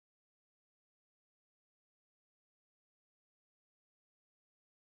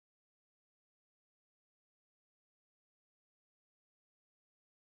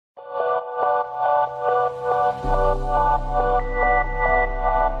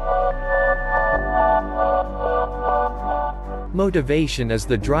Motivation is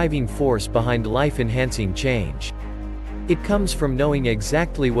the driving force behind life-enhancing change. It comes from knowing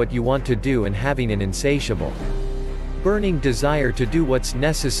exactly what you want to do and having an insatiable, burning desire to do what's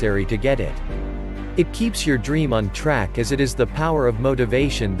necessary to get it. It keeps your dream on track, as it is the power of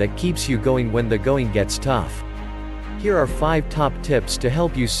motivation that keeps you going when the going gets tough. Here are 5 top tips to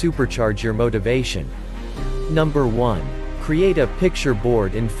help you supercharge your motivation. Number 1. Create a picture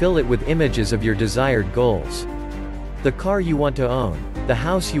board and fill it with images of your desired goals. The car you want to own, the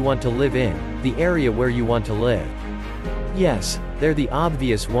house you want to live in, the area where you want to live. Yes, they're the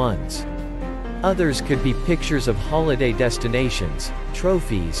obvious ones. Others could be pictures of holiday destinations,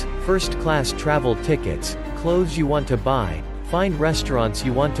 trophies, first-class travel tickets, clothes you want to buy, fine restaurants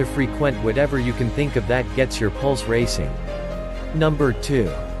you want to frequent. Whatever you can think of that gets your pulse racing. Number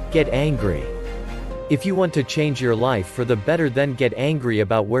 2. Get angry. If you want to change your life for the better, then get angry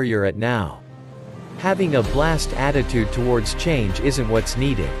about where you're at now. Having a blast attitude towards change isn't what's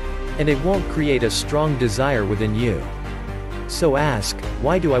needed, and it won't create a strong desire within you. So ask,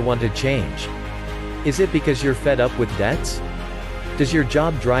 why do I want to change? Is it because you're fed up with debts? Does your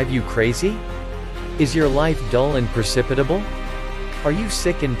job drive you crazy? Is your life dull and precipitable? Are you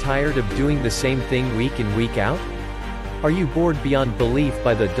sick and tired of doing the same thing week in, week out? Are you bored beyond belief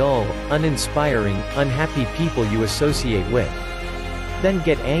by the dull, uninspiring, unhappy people you associate with? Then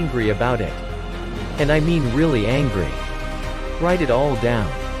get angry about it. And I mean really angry. Write it all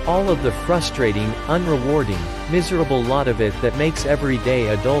down. All of the frustrating, unrewarding, miserable lot of it that makes every day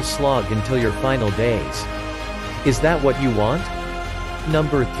a dull slog until your final days. Is that what you want?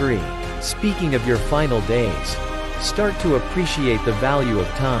 Number 3. Speaking of your final days, start to appreciate the value of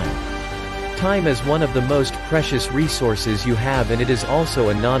time. Time is one of the most precious resources you have, and it is also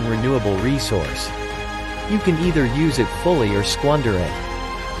a non-renewable resource. You can either use it fully or squander it.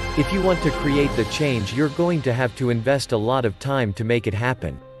 If you want to create the change, you're going to have to invest a lot of time to make it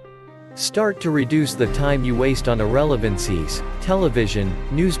happen. Start to reduce the time you waste on irrelevancies, television,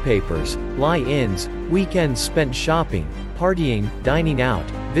 newspapers, lie-ins, weekends spent shopping, partying, dining out,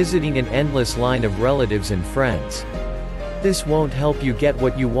 visiting an endless line of relatives and friends. This won't help you get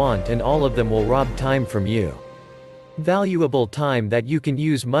what you want, and all of them will rob time from you. Valuable time that you can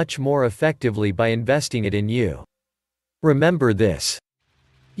use much more effectively by investing it in you. Remember this.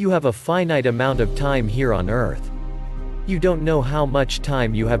 You have a finite amount of time here on Earth. You don't know how much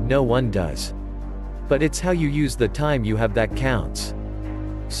time you have, no one does. But it's how you use the time you have that counts.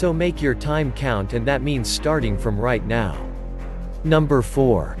 So make your time count, and that means starting from right now. Number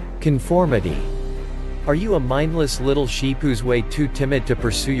 4. Conformity. Are you a mindless little sheep who's way too timid to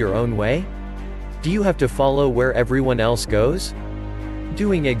pursue your own way? Do you have to follow where everyone else goes?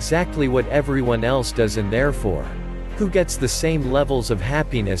 Doing exactly what everyone else does, and therefore, who gets the same levels of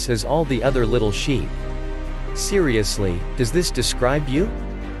happiness as all the other little sheep? Seriously, does this describe you?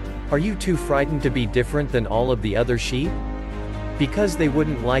 Are you too frightened to be different than all of the other sheep? Because they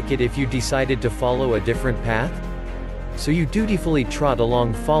wouldn't like it if you decided to follow a different path? So you dutifully trot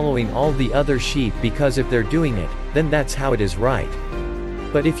along following all the other sheep, because if they're doing it, then that's how it is, right?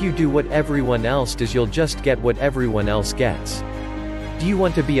 But if you do what everyone else does, you'll just get what everyone else gets. Do you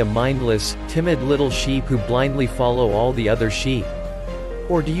want to be a mindless, timid little sheep who blindly follow all the other sheep?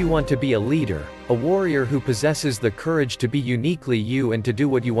 Or do you want to be a leader, a warrior who possesses the courage to be uniquely you and to do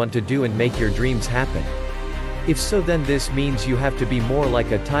what you want to do and make your dreams happen? If so, then this means you have to be more like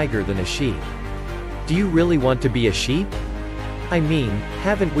a tiger than a sheep. Do you really want to be a sheep? I mean,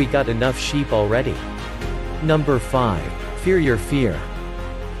 haven't we got enough sheep already? Number 5. Fear your fear.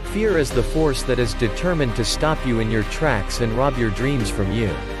 Fear is the force that is determined to stop you in your tracks and rob your dreams from you.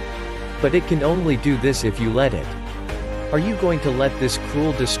 But it can only do this if you let it. Are you going to let this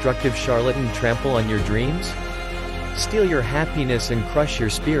cruel, destructive charlatan trample on your dreams? Steal your happiness and crush your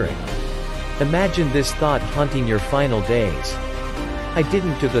spirit? Imagine this thought haunting your final days. I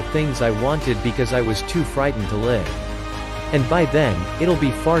didn't do the things I wanted because I was too frightened to live. And by then, it'll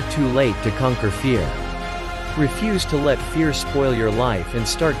be far too late to conquer fear. Refuse to let fear spoil your life and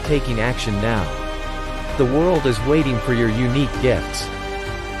start taking action now. The world is waiting for your unique gifts.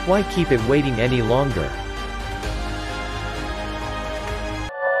 Why keep it waiting any longer?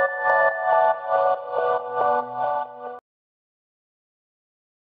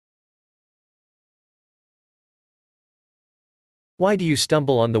 Why do you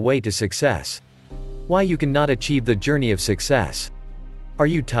stumble on the way to success? Why you cannot achieve the journey of success? Are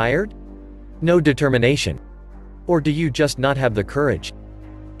you tired? No determination? Or do you just not have the courage?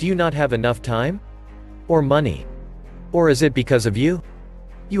 Do you not have enough time? Or money? Or is it because of you?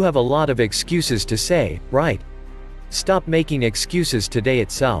 You have a lot of excuses to say, right? Stop making excuses today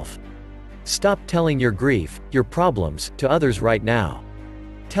itself. Stop telling your grief, your problems, to others right now.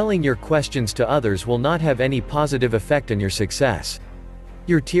 Telling your questions to others will not have any positive effect on your success.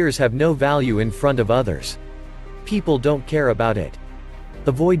 Your tears have no value in front of others. People don't care about it.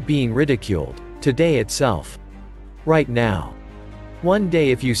 Avoid being ridiculed, today itself. Right now. One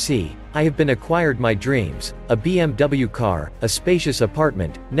day if you see, I have been acquired my dreams, a BMW car, a spacious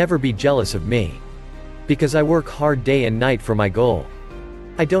apartment, never be jealous of me. Because I work hard day and night for my goal.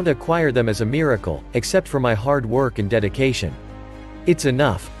 I don't acquire them as a miracle, except for my hard work and dedication. It's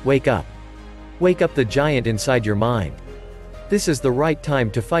enough, wake up. Wake up the giant inside your mind. This is the right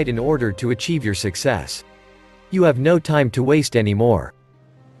time to fight in order to achieve your success. You have no time to waste anymore.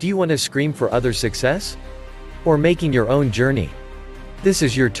 Do you want to scream for other success? Or making your own journey? This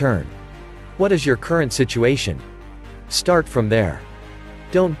is your turn. What is your current situation? Start from there.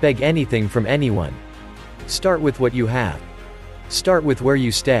 Don't beg anything from anyone. Start with what you have. Start with where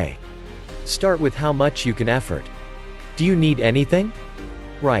you stay. Start with how much you can effort. Do you need anything?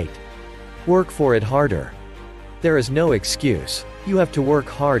 Right. Work for it harder. There is no excuse. You have to work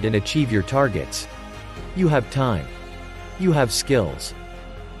hard and achieve your targets. You have time. You have skills.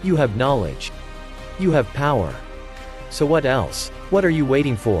 You have knowledge. You have power. So what else? What are you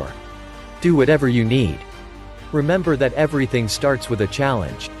waiting for? Do whatever you need. Remember that everything starts with a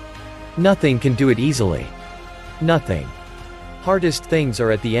challenge. Nothing can do it easily. Nothing. Hardest things are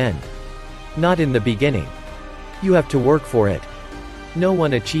at the end. Not in the beginning. You have to work for it. No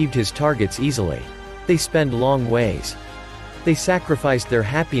one achieved his targets easily. They spend long ways. They sacrificed their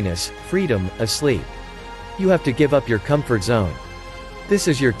happiness, freedom, asleep. You have to give up your comfort zone. This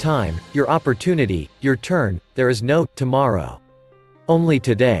is your time, your opportunity, your turn. There is no tomorrow. Only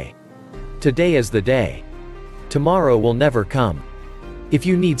today. Today is the day. Tomorrow will never come. If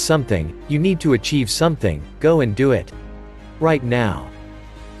you need something, you need to achieve something, go and do it. Right now.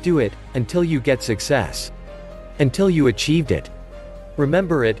 Do it, until you get success. Until you achieved it.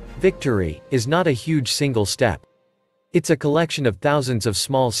 Remember it, victory is not a huge single step. It's a collection of thousands of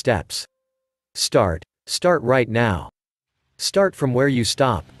small steps. Start right now. Start from where you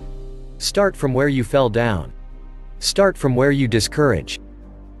stop. Start from where you fell down. Start from where you discourage.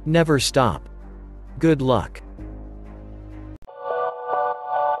 Never stop. Good luck.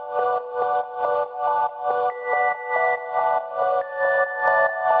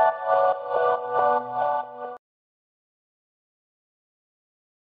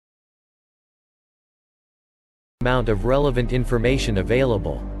 Amount of relevant information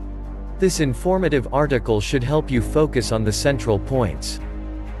available. This informative article should help you focus on the central points.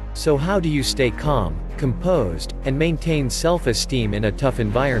 So how do you stay calm, composed, and maintain self-esteem in a tough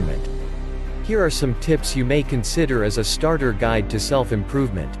environment? Here are some tips you may consider as a starter guide to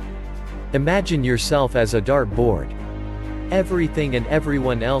self-improvement. Imagine yourself as a dartboard. Everything and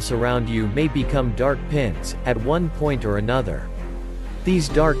everyone else around you may become dart pins, at one point or another. These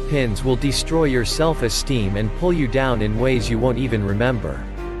dart pins will destroy your self-esteem and pull you down in ways you won't even remember.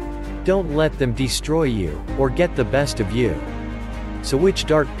 Don't let them destroy you, or get the best of you. So which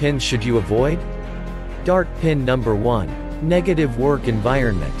dart pins should you avoid? Dart pin number 1. Negative work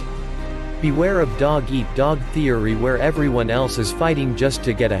environment. Beware of dog-eat-dog theory where everyone else is fighting just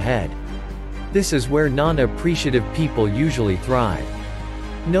to get ahead. This is where non-appreciative people usually thrive.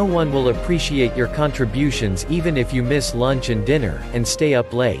 No one will appreciate your contributions even if you miss lunch and dinner, and stay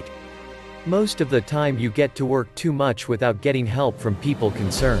up late. Most of the time you get to work too much without getting help from people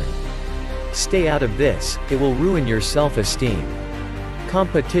concerned. Stay out of this, it will ruin your self-esteem.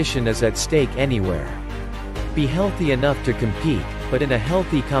 Competition is at stake anywhere. Be healthy enough to compete, but in a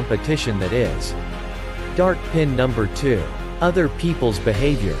healthy competition that is. Dart pin number 2. Other people's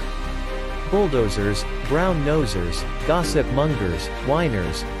behavior. Bulldozers, brown-nosers, gossip-mongers,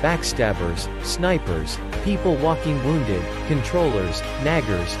 whiners, backstabbers, snipers, people walking wounded, controllers,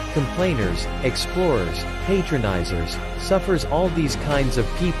 naggers, complainers, explorers, patronizers, suffers. All these kinds of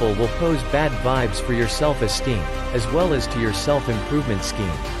people will pose bad vibes for your self-esteem, as well as to your self-improvement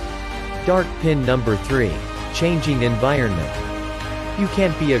scheme. Dart pin number 3. Changing environment. You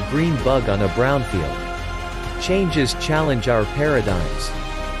can't be a green bug on a brown field. Changes challenge our paradigms.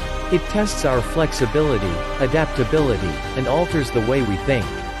 It tests our flexibility, adaptability, and alters the way we think.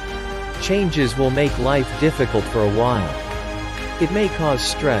 Changes will make life difficult for a while. It may cause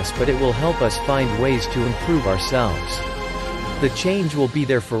stress, but it will help us find ways to improve ourselves. The change will be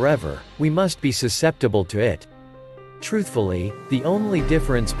there forever, we must be susceptible to it. Truthfully, the only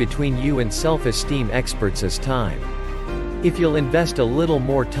difference between you and self-esteem experts is time. If you'll invest a little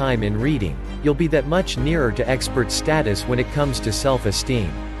more time in reading, you'll be that much nearer to expert status when it comes to self-esteem.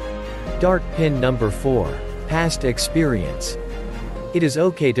 Dart pin number 4. Past experience. It is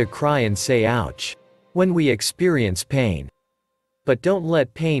okay to cry and say ouch when we experience pain. But don't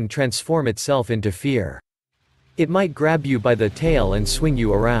let pain transform itself into fear. It might grab you by the tail and swing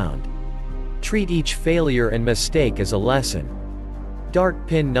you around. Treat each failure and mistake as a lesson. Dark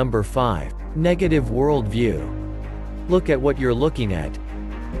pin number 5. Negative worldview. Look at what you're looking at.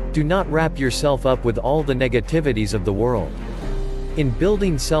 Do not wrap yourself up with all the negativities of the world. In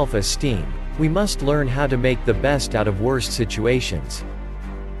building self-esteem, we must learn how to make the best out of worst situations.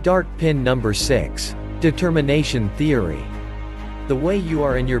 Dark pin number 6. Determination theory. The way you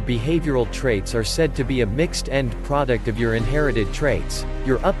are and your behavioral traits are said to be a mixed end product of your inherited traits,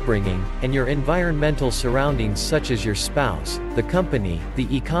 your upbringing, and your environmental surroundings such as your spouse, the company,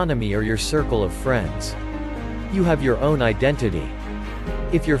 the economy, or your circle of friends. You have your own identity.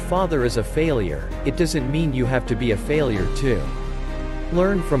 If your father is a failure, it doesn't mean you have to be a failure too.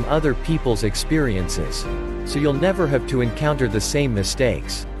 Learn from other people's experiences, so you'll never have to encounter the same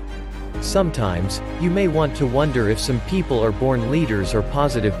mistakes. Sometimes, you may want to wonder if some people are born leaders or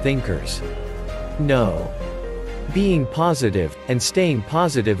positive thinkers. No. Being positive, and staying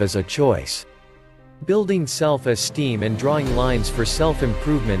positive is a choice. Building self-esteem and drawing lines for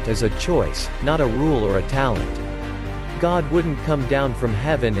self-improvement is a choice, not a rule or a talent. God wouldn't come down from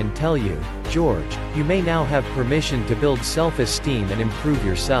heaven and tell you, George, you may now have permission to build self-esteem and improve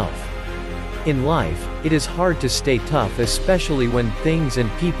yourself. In life, it is hard to stay tough, especially when things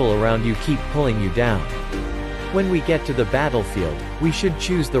and people around you keep pulling you down. When we get to the battlefield, we should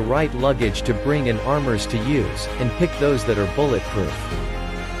choose the right luggage to bring and armors to use, and pick those that are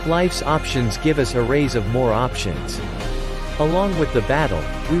bulletproof. Life's options give us arrays of more options. Along with the battle,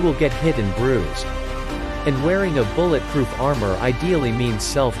 we will get hit and bruised. And wearing a bulletproof armor ideally means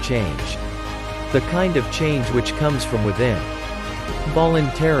self-change. The kind of change which comes from within.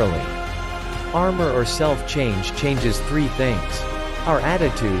 Voluntarily. Armor or self-change changes 3 things: our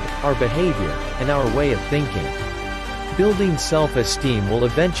attitude, our behavior, and our way of thinking. Building self-esteem will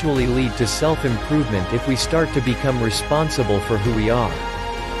eventually lead to self-improvement if we start to become responsible for who we are,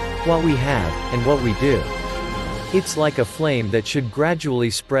 what we have, and what we do. It's like a flame that should gradually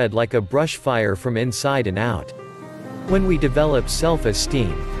spread like a brush fire from inside and out. When we develop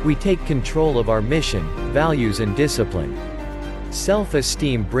self-esteem, we take control of our mission, values, and discipline.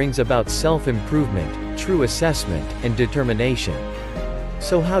 Self-esteem brings about self-improvement, true assessment, and determination.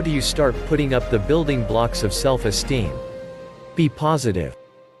 So how do you start putting up the building blocks of self-esteem? Be positive.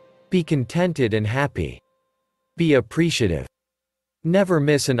 Be contented and happy. Be appreciative. Never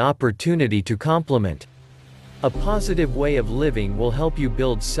miss an opportunity to compliment. A positive way of living will help you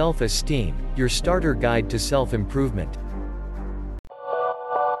build self-esteem, your starter guide to self-improvement.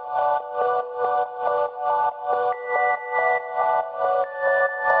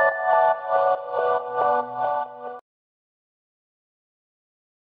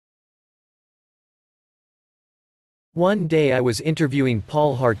 One day I was interviewing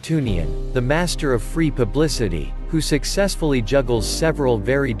Paul Hartunian, the master of free publicity, who successfully juggles several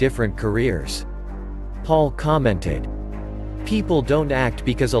very different careers. Paul commented, "People don't act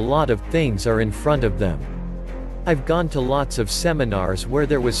because a lot of things are in front of them. I've gone to lots of seminars where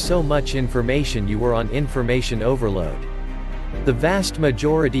there was so much information you were on information overload. The vast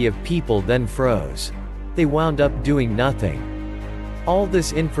majority of people then froze. They wound up doing nothing. All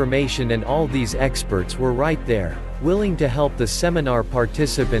this information and all these experts were right there, willing to help the seminar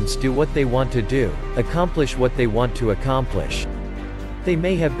participants do what they want to do, accomplish what they want to accomplish. They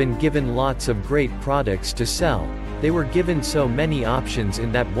may have been given lots of great products to sell. They were given so many options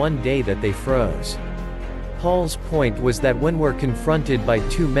in that one day that they froze." Paul's point was that when we're confronted by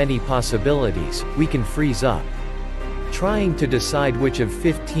too many possibilities, we can freeze up. Trying to decide which of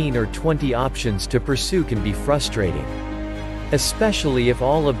 15 or 20 options to pursue can be frustrating. Especially if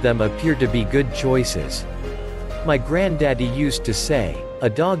all of them appear to be good choices. My granddaddy used to say, "A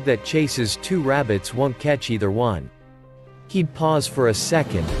dog that chases 2 rabbits won't catch either one." He'd pause for a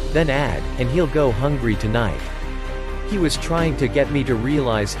second, then add, "And he'll go hungry tonight." He was trying to get me to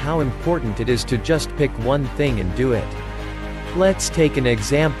realize how important it is to just pick one thing and do it. Let's take an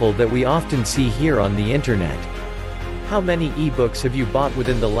example that we often see here on the internet. How many ebooks have you bought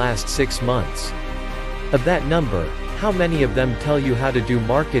within the last 6 months? Of that number, how many of them tell you how to do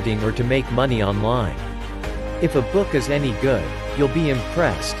marketing or to make money online? If a book is any good, you'll be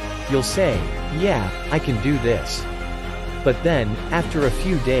impressed. You'll say, "Yeah, I can do this." But then, after a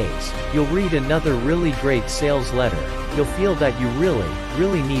few days, you'll read another really great sales letter. You'll feel that you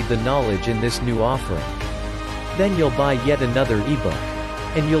really need the knowledge in this new offering. Then you'll buy yet another ebook.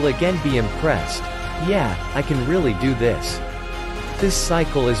 And you'll again be impressed. "Yeah, I can really do this." This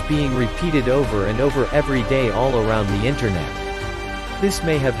cycle is being repeated over and over every day all around the internet. This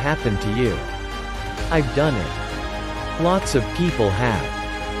may have happened to you. I've done it. Lots of people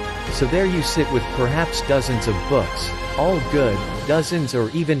have. So there you sit with perhaps dozens of books, all good, dozens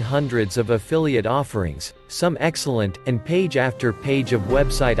or even hundreds of affiliate offerings, some excellent, and page after page of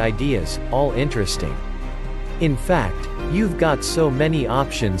website ideas, all interesting. In fact, you've got so many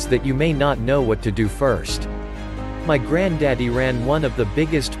options that you may not know what to do first. My granddaddy ran one of the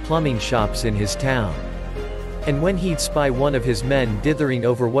biggest plumbing shops in his town. And when he'd spy one of his men dithering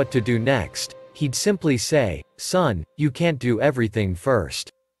over what to do next, he'd simply say, "Son, you can't do everything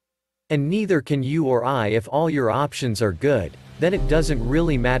first. And neither can you or I if all your options are good, then it doesn't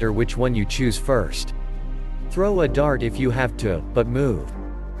really matter which one you choose first. Throw a dart if you have to, but move.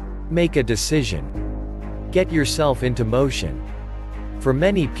 Make a decision. Get yourself into motion." For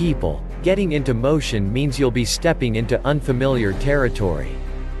many people, getting into motion means you'll be stepping into unfamiliar territory.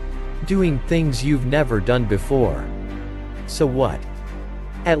 Doing things you've never done before. So what?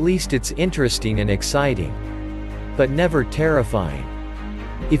 At least it's interesting and exciting. But never terrifying.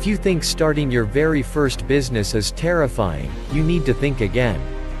 If you think starting your very first business is terrifying, you need to think again.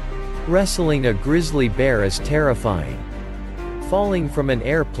 Wrestling a grizzly bear is terrifying. Falling from an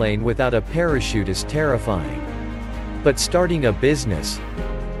airplane without a parachute is terrifying. But starting a business?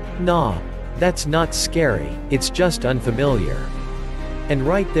 Nah, that's not scary, it's just unfamiliar. And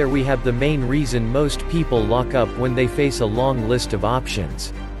right there we have the main reason most people lock up when they face a long list of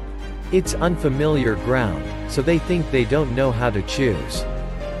options. It's unfamiliar ground, so they think they don't know how to choose.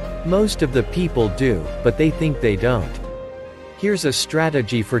 Most of the people do, but they think they don't. Here's a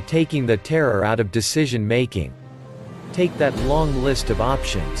strategy for taking the terror out of decision making. Take that long list of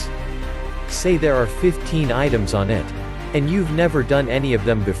options. Say there are 15 items on it. And you've never done any of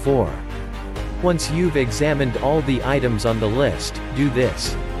them before. Once you've examined all the items on the list, do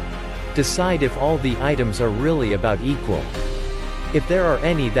this. Decide if all the items are really about equal. If there are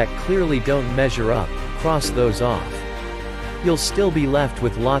any that clearly don't measure up, cross those off. You'll still be left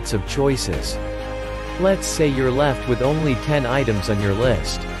with lots of choices. Let's say you're left with only 10 items on your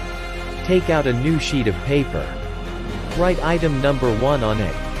list. Take out a new sheet of paper. Write item number 1 on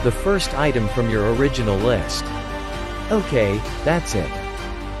it, the first item from your original list. Okay, that's it.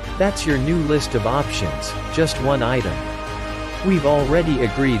 That's your new list of options, just one item. We've already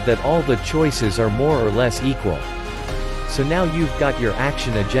agreed that all the choices are more or less equal. So now you've got your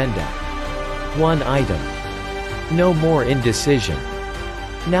action agenda. One item. No more indecision.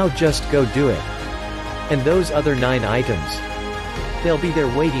 Now just go do it. And those other 9 items? They'll be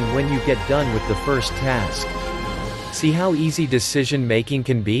there waiting when you get done with the first task. See how easy decision making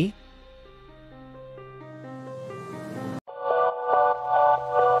can be?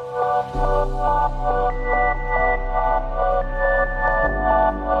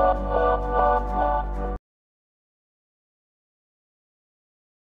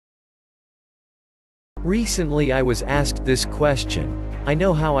 Recently I was asked this question. I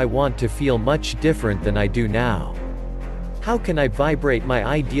know how I want to feel much different than I do now. How can I vibrate my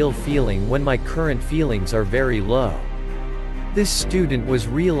ideal feeling when my current feelings are very low? This student was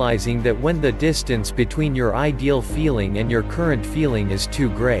realizing that when the distance between your ideal feeling and your current feeling is too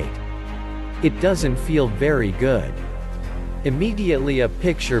great, it doesn't feel very good. Immediately a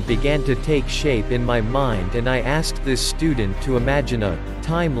picture began to take shape in my mind and I asked this student to imagine a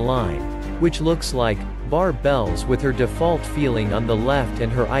timeline, which looks like barbells with her default feeling on the left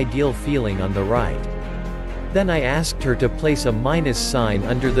and her ideal feeling on the right. Then I asked her to place a minus sign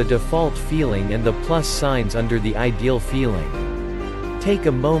under the default feeling and the plus signs under the ideal feeling. Take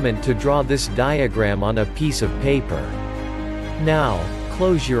a moment to draw this diagram on a piece of paper. Now,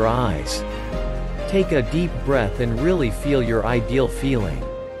 close your eyes. Take a deep breath and really feel your ideal feeling.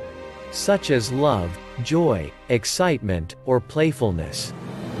 Such as love, joy, excitement, or playfulness.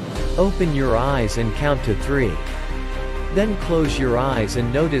 Open your eyes and count to 3. Then close your eyes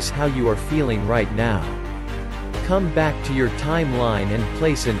and notice how you are feeling right now. Come back to your timeline and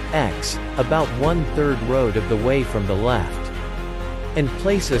place an X, about 1/3 road of the way from the left. And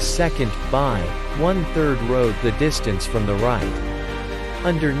place a second, by, 1/3 road the distance from the right.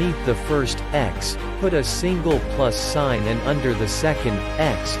 Underneath the first X, put a single plus sign and under the second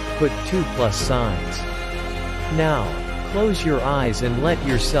X, put 2 plus signs. Now, close your eyes and let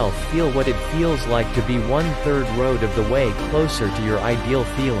yourself feel what it feels like to be 1/3 road of the way closer to your ideal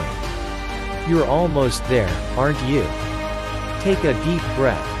feeling. You're almost there, aren't you? Take a deep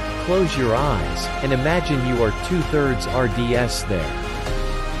breath, close your eyes, and imagine you are 2/3 RDS there.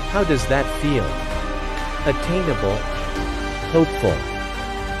 How does that feel? Attainable? Hopeful?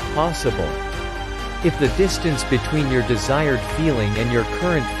 Possible? If the distance between your desired feeling and your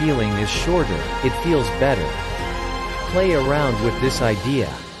current feeling is shorter, it feels better. Play around with this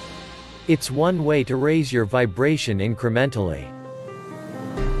idea. It's one way to raise your vibration incrementally.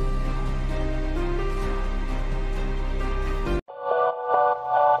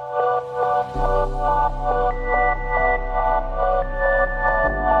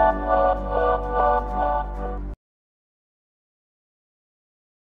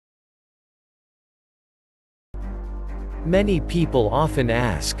 Many people often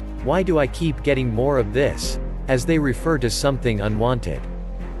ask, why do I keep getting more of this, as they refer to something unwanted?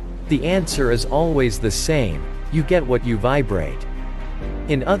 The answer is always the same: you get what you vibrate.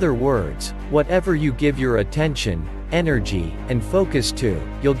 In other words, whatever you give your attention, energy, and focus to,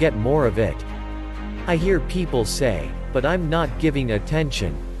 you'll get more of it. I hear people say, but I'm not giving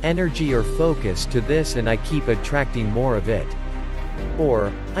attention, energy or focus to this and I keep attracting more of it.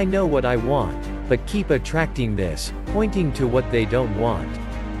 Or, I know what I want, but keep attracting this, pointing to what they don't want.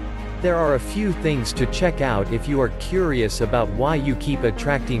 There are a few things to check out if you are curious about why you keep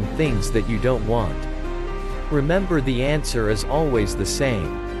attracting things that you don't want. Remember, the answer is always the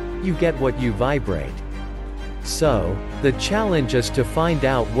same. You get what you vibrate. So, the challenge is to find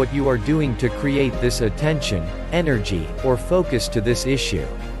out what you are doing to create this attention, energy, or focus to this issue.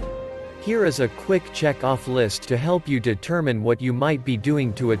 Here is a quick check-off list to help you determine what you might be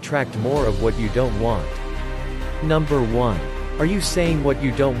doing to attract more of what you don't want. Number 1. Are you saying what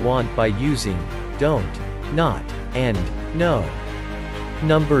you don't want by using don't, not, and no?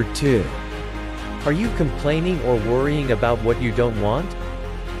 Number 2. Are you complaining or worrying about what you don't want?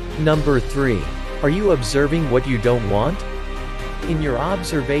 Number 3. Are you observing what you don't want? In your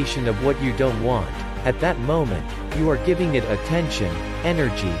observation of what you don't want, at that moment, you are giving it attention,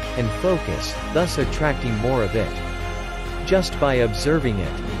 energy, and focus, thus attracting more of it. Just by observing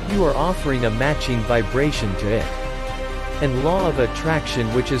it, you are offering a matching vibration to it. And law of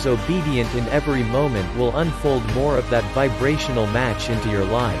attraction, which is obedient in every moment, will unfold more of that vibrational match into your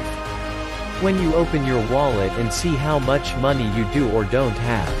life. When you open your wallet and see how much money you do or don't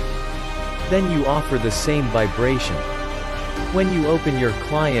have, then you offer the same vibration. When you open your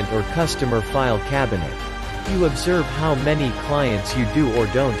client or customer file cabinet, you observe how many clients you do or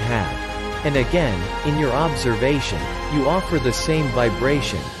don't have. And again, in your observation, you offer the same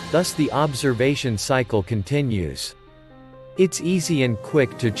vibration, thus the observation cycle continues. It's easy and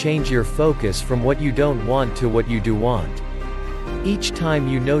quick to change your focus from what you don't want to what you do want. Each time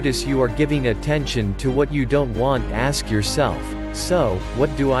you notice you are giving attention to what you don't want, ask yourself, so,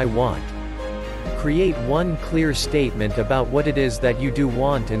 what do I want? Create one clear statement about what it is that you do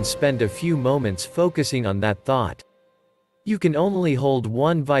want and spend a few moments focusing on that thought. You can only hold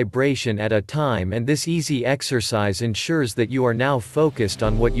one vibration at a time, and this easy exercise ensures that you are now focused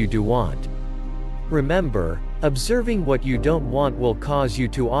on what you do want. Remember, observing what you don't want will cause you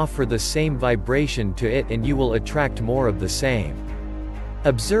to offer the same vibration to it, and you will attract more of the same.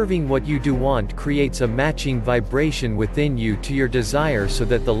 Observing what you do want creates a matching vibration within you to your desire, so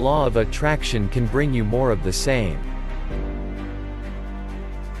that the law of attraction can bring you more of the same.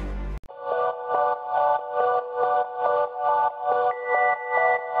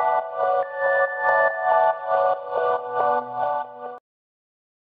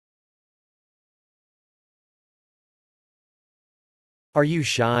 Are you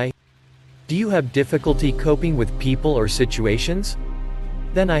shy? Do you have difficulty coping with people or situations?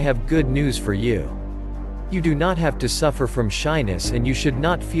 Then I have good news for you. You do not have to suffer from shyness, and you should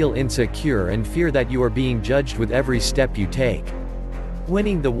not feel insecure and fear that you are being judged with every step you take.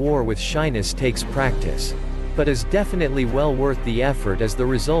 Winning the war with shyness takes practice, but is definitely well worth the effort, as the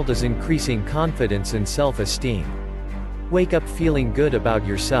result is increasing confidence and self-esteem. Wake up feeling good about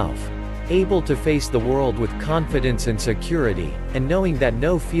yourself, able to face the world with confidence and security, and knowing that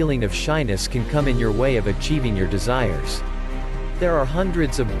no feeling of shyness can come in your way of achieving your desires. There are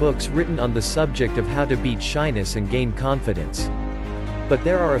hundreds of books written on the subject of how to beat shyness and gain confidence. But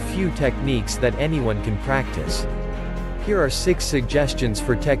there are a few techniques that anyone can practice. Here are 6 suggestions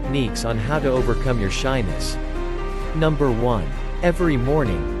for techniques on how to overcome your shyness. Number 1. Every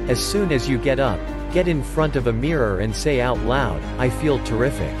morning, as soon as you get up, get in front of a mirror and say out loud, "I feel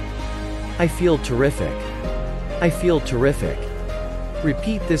terrific. I feel terrific. I feel terrific."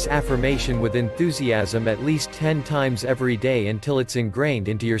 Repeat this affirmation with enthusiasm at least 10 times every day until it's ingrained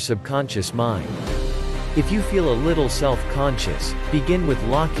into your subconscious mind. If you feel a little self-conscious, begin with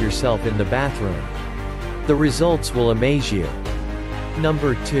lock yourself in the bathroom. The results will amaze you.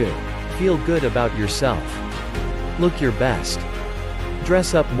 Number 2. Feel good about yourself. Look your best.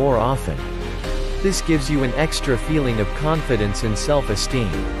 Dress up more often. This gives you an extra feeling of confidence and self-esteem.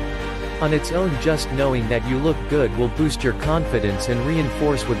 On its own, just knowing that you look good will boost your confidence and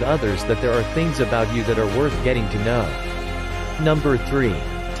reinforce with others that there are things about you that are worth getting to know. Number 3.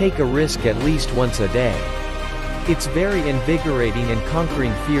 Take a risk at least once a day. It's very invigorating, and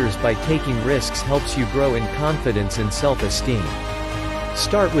conquering fears by taking risks helps you grow in confidence and self-esteem.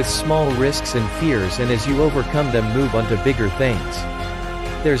 Start with small risks and fears, and as you overcome them, move on to bigger things.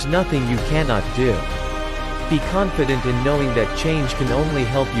 There's nothing you cannot do. Be confident in knowing that change can only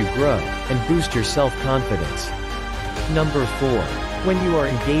help you grow, and boost your self-confidence. Number 4. When you are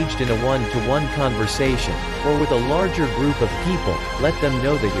engaged in a one-to-one conversation, or with a larger group of people, let them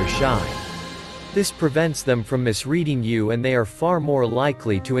know that you're shy. This prevents them from misreading you, and they are far more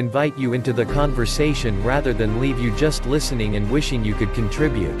likely to invite you into the conversation rather than leave you just listening and wishing you could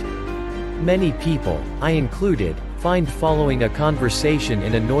contribute. Many people, I included, find following a conversation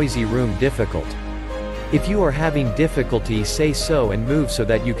in a noisy room difficult. If you are having difficulty, say so and move so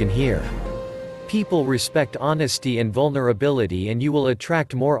that you can hear. People respect honesty and vulnerability, and you will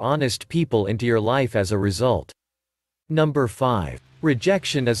attract more honest people into your life as a result. Number 5.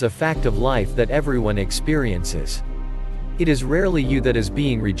 Rejection is a fact of life that everyone experiences. It is rarely you that is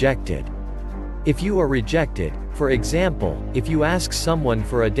being rejected. If you are rejected, for example, if you ask someone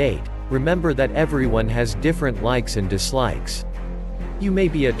for a date, remember that everyone has different likes and dislikes. You may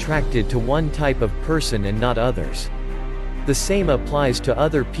be attracted to one type of person and not others. The same applies to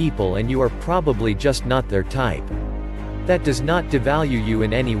other people, and you are probably just not their type. That does not devalue you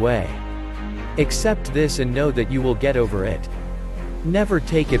in any way. Accept this and know that you will get over it. Never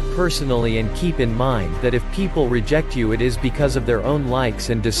take it personally, and keep in mind that if people reject you, it is because of their own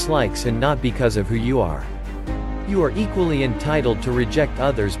likes and dislikes and not because of who you are. You are equally entitled to reject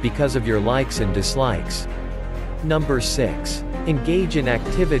others because of your likes and dislikes. Number 6. Engage in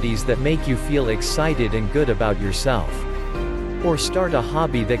activities that make you feel excited and good about yourself. Or start a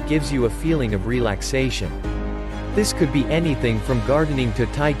hobby that gives you a feeling of relaxation. This could be anything from gardening to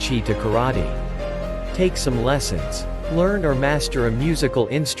Tai Chi to karate. Take some lessons. Learn or master a musical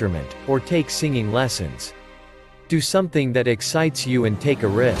instrument, or take singing lessons. Do something that excites you and take a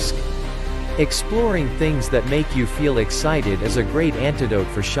risk. Exploring things that make you feel excited is a great antidote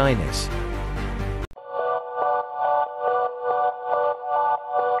for shyness.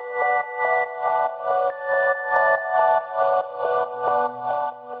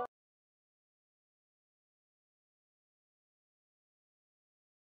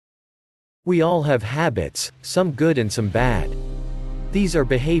 We all have habits, some good and some bad. These are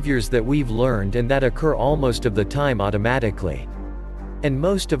behaviors that we've learned and that occur almost of the time automatically. And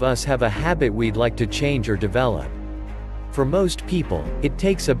most of us have a habit we'd like to change or develop. For most people, it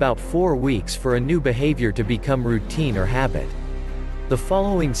takes about 4 weeks for a new behavior to become routine or habit. The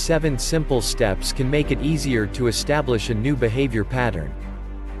following 7 simple steps can make it easier to establish a new behavior pattern.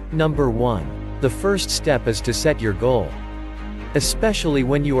 Number 1. The first step is to set your goal. Especially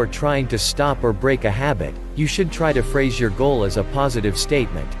when you are trying to stop or break a habit, you should try to phrase your goal as a positive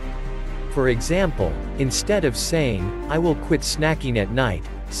statement. For example, instead of saying, "I will quit snacking at night,"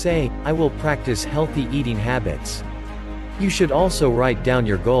 say, "I will practice healthy eating habits." You should also write down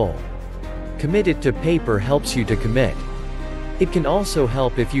your goal. Commit it to paper helps you to commit. It can also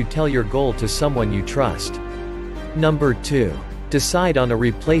help if you tell your goal to someone you trust. Number 2. Decide on a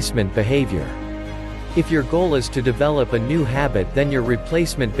replacement behavior. If your goal is to develop a new habit, then your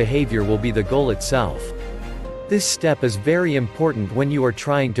replacement behavior will be the goal itself. This step is very important when you are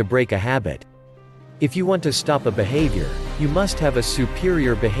trying to break a habit. If you want to stop a behavior, you must have a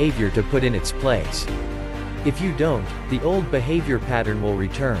superior behavior to put in its place. If you don't, the old behavior pattern will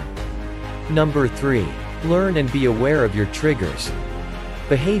return. Number 3. Learn and be aware of your triggers.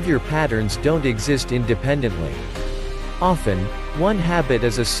 Behavior patterns don't exist independently. Often, one habit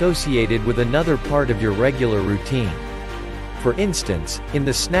is associated with another part of your regular routine. For instance, in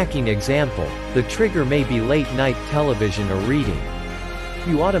the snacking example, the trigger may be late-night television or reading.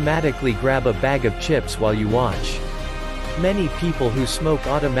 You automatically grab a bag of chips while you watch. Many people who smoke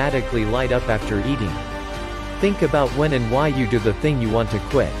automatically light up after eating. Think about when and why you do the thing you want to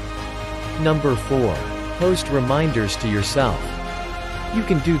quit. Number 4. Post reminders to yourself. You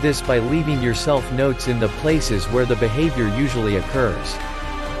can do this by leaving yourself notes in the places where the behavior usually occurs.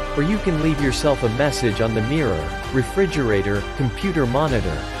 Or you can leave yourself a message on the mirror, refrigerator, computer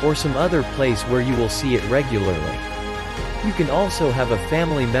monitor, or some other place where you will see it regularly. You can also have a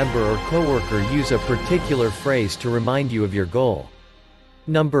family member or coworker use a particular phrase to remind you of your goal.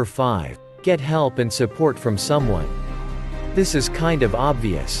 Number 5. Get help and support from someone. This is kind of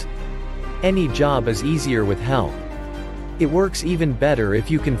obvious. Any job is easier with help. It works even better if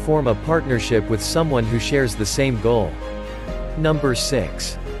you can form a partnership with someone who shares the same goal. Number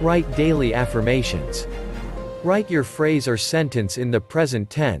 6. Write daily affirmations. Write your phrase or sentence in the present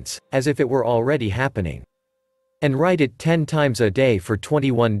tense, as if it were already happening. And write it 10 times a day for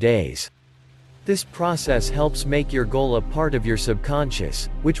 21 days. This process helps make your goal a part of your subconscious,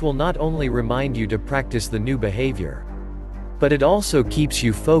 which will not only remind you to practice the new behavior, but it also keeps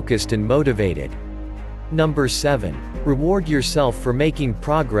you focused and motivated. Number 7. Reward yourself for making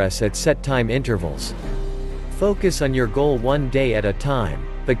progress at set time intervals. Focus on your goal one day at a time,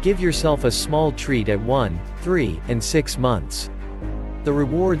 but give yourself a small treat at 1, 3, and 6 months. The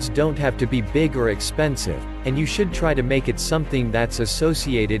rewards don't have to be big or expensive, and you should try to make it something that's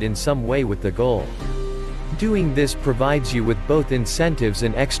associated in some way with the goal. Doing this provides you with both incentives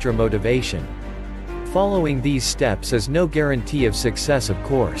and extra motivation. Following these steps is no guarantee of success, of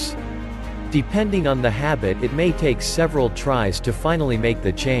course. Depending on the habit, it may take several tries to finally make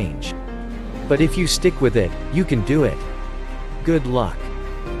the change. But if you stick with it, you can do it. Good luck.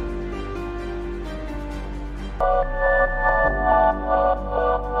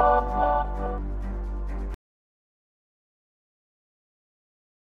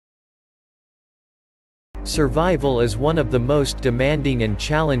 Survival is one of the most demanding and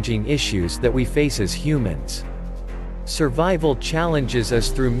challenging issues that we face as humans. Survival challenges us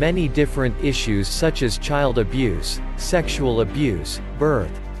through many different issues such as child abuse, sexual abuse,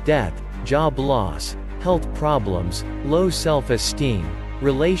 birth, death, job loss, health problems, low self-esteem,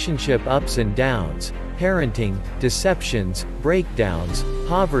 relationship ups and downs, parenting, deceptions, breakdowns,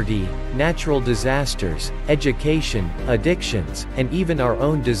 poverty, natural disasters, education, addictions, and even our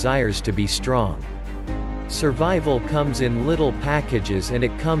own desires to be strong. Survival comes in little packages and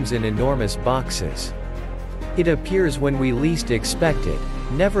it comes in enormous boxes. It appears when we least expect it,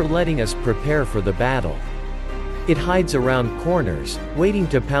 never letting us prepare for the battle. It hides around corners, waiting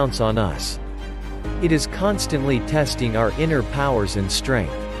to pounce on us. It is constantly testing our inner powers and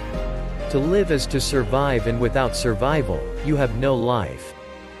strength. To live is to survive, and without survival, you have no life.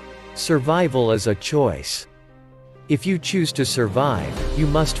 Survival is a choice. If you choose to survive, you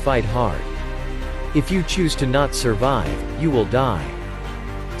must fight hard. If you choose to not survive, you will die.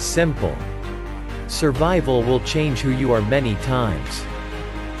 Simple. Survival will change who you are many times.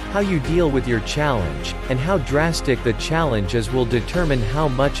 How you deal with your challenge, and how drastic the challenge is, will determine how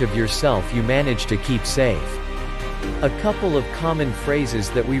much of yourself you manage to keep safe. A couple of common phrases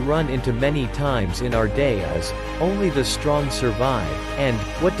that we run into many times in our day is, "Only the strong survive," and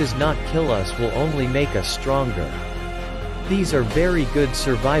 "What does not kill us will only make us stronger." These are very good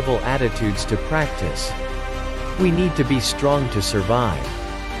survival attitudes to practice. We need to be strong to survive.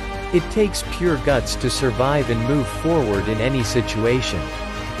 It takes pure guts to survive and move forward in any situation.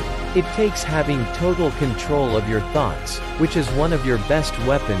 It takes having total control of your thoughts, which is one of your best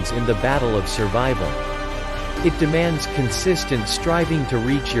weapons in the battle of survival. It demands consistent striving to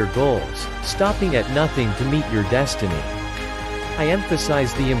reach your goals, stopping at nothing to meet your destiny. I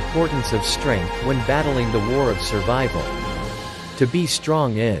emphasize the importance of strength when battling the war of survival. To be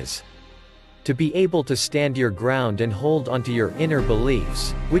strong is to be able to stand your ground and hold onto your inner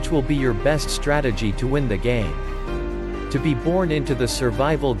beliefs, which will be your best strategy to win the game. To be born into the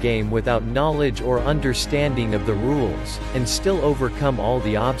survival game without knowledge or understanding of the rules, and still overcome all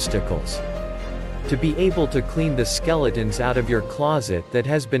the obstacles. To be able to clean the skeletons out of your closet that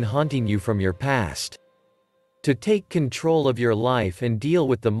has been haunting you from your past. To take control of your life and deal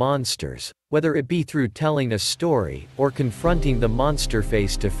with the monsters, whether it be through telling a story, or confronting the monster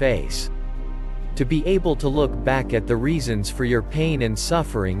face to face. To be able to look back at the reasons for your pain and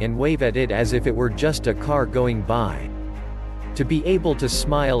suffering and wave at it as if it were just a car going by. To be able to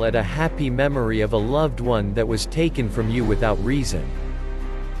smile at a happy memory of a loved one that was taken from you without reason.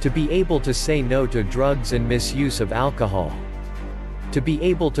 To be able to say no to drugs and misuse of alcohol. To be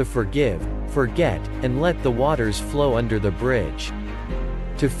able to forgive, forget, and let the waters flow under the bridge.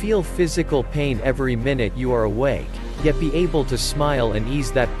 To feel physical pain every minute you are awake, yet be able to smile and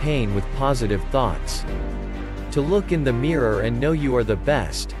ease that pain with positive thoughts. To look in the mirror and know you are the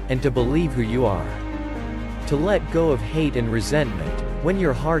best, and to believe who you are. To let go of hate and resentment, when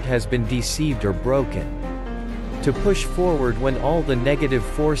your heart has been deceived or broken. To push forward when all the negative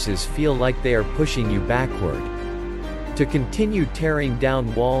forces feel like they are pushing you backward. To continue tearing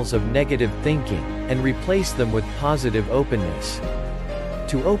down walls of negative thinking, and replace them with positive openness.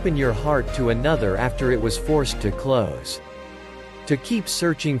 To open your heart to another after it was forced to close. To keep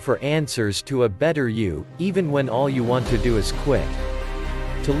searching for answers to a better you, even when all you want to do is quit.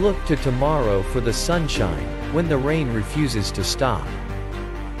 To look to tomorrow for the sunshine, when the rain refuses to stop.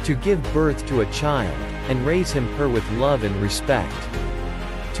 To give birth to a child, and raise him/her with love and respect.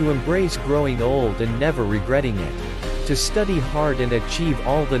 To embrace growing old and never regretting it. To study hard and achieve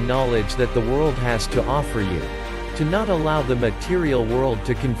all the knowledge that the world has to offer you. To not allow the material world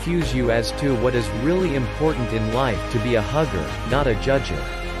to confuse you as to what is really important in life. To be a hugger, not a judger.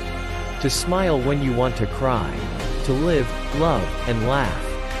 To smile when you want to cry. To live, love, and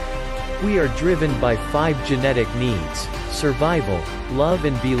laugh. We are driven by 5 genetic needs: survival, love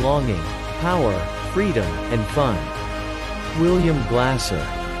and belonging, power, freedom, and fun. William Glasser.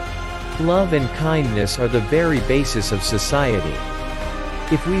 Love and kindness are the very basis of society.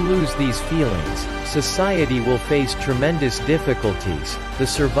 If we lose these feelings, society will face tremendous difficulties, the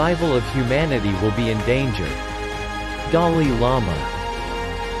survival of humanity will be endangered. Dalai Lama.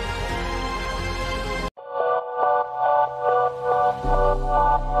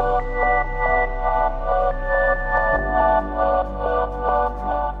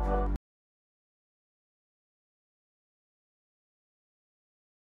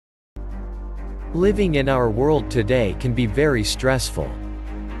 Living in our world today can be very stressful.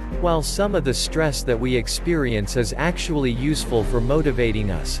 While some of the stress that we experience is actually useful for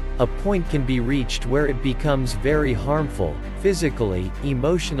motivating us, a point can be reached where it becomes very harmful, physically,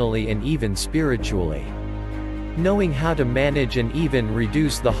 emotionally, and even spiritually. Knowing how to manage and even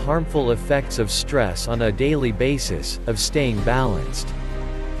reduce the harmful effects of stress on a daily basis, of staying balanced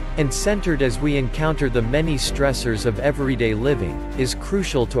and centered as we encounter the many stressors of everyday living, is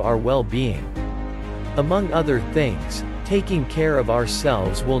crucial to our well-being. Among other things, taking care of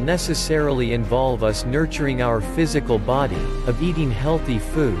ourselves will necessarily involve us nurturing our physical body, of eating healthy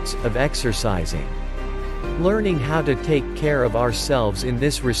foods, of exercising. Learning how to take care of ourselves in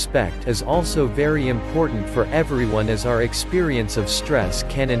this respect is also very important for everyone, as our experience of stress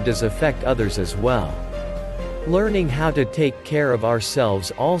can and does affect others as well. Learning how to take care of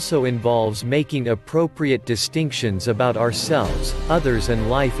ourselves also involves making appropriate distinctions about ourselves, others, and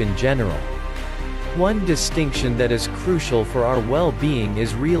life in general. One distinction that is crucial for our well-being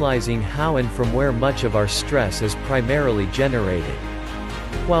is realizing how and from where much of our stress is primarily generated.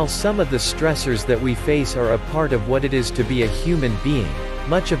 While some of the stressors that we face are a part of what it is to be a human being,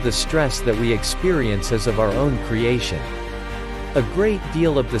 much of the stress that we experience is of our own creation. A great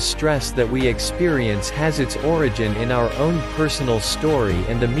deal of the stress that we experience has its origin in our own personal story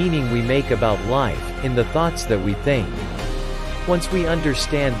and the meaning we make about life, in the thoughts that we think. Once we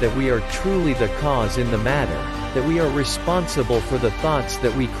understand that we are truly the cause in the matter, that we are responsible for the thoughts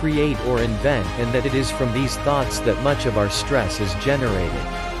that we create or invent, and that it is from these thoughts that much of our stress is generated,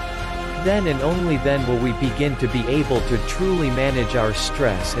 then and only then will we begin to be able to truly manage our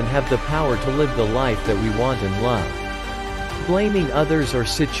stress and have the power to live the life that we want and love. Blaming others or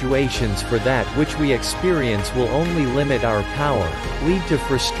situations for that which we experience will only limit our power, lead to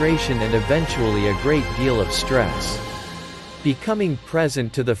frustration, and eventually a great deal of stress. Becoming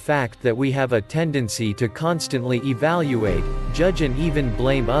present to the fact that we have a tendency to constantly evaluate, judge, and even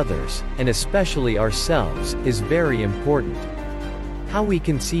blame others, and especially ourselves, is very important. How we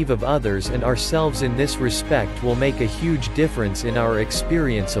conceive of others and ourselves in this respect will make a huge difference in our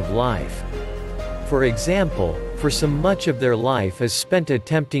experience of life. For example, for some, much of their life is spent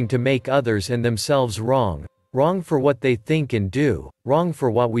attempting to make others and themselves wrong. Wrong for what they think and do, wrong for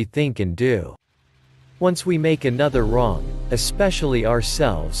what we think and do. Once we make another wrong, especially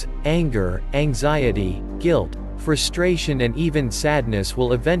ourselves, anger, anxiety, guilt, frustration, and even sadness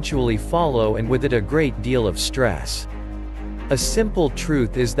will eventually follow, and with it a great deal of stress. A simple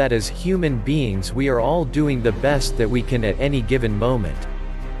truth is that as human beings we are all doing the best that we can at any given moment.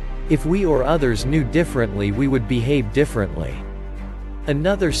 If we or others knew differently, we would behave differently.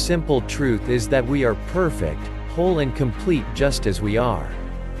 Another simple truth is that we are perfect, whole and complete just as we are.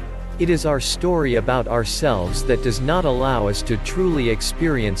 It is our story about ourselves that does not allow us to truly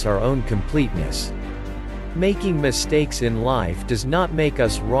experience our own completeness. Making mistakes in life does not make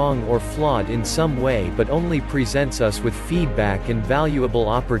us wrong or flawed in some way, but only presents us with feedback and valuable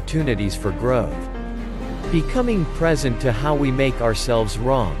opportunities for growth. Becoming present to how we make ourselves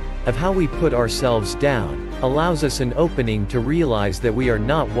wrong, of how we put ourselves down, allows us an opening to realize that we are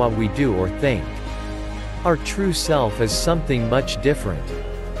not what we do or think. Our true self is something much different.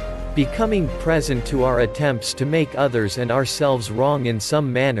 Becoming present to our attempts to make others and ourselves wrong in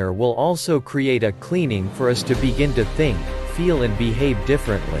some manner will also create a cleaning for us to begin to think, feel, and behave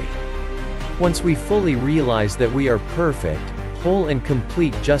differently. Once we fully realize that we are perfect, whole and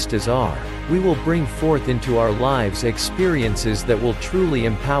complete just as are, we will bring forth into our lives experiences that will truly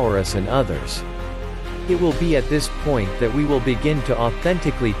empower us and others. It will be at this point that we will begin to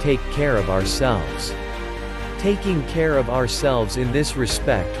authentically take care of ourselves. Taking care of ourselves in this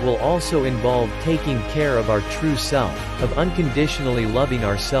respect will also involve taking care of our true self, of unconditionally loving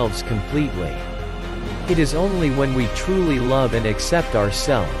ourselves completely. It is only when we truly love and accept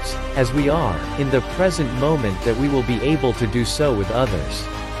ourselves, as we are, in the present moment that we will be able to do so with others.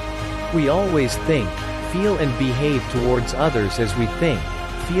 We always think, feel and behave towards others as we think,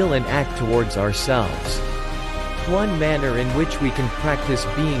 feel and act towards ourselves. One manner in which we can practice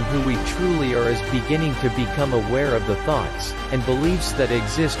being who we truly are is beginning to become aware of the thoughts and beliefs that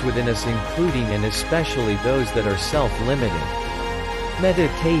exist within us, including and especially those that are self-limiting.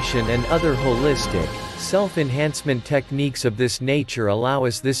 Meditation and other holistic, self-enhancement techniques of this nature allow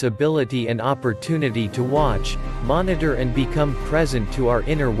us this ability and opportunity to watch, monitor and become present to our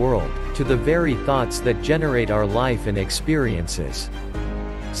inner world, to the very thoughts that generate our life and experiences.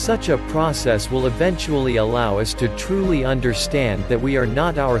 Such a process will eventually allow us to truly understand that we are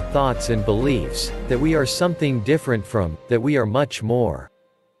not our thoughts and beliefs, that we are something different from, that we are much more.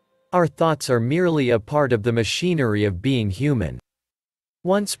 Our thoughts are merely a part of the machinery of being human.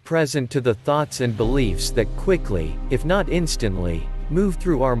 Once present to the thoughts and beliefs that quickly, if not instantly, move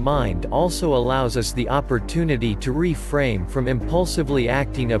through our mind also allows us the opportunity to refrain from impulsively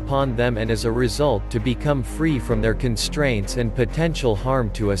acting upon them and as a result to become free from their constraints and potential harm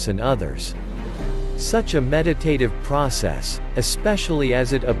to us and others. Such a meditative process, especially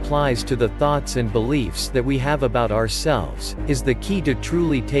as it applies to the thoughts and beliefs that we have about ourselves, is the key to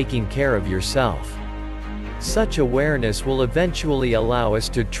truly taking care of yourself. Such awareness will eventually allow us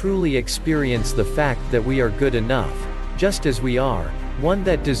to truly experience the fact that we are good enough, just as we are, one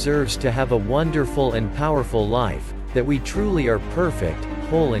that deserves to have a wonderful and powerful life, that we truly are perfect,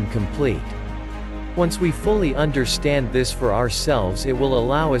 whole and complete. Once we fully understand this for ourselves, it will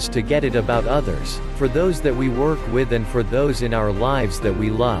allow us to get it about others, for those that we work with and for those in our lives that we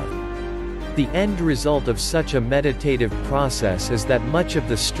love. The end result of such a meditative process is that much of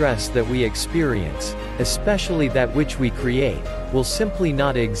the stress that we experience, especially that which we create, will simply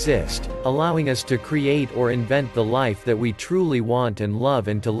not exist, allowing us to create or invent the life that we truly want and love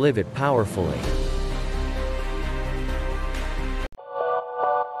and to live it powerfully.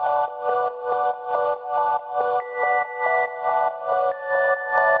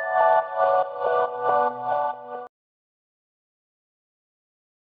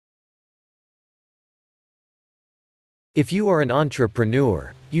 If you are an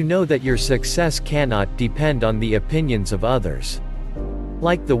entrepreneur, you know that your success cannot depend on the opinions of others.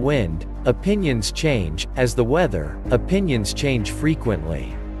 Like the wind, opinions change; as the weather, opinions change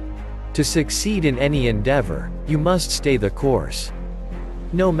frequently. To succeed in any endeavor, you must stay the course,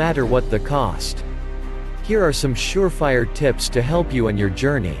 no matter what the cost. Here are some surefire tips to help you on your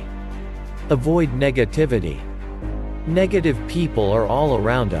journey. Avoid negativity. Negative people are all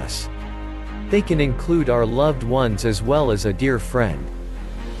around us. They can include our loved ones as well as a dear friend.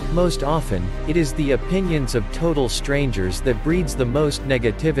 Most often, it is the opinions of total strangers that breeds the most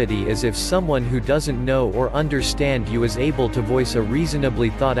negativity, as if someone who doesn't know or understand you is able to voice a reasonably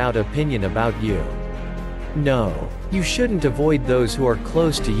thought-out opinion about you. No, you shouldn't avoid those who are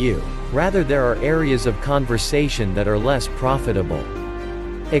close to you, rather there are areas of conversation that are less profitable.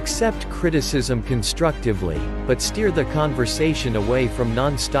 Accept criticism constructively, but steer the conversation away from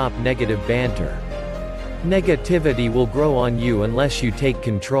non-stop negative banter. Negativity will grow on you unless you take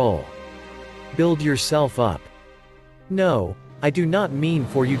control. Build yourself up. No, I do not mean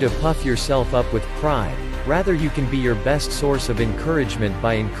for you to puff yourself up with pride, rather you can be your best source of encouragement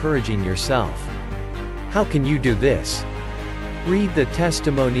by encouraging yourself. How can you do this? Read the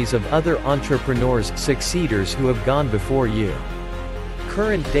testimonies of other entrepreneurs, succeeders who have gone before you.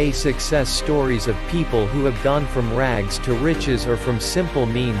 Current-day success stories of people who have gone from rags to riches or from simple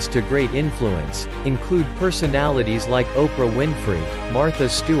means to great influence include personalities like Oprah Winfrey, Martha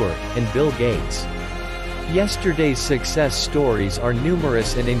Stewart, and Bill Gates. Yesterday's success stories are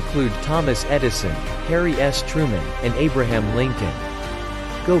numerous and include Thomas Edison, Harry S. Truman, and Abraham Lincoln.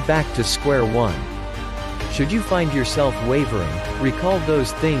 Go back to square one. Should you find yourself wavering, recall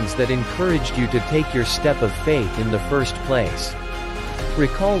those things that encouraged you to take your step of faith in the first place.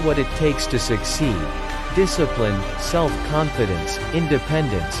 Recall what it takes to succeed: discipline, self-confidence,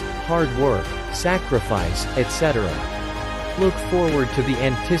 independence, hard work, sacrifice, etc. Look forward to the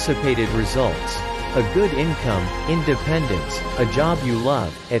anticipated results: a good income, independence, a job you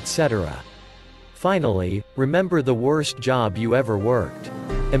love, etc. Finally, remember the worst job you ever worked.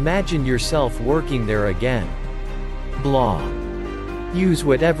 Imagine yourself working there again. Blah. Use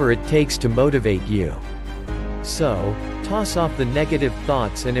whatever it takes to motivate you. So, toss off the negative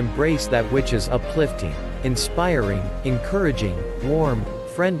thoughts and embrace that which is uplifting, inspiring, encouraging, warm,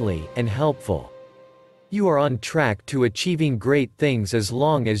 friendly, and helpful. You are on track to achieving great things as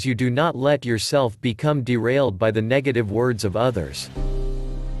long as you do not let yourself become derailed by the negative words of others.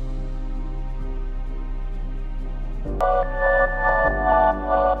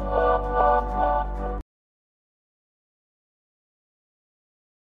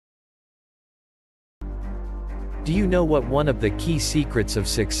 know what one of the key secrets of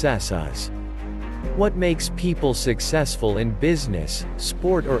success is? What makes people successful in business,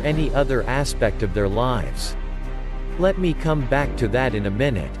 sport, or any other aspect of their lives? Let me come back to that in a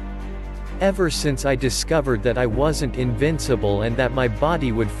minute. Ever since I discovered that I wasn't invincible and that my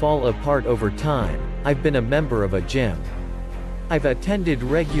body would fall apart over time, I've been a member of a gym. I've attended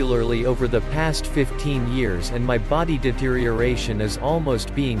regularly over the past 15 years and my body deterioration is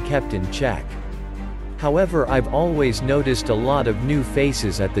almost being kept in check. However, I've always noticed a lot of new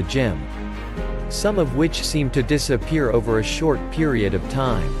faces at the gym, some of which seem to disappear over a short period of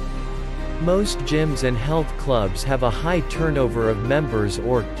time. Most gyms and health clubs have a high turnover of members,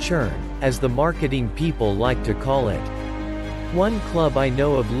 or churn, as the marketing people like to call it. One club I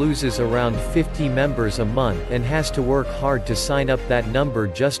know of loses around 50 members a month and has to work hard to sign up that number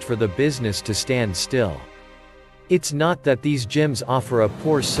just for the business to stand still. It's not that these gyms offer a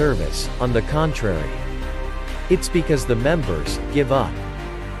poor service, on the contrary. It's because the members give up.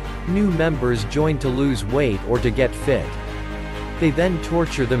 New members join to lose weight or to get fit. They then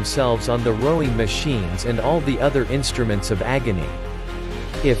torture themselves on the rowing machines and all the other instruments of agony.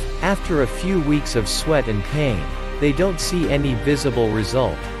 If, after a few weeks of sweat and pain, they don't see any visible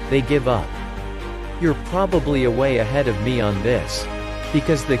result, they give up. You're probably a way ahead of me on this.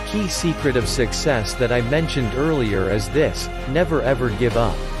 Because the key secret of success that I mentioned earlier is this: never ever give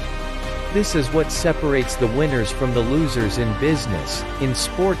up. This is what separates the winners from the losers in business, in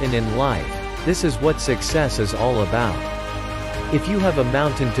sport, and in life. This is what success is all about. If you have a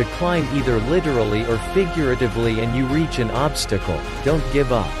mountain to climb either literally or figuratively and you reach an obstacle, don't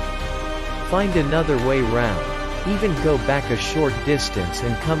give up. Find another way round. Even go back a short distance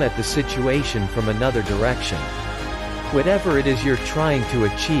and come at the situation from another direction. Whatever it is you're trying to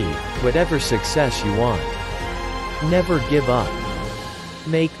achieve, whatever success you want, never give up.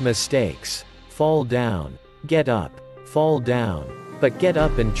 Make mistakes. Fall down. Get up. Fall down. But get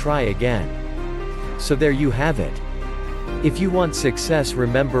up and try again. So there you have it. If you want success,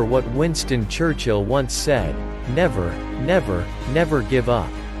 remember what Winston Churchill once said: never, never, never give up.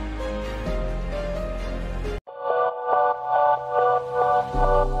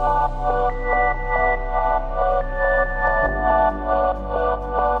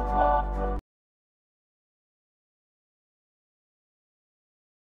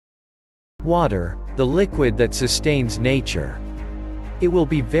 Water, the liquid that sustains nature. It will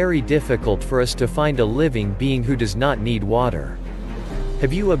be very difficult for us to find a living being who does not need water.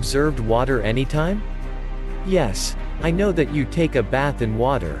 Have you observed water anytime? Yes, I know that you take a bath in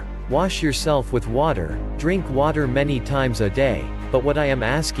water, wash yourself with water, drink water many times a day, but what I am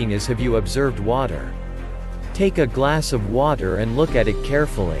asking is, have you observed water? Take a glass of water and look at it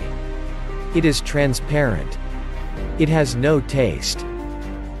carefully. It is transparent. It has no taste.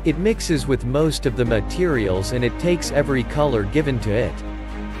 It mixes with most of the materials and it takes every color given to it.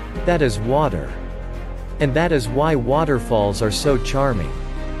 That is water. And that is why waterfalls are so charming.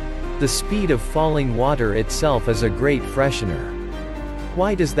 The speed of falling water itself is a great freshener.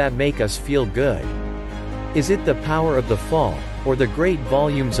 Why does that make us feel good? Is it the power of the fall, or the great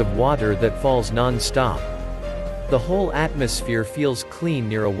volumes of water that falls non-stop? The whole atmosphere feels clean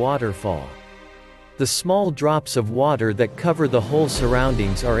near a waterfall. The small drops of water that cover the whole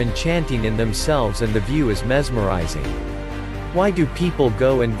surroundings are enchanting in themselves and the view is mesmerizing. Why do people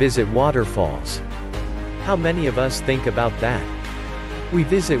go and visit waterfalls? How many of us think about that? We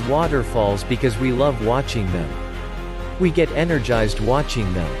visit waterfalls because we love watching them. We get energized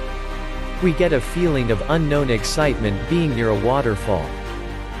watching them. We get a feeling of unknown excitement being near a waterfall.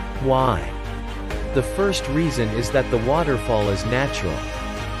 Why? The first reason is that the waterfall is natural.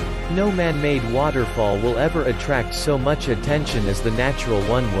 No man-made waterfall will ever attract so much attention as the natural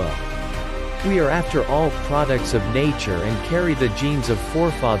one will. We are after all products of nature and carry the genes of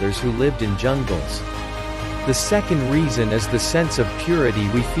forefathers who lived in jungles. The second reason is the sense of purity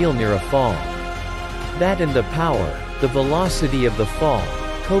we feel near a fall. That and the power, the velocity of the fall,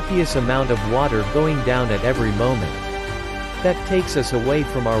 copious amount of water going down at every moment. That takes us away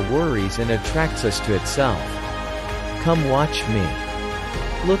from our worries and attracts us to itself. Come watch me.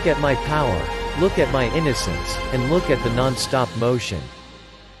 Look at my power, look at my innocence, and look at the non-stop motion.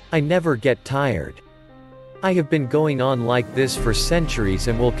 I never get tired. I have been going on like this for centuries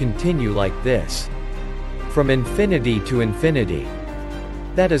and will continue like this. From infinity to infinity.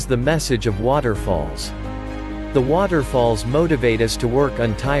 That is the message of waterfalls. The waterfalls motivate us to work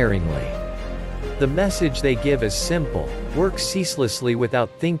untiringly. The message they give is simple: work ceaselessly without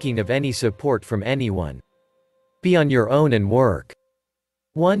thinking of any support from anyone. Be on your own and work.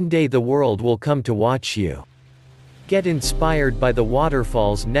 One day the world will come to watch you. Get inspired by the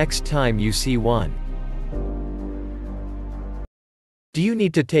waterfalls next time you see one. Do you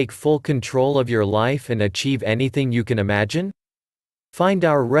need to take full control of your life and achieve anything you can imagine? Find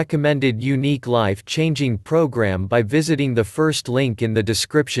our recommended unique life-changing program by visiting the first link in the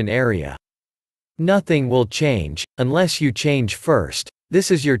description area. Nothing will change unless you change first. This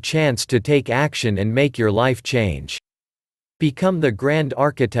is your chance to take action and make your life change. Become the grand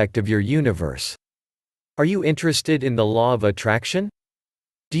architect of your universe. Are you interested in the law of attraction?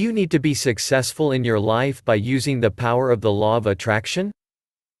 Do you need to be successful in your life by using the power of the law of attraction?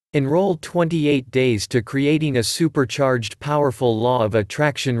 Enroll 28 days to creating a supercharged powerful law of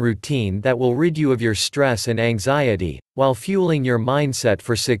attraction routine that will rid you of your stress and anxiety, while fueling your mindset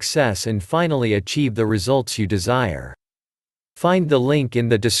for success and finally achieve the results you desire. Find the link in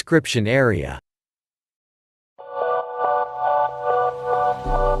the description area.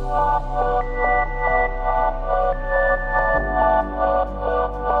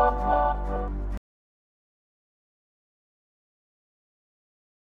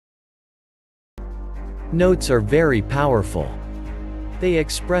 Notes are very powerful. They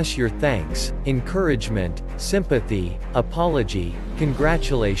express your thanks, encouragement, sympathy, apology,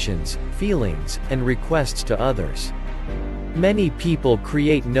 congratulations, feelings, and requests to others. Many people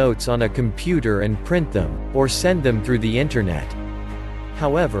create notes on a computer and print them, or send them through the internet.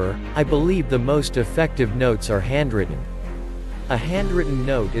 However, I believe the most effective notes are handwritten. A handwritten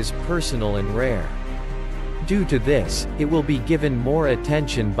note is personal and rare. Due to this, it will be given more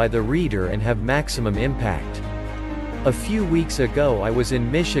attention by the reader and have maximum impact. A few weeks ago I was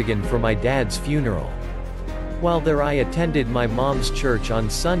in Michigan for my dad's funeral. While there I attended my mom's church on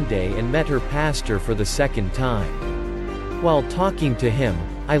Sunday and met her pastor for the second time. While talking to him,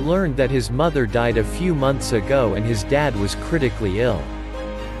 I learned that his mother died a few months ago and his dad was critically ill.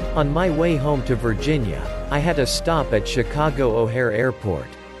 On my way home to Virginia, I had a stop at Chicago O'Hare Airport.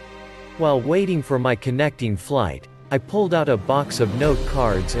 While waiting for my connecting flight, I pulled out a box of note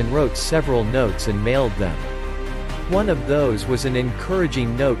cards and wrote several notes and mailed them. One of those was an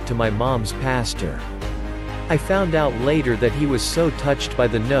encouraging note to my mom's pastor. I found out later that he was so touched by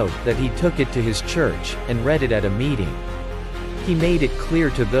the note that he took it to his church and read it at a meeting. He made it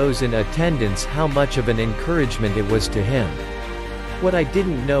clear to those in attendance how much of an encouragement it was to him. What I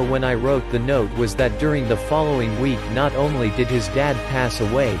didn't know when I wrote the note was that during the following week not only did his dad pass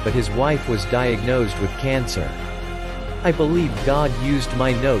away but his wife was diagnosed with cancer. I believe God used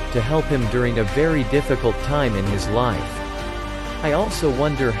my note to help him during a very difficult time in his life. I also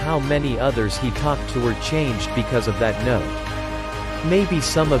wonder how many others he talked to were changed because of that note. Maybe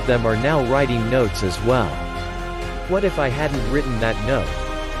some of them are now writing notes as well. What if I hadn't written that note?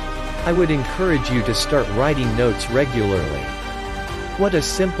 I would encourage you to start writing notes regularly. What a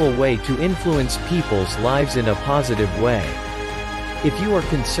simple way to influence people's lives in a positive way. If you are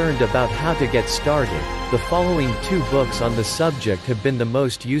concerned about how to get started, the following 2 books on the subject have been the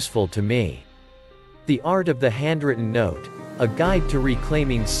most useful to me. The Art of the Handwritten Note, A Guide to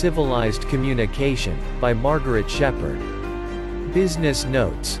Reclaiming Civilized Communication, by Margaret Shepard. Business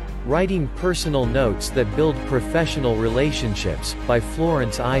Notes, Writing Personal Notes That Build Professional Relationships, by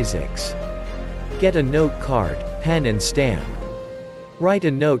Florence Isaacs. Get a note card, pen and stamp. Write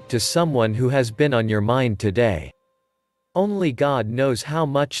a note to someone who has been on your mind today. Only God knows how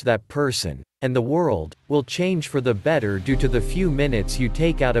much that person, and the world, will change for the better due to the few minutes you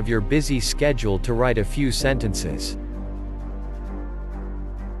take out of your busy schedule to write a few sentences.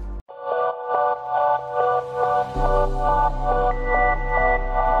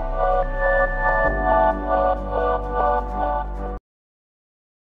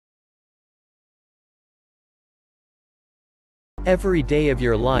 Every day of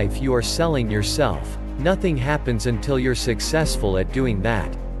your life you are selling yourself. Nothing happens until you're successful at doing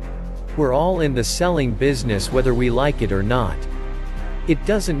that. We're all in the selling business whether we like it or not. It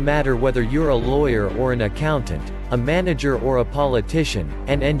doesn't matter whether you're a lawyer or an accountant, a manager or a politician,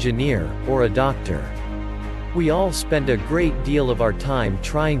 an engineer, or a doctor. We all spend a great deal of our time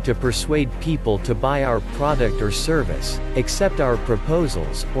trying to persuade people to buy our product or service, accept our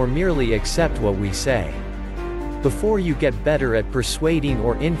proposals, or merely accept what we say. Before you get better at persuading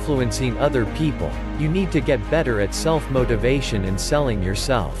or influencing other people, you need to get better at self-motivation and selling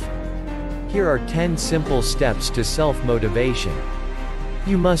yourself. Here are 10 simple steps to self-motivation.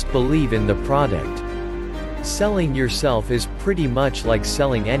 You must believe in the product. Selling yourself is pretty much like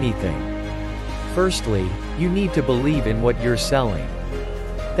selling anything. Firstly, you need to believe in what you're selling.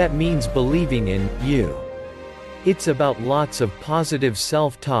 That means believing in you. It's about lots of positive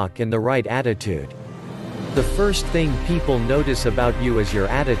self-talk and the right attitude. The first thing people notice about you is your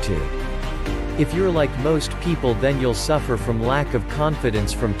attitude. If you're like most people, then you'll suffer from lack of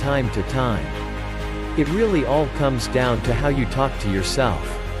confidence from time to time. It really all comes down to how you talk to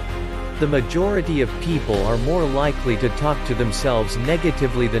yourself. The majority of people are more likely to talk to themselves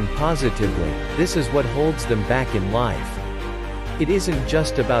negatively than positively. This is what holds them back in life. It isn't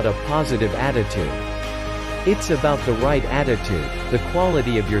just about a positive attitude. It's about the right attitude, the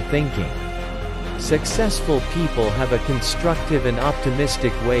quality of your thinking. Successful people have a constructive and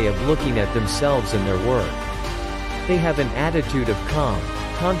optimistic way of looking at themselves and their work. They have an attitude of calm,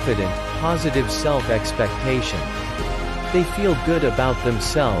 confident, positive self-expectation. They feel good about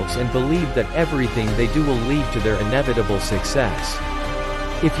themselves and believe that everything they do will lead to their inevitable success.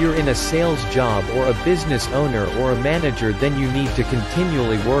 If you're in a sales job or a business owner or a manager, then you need to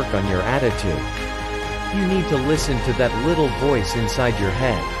continually work on your attitude. You need to listen to that little voice inside your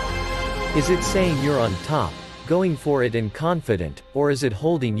head. Is it saying you're on top, going for it and confident, or is it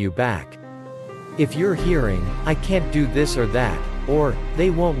holding you back? If you're hearing, "I can't do this or that," or "they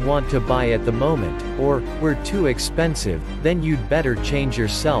won't want to buy at the moment," or "we're too expensive," then you'd better change your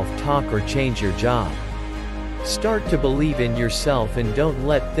self-talk or change your job. Start to believe in yourself and don't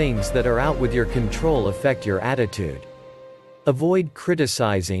let things that are out with your control affect your attitude. Avoid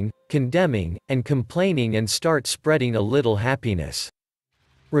criticizing, condemning, and complaining and start spreading a little happiness.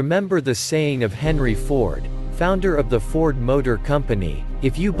 Remember the saying of Henry Ford, founder of the Ford Motor Company: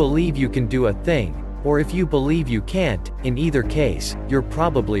 if you believe you can do a thing, or if you believe you can't, in either case, you're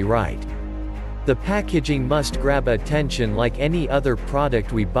probably right. The packaging must grab attention like any other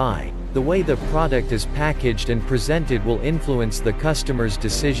product we buy. The way the product is packaged and presented will influence the customer's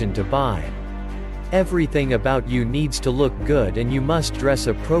decision to buy. Everything about you needs to look good and you must dress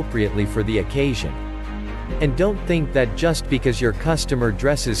appropriately for the occasion. And don't think that just because your customer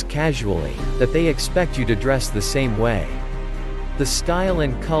dresses casually, that they expect you to dress the same way. The style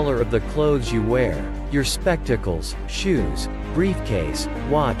and color of the clothes you wear, your spectacles, shoes, briefcase,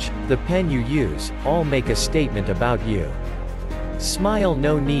 watch, the pen you use, all make a statement about you. Smile,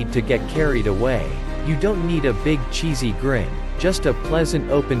 no need to get carried away. You don't need a big cheesy grin, just a pleasant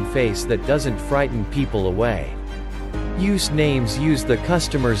open face that doesn't frighten people away. Use names, use the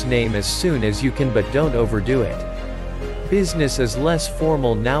customer's name as soon as you can, but don't overdo it. Business is less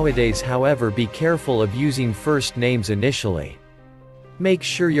formal nowadays, however, be careful of using first names initially. Make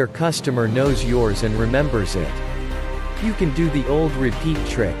sure your customer knows yours and remembers it. You can do the old repeat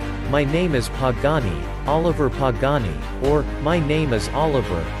trick: "My name is Pagani, Oliver Pagani," or "My name is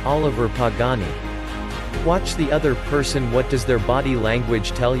Oliver, Oliver Pagani." Watch the other person. What does their body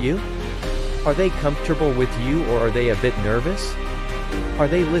language tell you? Are they comfortable with you, or are they a bit nervous? Are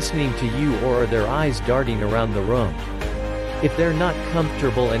they listening to you, or are their eyes darting around the room? If they're not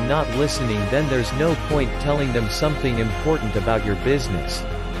comfortable and not listening, then there's no point telling them something important about your business.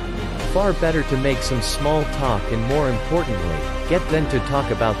 Far better to make some small talk and, more importantly, get them to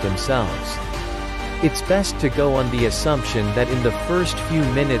talk about themselves. It's best to go on the assumption that in the first few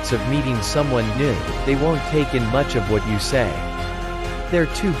minutes of meeting someone new, they won't take in much of what you say. They're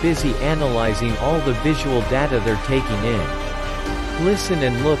too busy analyzing all the visual data they're taking in. Listen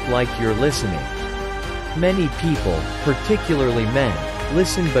and look like you're listening. Many people, particularly men,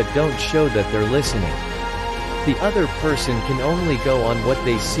 listen but don't show that they're listening. The other person can only go on what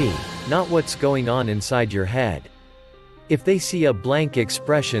they see, not what's going on inside your head. If they see a blank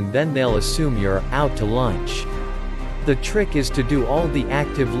expression, then they'll assume you're out to lunch. The trick is to do all the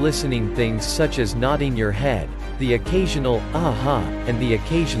active listening things, such as nodding your head, the occasional "aha," and the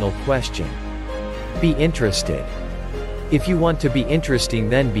occasional question. Be interested. If you want to be interesting,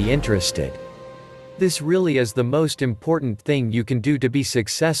 then be interested. This really is the most important thing you can do to be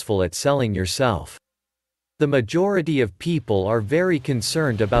successful at selling yourself. The majority of people are very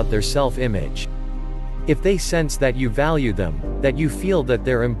concerned about their self-image. If they sense that you value them, that you feel that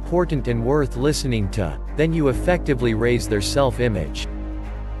they're important and worth listening to, then you effectively raise their self-image.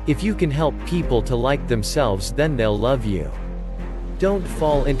 If you can help people to like themselves, then they'll love you. Don't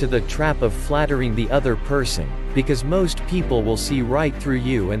fall into the trap of flattering the other person, because most people will see right through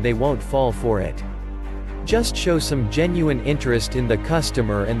you and they won't fall for it. Just show some genuine interest in the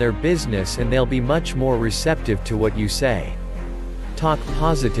customer and their business, and they'll be much more receptive to what you say. Talk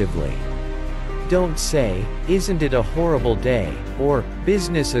positively. Don't say, "Isn't it a horrible day?" or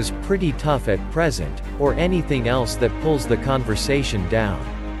 "Business is pretty tough at present," or anything else that pulls the conversation down.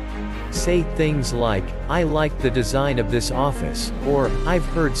 Say things like, "I like the design of this office," or "I've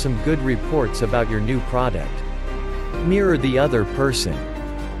heard some good reports about your new product." Mirror the other person.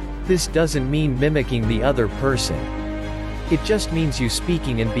 This doesn't mean mimicking the other person. It just means you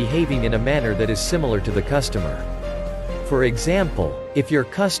speaking and behaving in a manner that is similar to the customer. For example, if your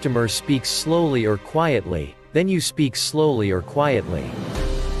customer speaks slowly or quietly, then you speak slowly or quietly.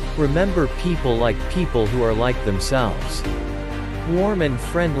 Remember, people like people who are like themselves. Warm and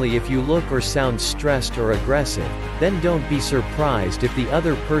friendly. If you look or sound stressed or aggressive, then don't be surprised if the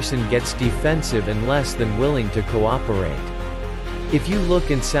other person gets defensive and less than willing to cooperate. If you look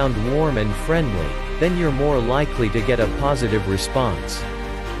and sound warm and friendly, then you're more likely to get a positive response.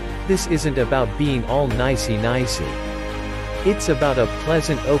 This isn't about being all nicey-nicey. It's about a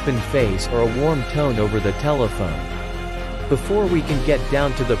pleasant open face or a warm tone over the telephone. Before we can get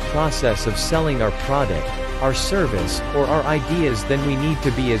down to the process of selling our product, our service, or our ideas, then we need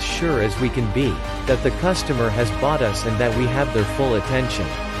to be as sure as we can be that the customer has bought us and that we have their full attention.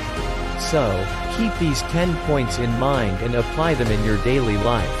 So, keep these 10 points in mind and apply them in your daily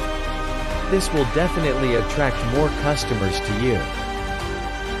life. This will definitely attract more customers to you.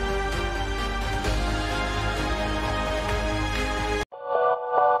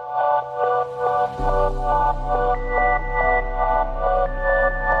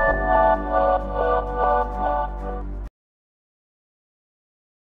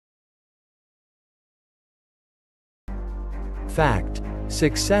 Fact: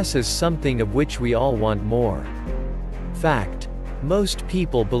 success is something of which we all want more. Fact: most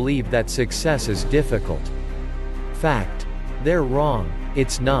people believe that success is difficult. Fact: they're wrong,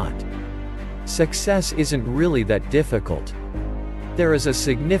 it's not. Success isn't really that difficult. There is a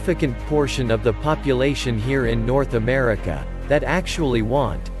significant portion of the population here in North America that actually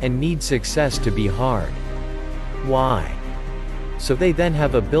want and need success to be hard. Why? So they then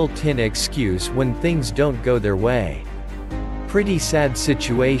have a built-in excuse when things don't go their way. Pretty sad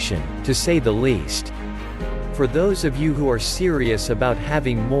situation, to say the least. For those of you who are serious about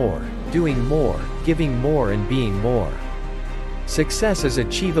having more, doing more, giving more and being more, success is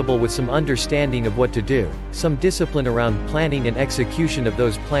achievable with some understanding of what to do, some discipline around planning and execution of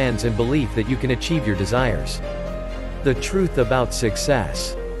those plans, and belief that you can achieve your desires. The truth about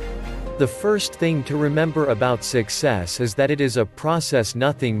success. The first thing to remember about success is that it is a process,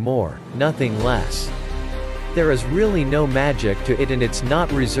 nothing more, nothing less. There is really no magic to it, and it's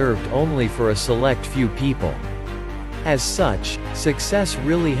not reserved only for a select few people. As such, success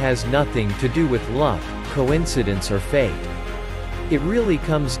really has nothing to do with luck, coincidence or fate. It really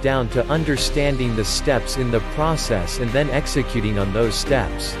comes down to understanding the steps in the process and then executing on those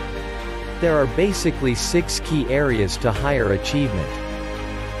steps. There are basically 6 key areas to higher achievement.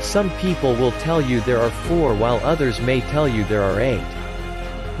 Some people will tell you there are 4, while others may tell you there are 8.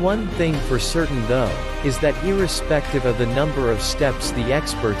 One thing for certain though, is that irrespective of the number of steps the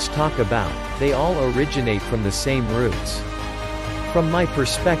experts talk about, they all originate from the same roots. From my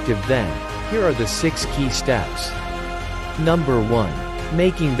perspective then, here are the 6 key steps. Number 1.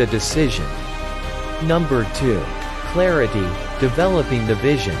 Making the decision. Number 2. Clarity, developing the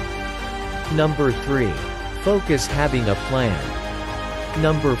vision. Number 3. Focus, having a plan.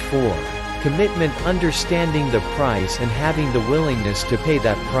 Number 4. Commitment, understanding the price and having the willingness to pay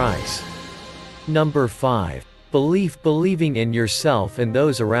that price. Number 5. Belief, believing in yourself and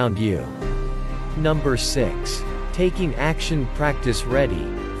those around you. Number 6. Taking action, practice, ready,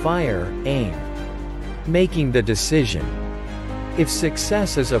 fire, aim. Making the decision. If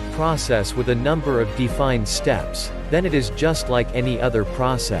success is a process with a number of defined steps, then it is just like any other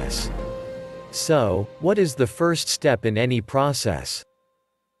process. So, what is the first step in any process?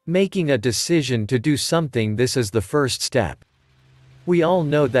 Making a decision to do something. This is the first step. We all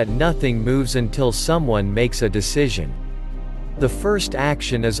know that nothing moves until someone makes a decision. The first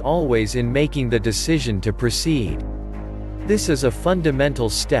action is always in making the decision to proceed. This is a fundamental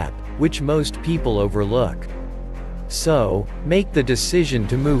step, which most people overlook. So, make the decision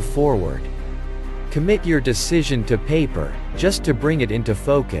to move forward. Commit your decision to paper, just to bring it into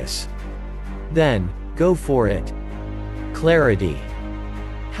focus. Then, go for it. Clarity.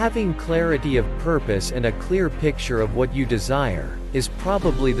 Having clarity of purpose and a clear picture of what you desire is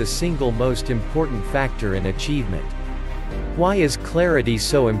probably the single most important factor in achievement. Why is clarity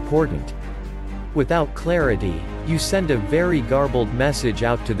so important? Without clarity, you send a very garbled message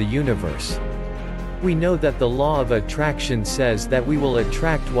out to the universe. We know that the law of attraction says that we will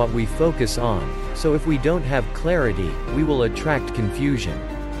attract what we focus on, so if we don't have clarity, we will attract confusion.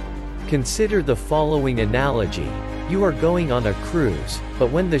 Consider the following analogy. You are going on a cruise,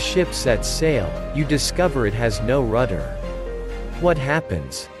 but when the ship sets sail, you discover it has no rudder. What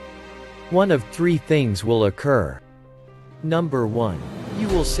happens? One of 3 things will occur. Number 1. You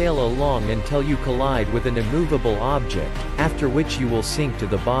will sail along until you collide with an immovable object, after which you will sink to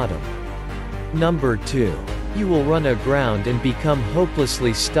the bottom. Number 2. You will run aground and become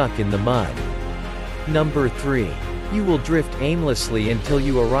hopelessly stuck in the mud. Number 3. You will drift aimlessly until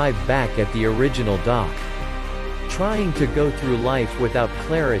you arrive back at the original dock. Trying to go through life without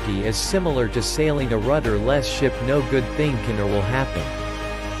clarity is similar to sailing a rudderless ship. No good thing can or will happen.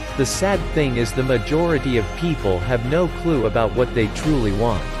 The sad thing is the majority of people have no clue about what they truly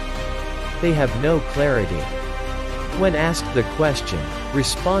want. They have no clarity. When asked the question,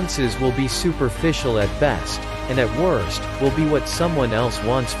 responses will be superficial at best, and at worst, will be what someone else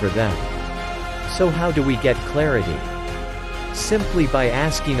wants for them. So how do we get clarity? Simply by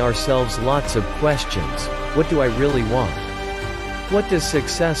asking ourselves lots of questions. What do I really want? What does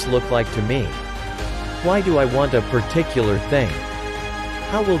success look like to me? Why do I want a particular thing?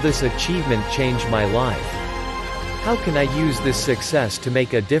 How will this achievement change my life? How can I use this success to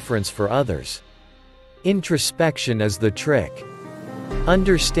make a difference for others? Introspection is the trick.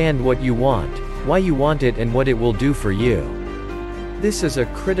 Understand what you want, why you want it, and what it will do for you. This is a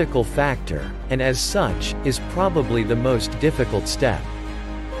critical factor, and as such, is probably the most difficult step.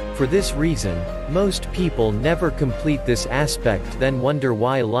 For this reason, most people never complete this aspect, then wonder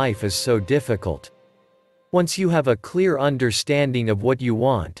why life is so difficult. Once you have a clear understanding of what you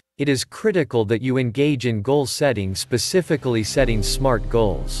want, it is critical that you engage in goal setting, specifically setting SMART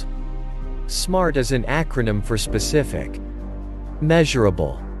goals. SMART is an acronym for specific,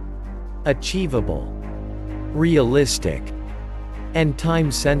 measurable, achievable, realistic, and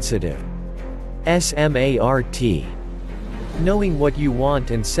time-sensitive. SMART. Knowing what you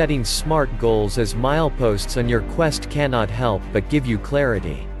want and setting SMART goals as mileposts on your quest cannot help but give you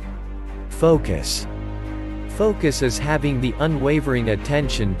clarity. Focus. Focus is having the unwavering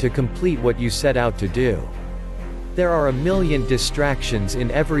attention to complete what you set out to do. There are a million distractions in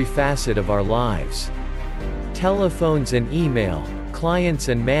every facet of our lives. Telephones and email, clients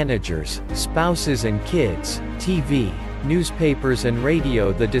and managers, spouses and kids, TV, newspapers and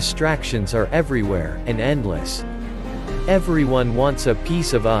radio. The distractions are everywhere, and endless. Everyone wants a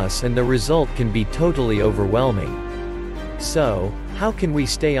piece of us, and the result can be totally overwhelming. So, how can we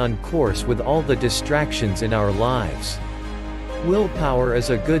stay on course with all the distractions in our lives? Willpower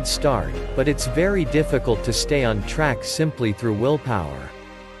is a good start, but it's very difficult to stay on track simply through willpower.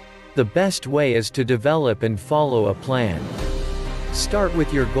 The best way is to develop and follow a plan. Start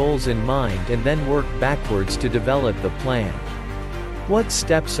with your goals in mind and then work backwards to develop the plan. What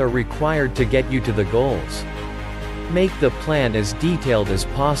steps are required to get you to the goals? Make the plan as detailed as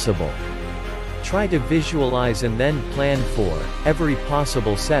possible. Try to visualize and then plan for every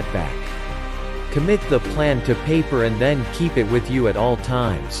possible setback. Commit the plan to paper and then keep it with you at all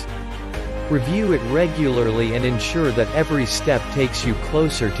times. Review it regularly and ensure that every step takes you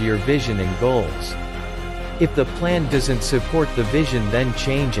closer to your vision and goals. If the plan doesn't support the vision, then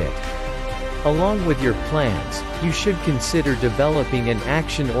change it. Along with your plans, you should consider developing an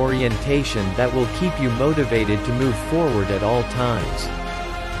action orientation that will keep you motivated to move forward at all times.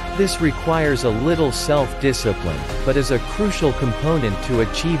 This requires a little self-discipline, but is a crucial component to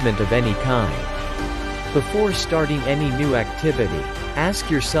achievement of any kind. Before starting any new activity,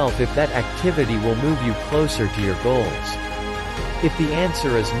 ask yourself if that activity will move you closer to your goals. If the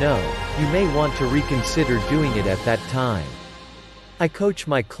answer is no, you may want to reconsider doing it at that time. I coach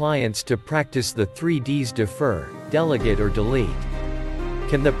my clients to practice the 3 Ds: defer, delegate, or delete.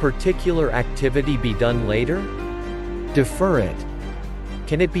 Can the particular activity be done later? Defer it.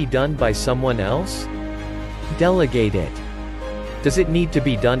 Can it be done by someone else? Delegate it. Does it need to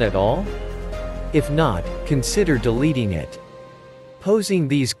be done at all? If not, consider deleting it. Posing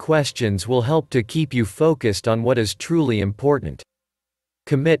these questions will help to keep you focused on what is truly important.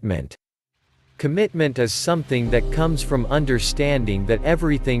 Commitment. Commitment is something that comes from understanding that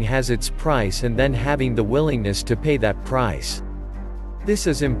everything has its price and then having the willingness to pay that price. This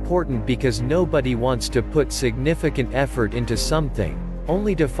is important because nobody wants to put significant effort into something,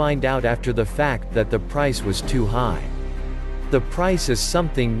 only to find out after the fact that the price was too high. The price is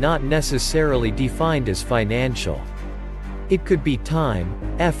something not necessarily defined as financial. It could be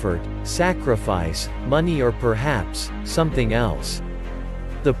time, effort, sacrifice, money, or perhaps something else.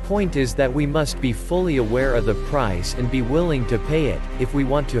 The point is that we must be fully aware of the price and be willing to pay it, if we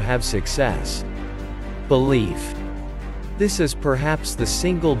want to have success. Belief. This is perhaps the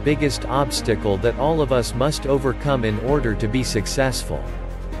single biggest obstacle that all of us must overcome in order to be successful.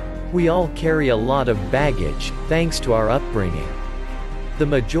 We all carry a lot of baggage, thanks to our upbringing. The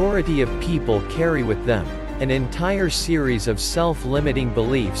majority of people carry with them an entire series of self-limiting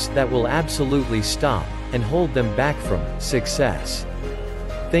beliefs that will absolutely stop and hold them back from success.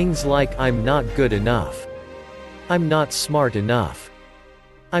 Things like, I'm not good enough. I'm not smart enough.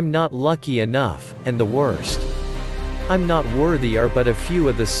 I'm not lucky enough, and the worst, I'm not worthy are but a few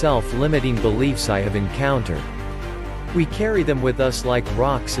of the self-limiting beliefs I have encountered. We carry them with us like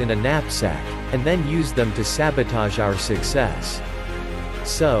rocks in a knapsack, and then use them to sabotage our success.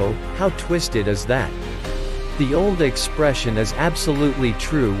 So, how twisted is that? The old expression is absolutely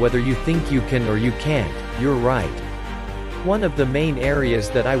true: whether you think you can or you can't, you're right. One of the main areas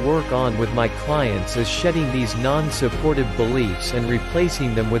that I work on with my clients is shedding these non-supportive beliefs and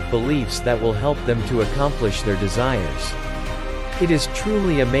replacing them with beliefs that will help them to accomplish their desires. It is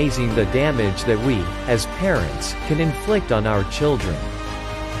truly amazing the damage that we, as parents, can inflict on our children.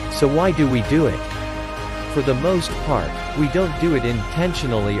 So why do we do it? For the most part, we don't do it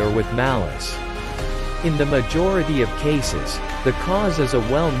intentionally or with malice. In the majority of cases, the cause is a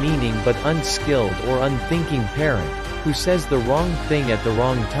well-meaning but unskilled or unthinking parent, who says the wrong thing at the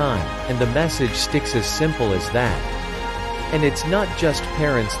wrong time, and the message sticks as simple as that. And it's not just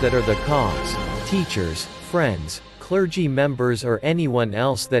parents that are the cause. Teachers, friends, clergy members, or anyone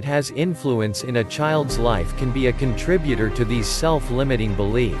else that has influence in a child's life can be a contributor to these self-limiting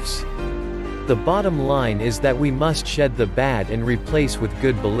beliefs. The bottom line is that we must shed the bad and replace with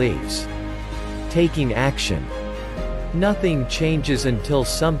good beliefs. Taking action. Nothing changes until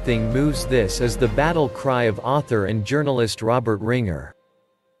something moves. This is the battle cry of author and journalist Robert Ringer.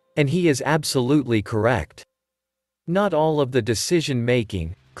 And he is absolutely correct. Not all of the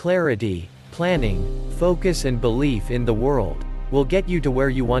decision-making, clarity, planning, focus and belief in the world will get you to where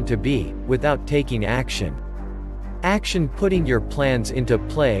you want to be, without taking action. Action, putting your plans into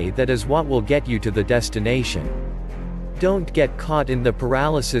play, that is what will get you to the destination. Don't get caught in the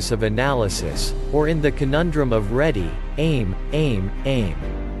paralysis of analysis, or in the conundrum of ready, aim, aim, aim.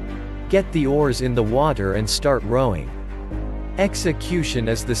 Get the oars in the water and start rowing. Execution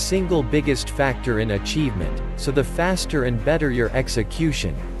is the single biggest factor in achievement, so the faster and better your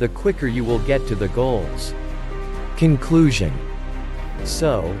execution, the quicker you will get to the goals. Conclusion.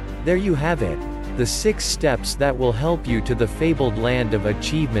 So, there you have it, the 6 steps that will help you to the fabled land of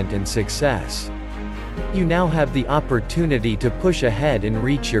achievement and success. You now have the opportunity to push ahead and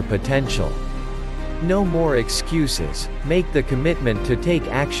reach your potential. No more excuses, make the commitment to take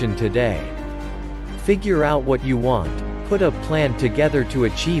action today. Figure out what you want, put a plan together to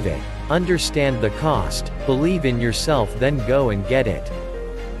achieve it, understand the cost, believe in yourself, then go and get it.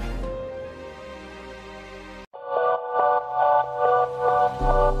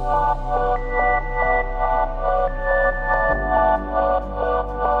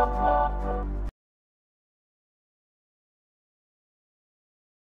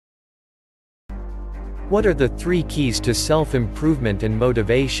 What are the 3 keys to self-improvement and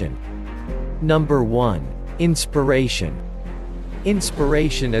motivation? Number 1. Inspiration.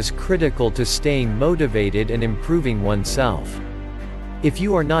 Inspiration is critical to staying motivated and improving oneself. If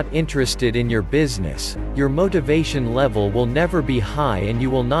you are not interested in your business, your motivation level will never be high and you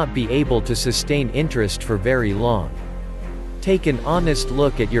will not be able to sustain interest for very long. Take an honest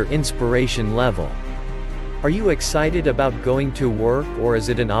look at your inspiration level. Are you excited about going to work, or is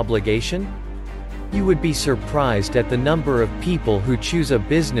it an obligation? You would be surprised at the number of people who choose a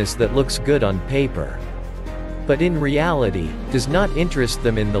business that looks good on paper, but in reality, does not interest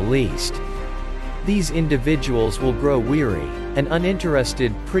them in the least. These individuals will grow weary and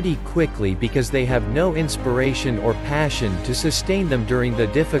uninterested pretty quickly because they have no inspiration or passion to sustain them during the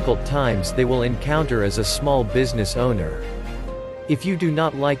difficult times they will encounter as a small business owner. If you do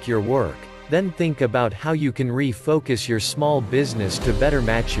not like your work, then think about how you can refocus your small business to better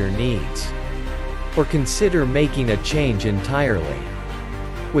match your needs. Or consider making a change entirely.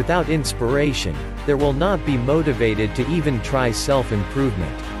 Without inspiration, there will not be motivated to even try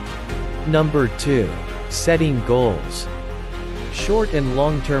self-improvement. Number 2. Setting goals. Short and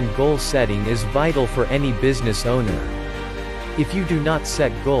long-term goal setting is vital for any business owner. If you do not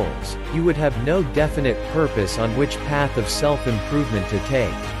set goals, you would have no definite purpose on which path of self-improvement to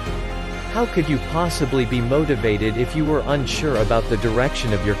take. How could you possibly be motivated if you were unsure about the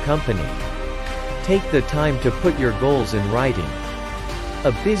direction of your company? Take the time to put your goals in writing.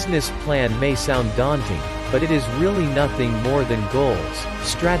 A business plan may sound daunting, but it is really nothing more than goals,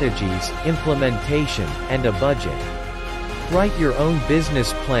 strategies, implementation, and a budget. Write your own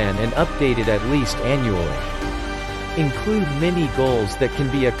business plan and update it at least annually. Include mini goals that can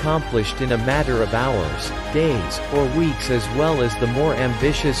be accomplished in a matter of hours, days, or weeks, as well as the more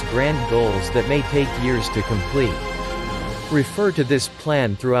ambitious grand goals that may take years to complete. Refer to this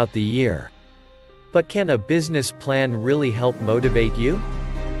plan throughout the year. But can a business plan really help motivate you?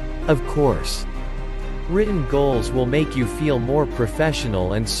 Of course. Written goals will make you feel more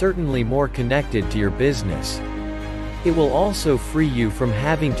professional and certainly more connected to your business. It will also free you from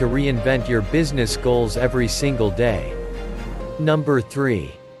having to reinvent your business goals every single day. Number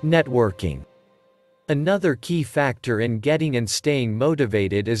 3. Networking. Another key factor in getting and staying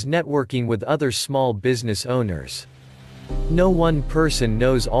motivated is networking with other small business owners. No one person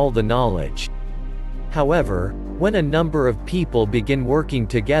knows all the knowledge. However, when a number of people begin working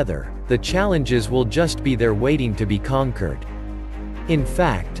together, the challenges will just be there waiting to be conquered. In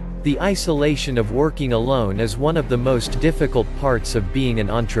fact, the isolation of working alone is one of the most difficult parts of being an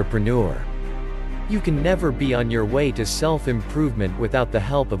entrepreneur. You can never be on your way to self-improvement without the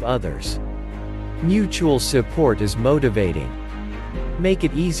help of others. Mutual support is motivating. Make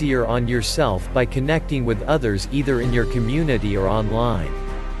it easier on yourself by connecting with others either in your community or online.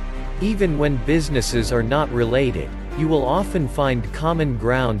 Even when businesses are not related, you will often find common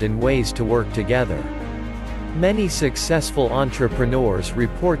ground and ways to work together. Many successful entrepreneurs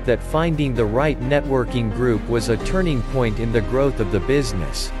report that finding the right networking group was a turning point in the growth of the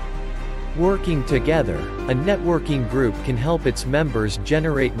business. Working together, a networking group can help its members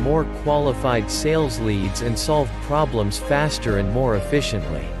generate more qualified sales leads and solve problems faster and more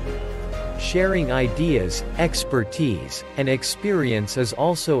efficiently. Sharing ideas, expertise, and experience is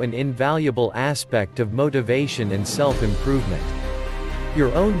also an invaluable aspect of motivation and self-improvement.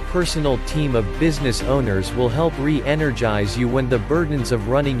 Your own personal team of business owners will help re-energize you when the burdens of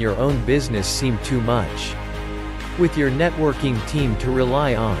running your own business seem too much. With your networking team to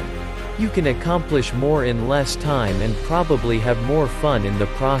rely on, you can accomplish more in less time and probably have more fun in the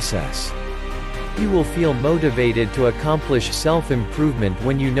process. You will feel motivated to accomplish self-improvement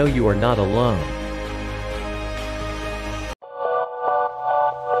when you know you are not alone.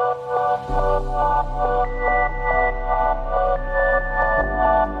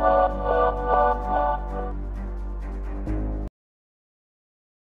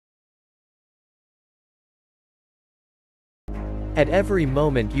 At every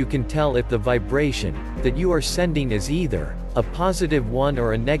moment you can tell if the vibration that you are sending is either a positive one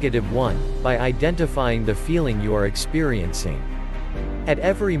or a negative one, by identifying the feeling you are experiencing. At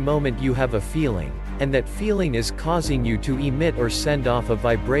every moment you have a feeling, and that feeling is causing you to emit or send off a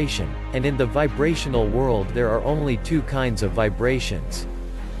vibration, and in the vibrational world there are only two kinds of vibrations: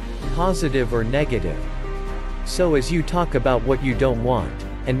 positive or negative. So as you talk about what you don't want,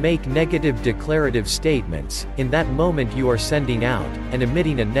 and make negative declarative statements, in that moment you are sending out, and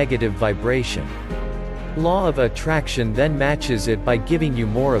emitting a negative vibration. Law of attraction then matches it by giving you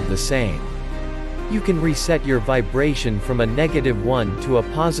more of the same. You can reset your vibration from a negative one to a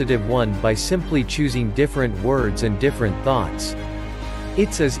positive one by simply choosing different words and different thoughts.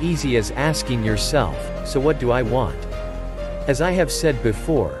 It's as easy as asking yourself, so what do I want? As I have said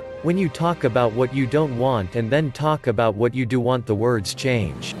before, when you talk about what you don't want and then talk about what you do want, the words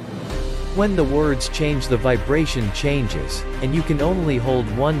change. When the words change, the vibration changes, and you can only hold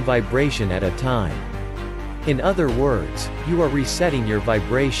one vibration at a time. In other words, you are resetting your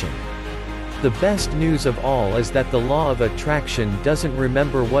vibration. The best news of all is that the law of attraction doesn't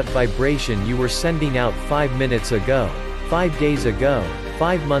remember what vibration you were sending out 5 minutes ago, 5 days ago,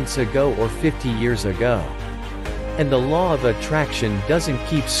 5 months ago, or 50 years ago. And the law of attraction doesn't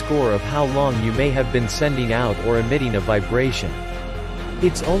keep score of how long you may have been sending out or emitting a vibration.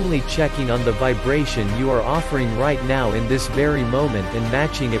 It's only checking on the vibration you are offering right now in this very moment and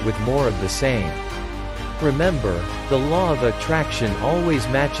matching it with more of the same. Remember, the law of attraction always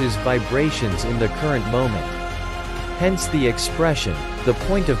matches vibrations in the current moment. Hence the expression, the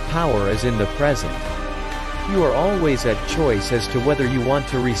point of power is in the present. You are always at choice as to whether you want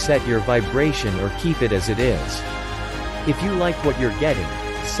to reset your vibration or keep it as it is. If you like what you're getting,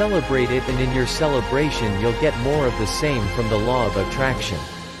 celebrate it, and in your celebration you'll get more of the same from the law of attraction.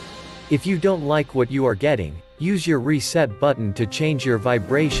 If you don't like what you are getting, use your reset button to change your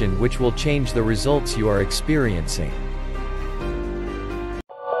vibration, which will change the results you are experiencing.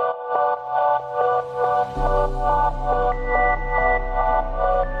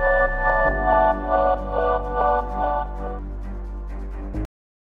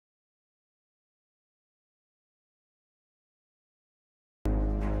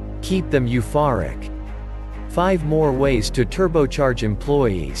 Keep them euphoric. 5 more ways to turbocharge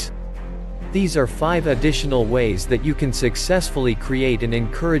employees. These are 5 additional ways that you can successfully create an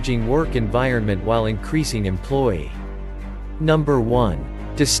encouraging work environment while increasing employee. Number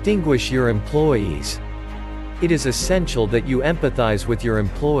 1. Distinguish your employees. It is essential that you empathize with your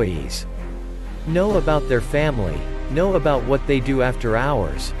employees. Know about their family, know about what they do after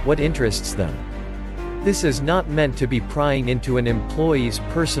hours, what interests them. This is not meant to be prying into an employee's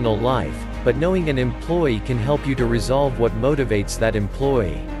personal life, but knowing an employee can help you to resolve what motivates that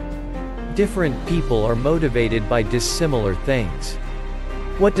employee. Different people are motivated by dissimilar things.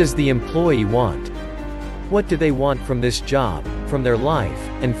 What does the employee want? What do they want from this job, from their life,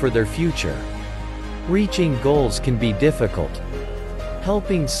 and for their future? Reaching goals can be difficult.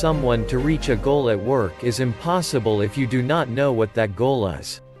 Helping someone to reach a goal at work is impossible if you do not know what that goal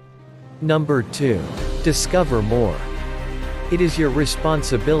is. Number 2. Discover more. It is your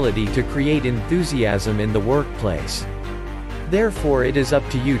responsibility to create enthusiasm in the workplace. Therefore, it is up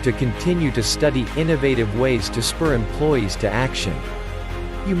to you to continue to study innovative ways to spur employees to action.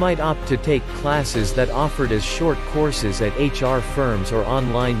 You might opt to take classes that offered as short courses at HR firms or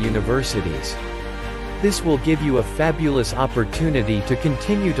online universities. This will give you a fabulous opportunity to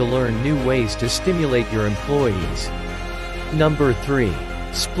continue to learn new ways to stimulate your employees. Number 3.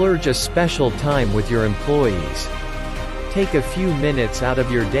 Splurge a special time with your employees. Take a few minutes out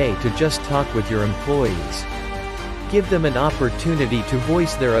of your day to just talk with your employees. Give them an opportunity to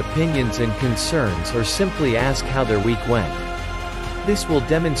voice their opinions and concerns or simply ask how their week went. This will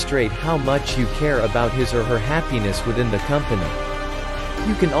demonstrate how much you care about his or her happiness within the company.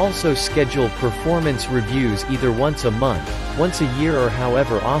 You can also schedule performance reviews either once a month, once a year, or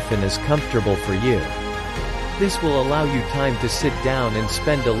however often is comfortable for you. This will allow you time to sit down and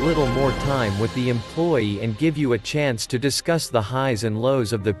spend a little more time with the employee and give you a chance to discuss the highs and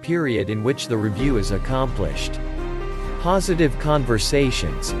lows of the period in which the review is accomplished. Positive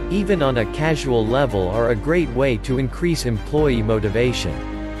conversations, even on a casual level, are a great way to increase employee motivation.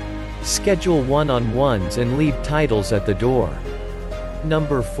 Schedule one-on-ones and leave titles at the door.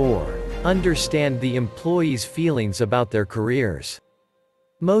 Number 4. Understand the employee's feelings about their careers.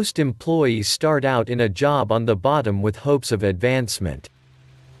 Most employees start out in a job on the bottom with hopes of advancement.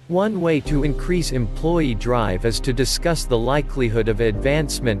 One way to increase employee drive is to discuss the likelihood of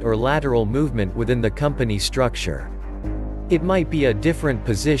advancement or lateral movement within the company structure. It might be a different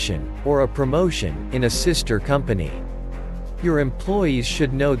position, or a promotion, in a sister company. Your employees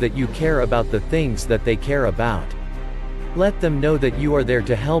should know that you care about the things that they care about. Let them know that you are there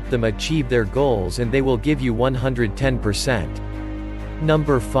to help them achieve their goals, and they will give you 110%.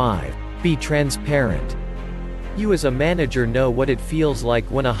 Number 5. Be transparent. You as a manager know what it feels like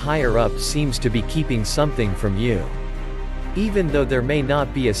when a higher-up seems to be keeping something from you. Even though there may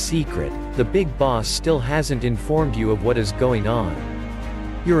not be a secret, the big boss still hasn't informed you of what is going on.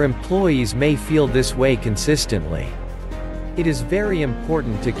 Your employees may feel this way consistently. It is very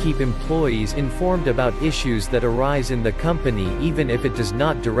important to keep employees informed about issues that arise in the company, even if it does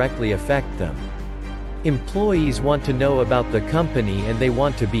not directly affect them. Employees want to know about the company and they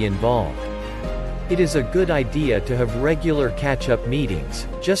want to be involved. It is a good idea to have regular catch-up meetings,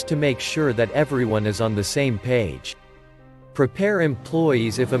 just to make sure that everyone is on the same page. Prepare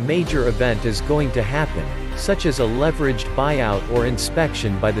employees if a major event is going to happen, such as a leveraged buyout or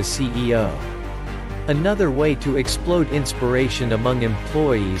inspection by the CEO. Another way to explode inspiration among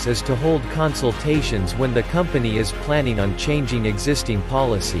employees is to hold consultations when the company is planning on changing existing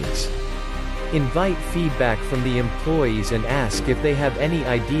policies. Invite feedback from the employees and ask if they have any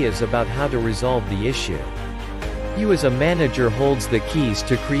ideas about how to resolve the issue. You as a manager holds the keys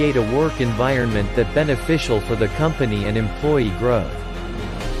to create a work environment that's beneficial for the company and employee growth.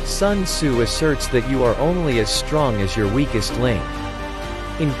 Sun Tzu asserts that you are only as strong as your weakest link.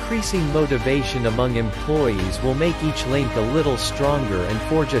 Increasing motivation among employees will make each link a little stronger and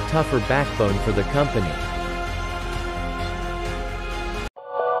forge a tougher backbone for the company.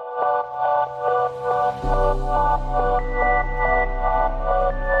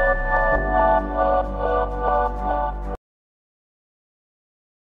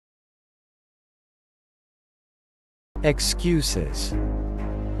 Excuses.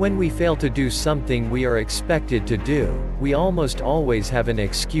 When we fail to do something we are expected to do, we almost always have an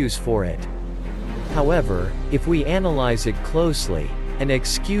excuse for it. However, if we analyze it closely, an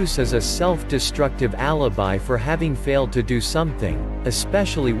excuse is a self-destructive alibi for having failed to do something,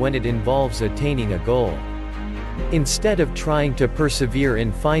 especially when it involves attaining a goal. Instead of trying to persevere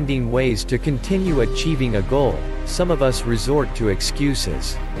in finding ways to continue achieving a goal, some of us resort to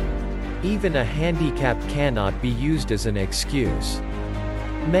excuses. Even a handicap cannot be used as an excuse.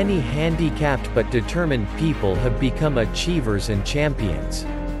 Many handicapped but determined people have become achievers and champions.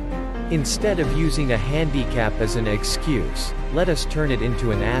 Instead of using a handicap as an excuse, let us turn it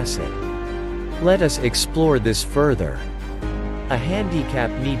into an asset. Let us explore this further. A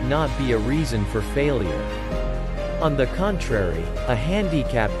handicap need not be a reason for failure. On the contrary, a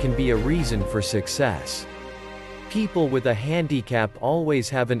handicap can be a reason for success. People with a handicap always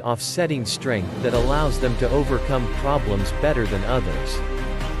have an offsetting strength that allows them to overcome problems better than others.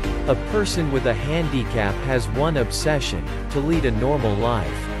 A person with a handicap has one obsession: to lead a normal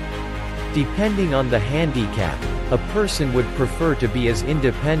life. Depending on the handicap, a person would prefer to be as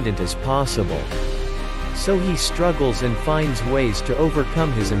independent as possible. So he struggles and finds ways to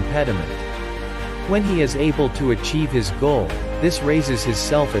overcome his impediment. When he is able to achieve his goal, this raises his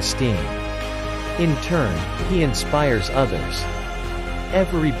self-esteem. In turn, he inspires others.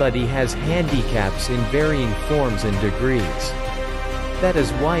 Everybody has handicaps in varying forms and degrees. That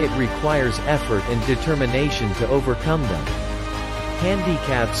is why it requires effort and determination to overcome them.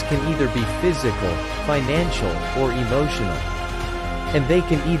 Handicaps can either be physical, financial, or emotional. And they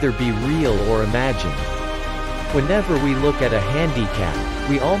can either be real or imagined. Whenever we look at a handicap,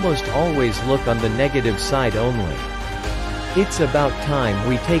 we almost always look on the negative side only. It's about time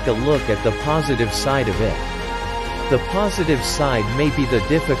we take a look at the positive side of it. The positive side may be the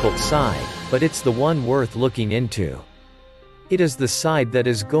difficult side, but it's the one worth looking into. It is the side that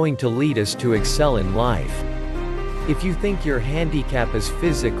is going to lead us to excel in life. If you think your handicap is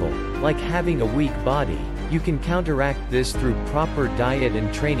physical, like having a weak body, you can counteract this through proper diet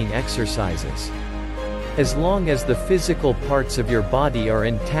and training exercises. As long as the physical parts of your body are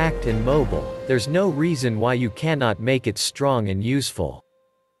intact and mobile, there's no reason why you cannot make it strong and useful.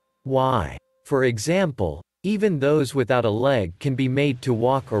 Why? For example, even those without a leg can be made to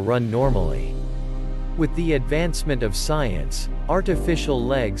walk or run normally. With the advancement of science, artificial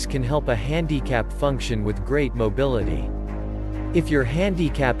legs can help a handicapped function with great mobility. If your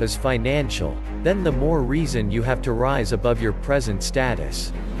handicap is financial, then the more reason you have to rise above your present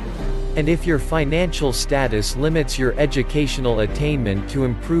status. And if your financial status limits your educational attainment to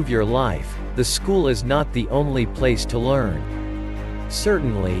improve your life, the school is not the only place to learn.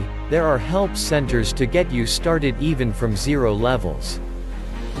 Certainly, there are help centers to get you started even from zero levels.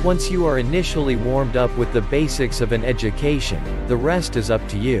 Once you are initially warmed up with the basics of an education, the rest is up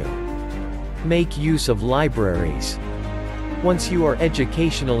to you. Make use of libraries. Once you are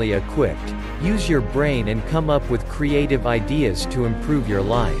educationally equipped, use your brain and come up with creative ideas to improve your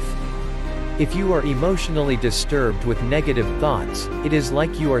life. If you are emotionally disturbed with negative thoughts, it is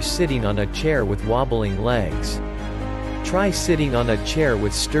like you are sitting on a chair with wobbling legs. Try sitting on a chair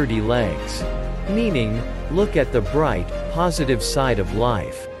with sturdy legs. Meaning, look at the bright, positive side of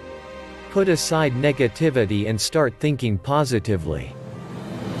life. Put aside negativity and start thinking positively.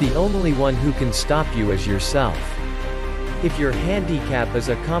 The only one who can stop you is yourself. If your handicap is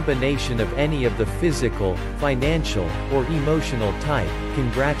a combination of any of the physical, financial, or emotional type,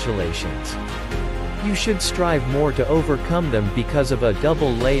 congratulations. You should strive more to overcome them because of a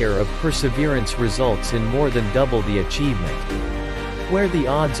double layer of perseverance results in more than double the achievement. Where the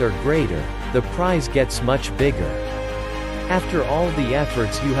odds are greater, the prize gets much bigger. After all the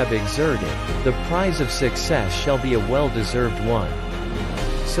efforts you have exerted, the prize of success shall be a well-deserved one.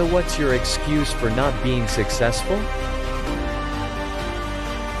 So what's your excuse for not being successful?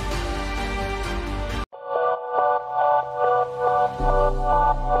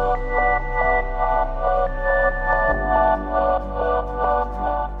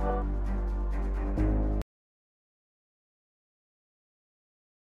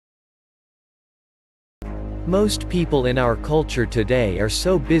 Most people in our culture today are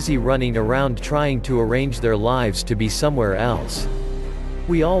so busy running around trying to arrange their lives to be somewhere else.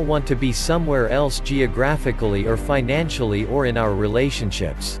 We all want to be somewhere else geographically or financially or in our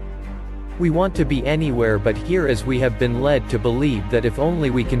relationships. We want to be anywhere but here, as we have been led to believe that if only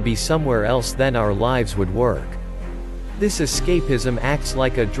we can be somewhere else then our lives would work. This escapism acts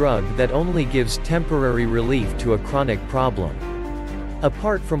like a drug that only gives temporary relief to a chronic problem.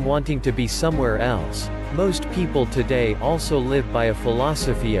 Apart from wanting to be somewhere else, most people today also live by a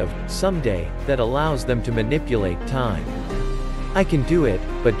philosophy of someday that allows them to manipulate time. I can do it,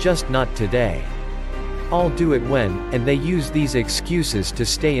 but just not today. I'll do it when, and they use these excuses to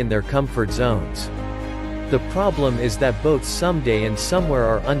stay in their comfort zones. The problem is that both someday and somewhere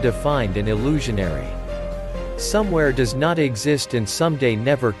are undefined and illusionary. Somewhere does not exist and someday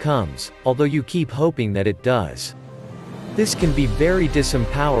never comes, although you keep hoping that it does. This can be very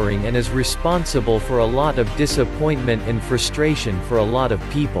disempowering and is responsible for a lot of disappointment and frustration for a lot of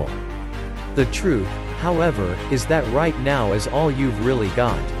people. The truth, however, is that right now is all you've really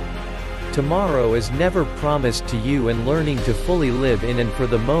got. Tomorrow is never promised to you, and learning to fully live in and for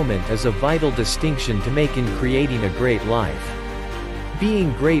the moment is a vital distinction to make in creating a great life.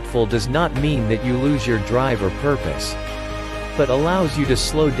 Being grateful does not mean that you lose your drive or purpose, but allows you to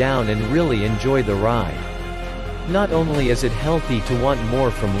slow down and really enjoy the ride. Not only is it healthy to want more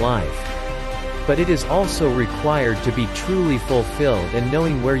from life, but it is also required to be truly fulfilled, and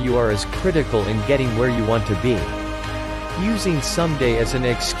knowing where you are is critical in getting where you want to be. Using someday as an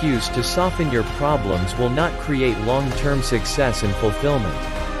excuse to soften your problems will not create long-term success and fulfillment.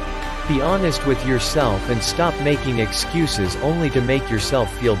 Be honest with yourself and stop making excuses only to make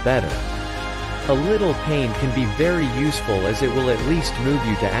yourself feel better. A little pain can be very useful, as it will at least move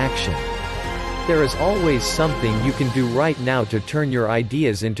you to action. There is always something you can do right now to turn your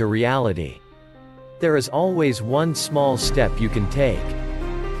ideas into reality. There is always one small step you can take.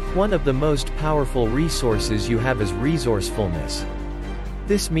 One of the most powerful resources you have is resourcefulness.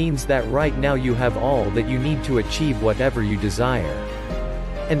 This means that right now you have all that you need to achieve whatever you desire.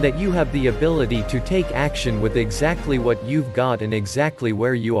 And that you have the ability to take action with exactly what you've got and exactly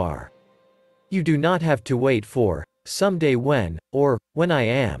where you are. You do not have to wait for, someday when, or, when I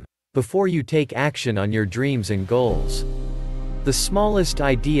am, before you take action on your dreams and goals. The smallest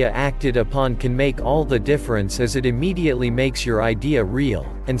idea acted upon can make all the difference, as it immediately makes your idea real,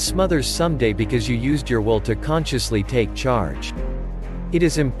 and smothers someday because you used your will to consciously take charge. It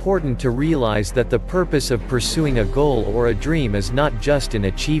is important to realize that the purpose of pursuing a goal or a dream is not just in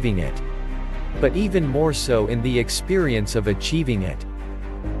achieving it, but even more so in the experience of achieving it.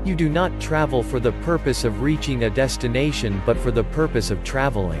 You do not travel for the purpose of reaching a destination but for the purpose of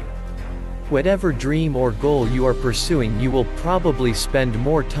traveling. Whatever dream or goal you are pursuing, you will probably spend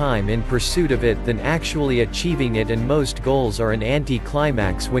more time in pursuit of it than actually achieving it, and most goals are an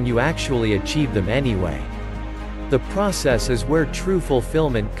anti-climax when you actually achieve them anyway. The process is where true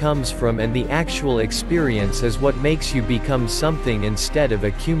fulfillment comes from, and the actual experience is what makes you become something instead of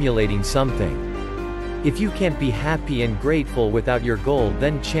accumulating something. If you can't be happy and grateful without your goal,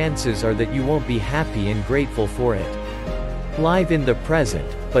 then chances are that you won't be happy and grateful for it. Live in the present,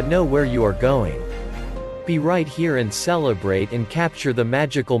 but know where you are going. Be right here and celebrate and capture the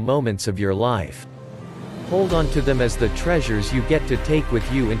magical moments of your life. Hold on to them as the treasures you get to take with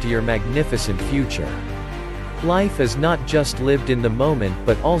you into your magnificent future. Life is not just lived in the moment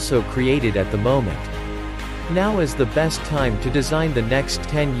but also created at the moment. Now is the best time to design the next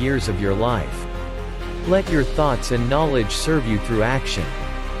 10 years of your life. Let your thoughts and knowledge serve you through action.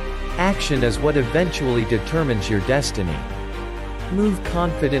 Action is what eventually determines your destiny. Move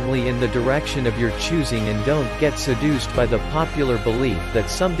confidently in the direction of your choosing, and don't get seduced by the popular belief that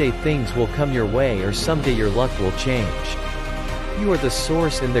someday things will come your way or someday your luck will change. You are the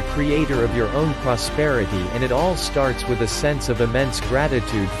source and the creator of your own prosperity, and it all starts with a sense of immense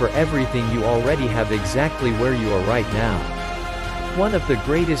gratitude for everything you already have exactly where you are right now. One of the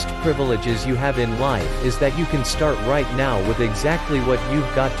greatest privileges you have in life is that you can start right now with exactly what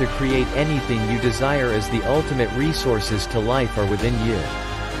you've got to create anything you desire, as the ultimate resources to life are within you.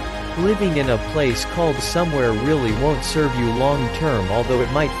 Living in a place called somewhere really won't serve you long term, although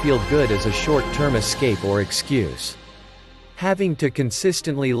it might feel good as a short-term escape or excuse. Having to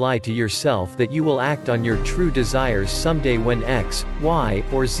consistently lie to yourself that you will act on your true desires someday when X, Y,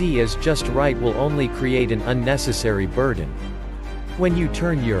 or Z is just right will only create an unnecessary burden. When you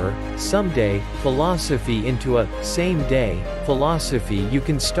turn your someday philosophy into a same day philosophy, you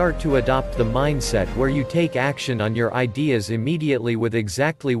can start to adopt the mindset where you take action on your ideas immediately with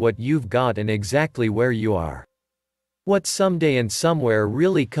exactly what you've got and exactly where you are. What someday and somewhere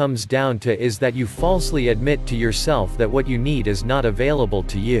really comes down to is that you falsely admit to yourself that what you need is not available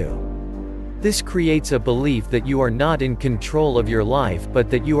to you. This creates a belief that you are not in control of your life but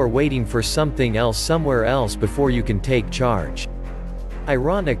that you are waiting for something else somewhere else before you can take charge.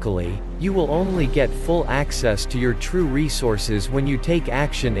 Ironically, you will only get full access to your true resources when you take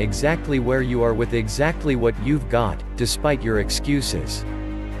action exactly where you are with exactly what you've got, despite your excuses.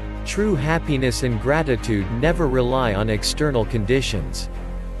 True happiness and gratitude never rely on external conditions,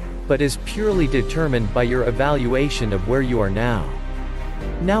 but is purely determined by your evaluation of where you are now.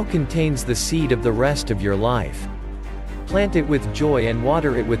 Now contains the seed of the rest of your life. Plant it with joy and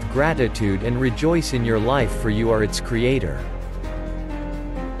water it with gratitude, and rejoice in your life, for you are its creator.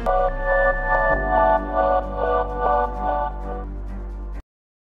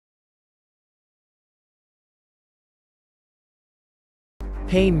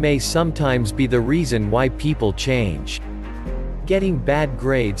 Pain may sometimes be the reason why people change. Getting bad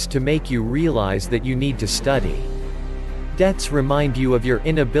grades to make you realize that you need to study. Debts remind you of your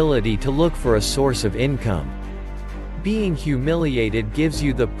inability to look for a source of income. Being humiliated gives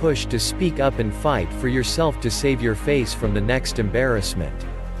you the push to speak up and fight for yourself to save your face from the next embarrassment.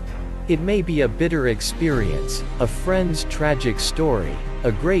 It may be a bitter experience, a friend's tragic story,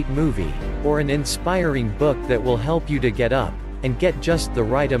 a great movie, or an inspiring book that will help you to get up and get just the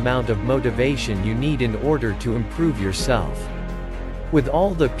right amount of motivation you need in order to improve yourself. With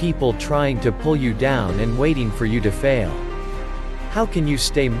all the people trying to pull you down and waiting for you to fail, how can you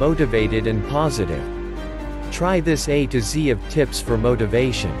stay motivated and positive? Try this A to Z of tips for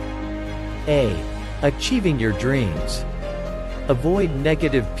motivation. A. Achieving your dreams. Avoid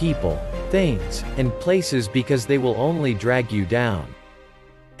negative people, things, and places because they will only drag you down.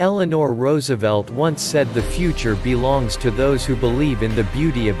 Eleanor Roosevelt once said the future belongs to those who believe in the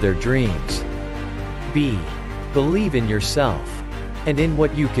beauty of their dreams. B. Believe in yourself and in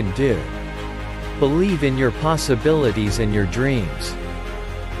what you can do. Believe in your possibilities and your dreams.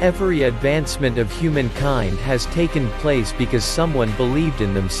 Every advancement of humankind has taken place because someone believed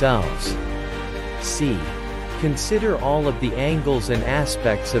in themselves. C. Consider all of the angles and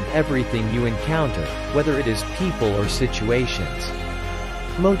aspects of everything you encounter, whether it is people or situations.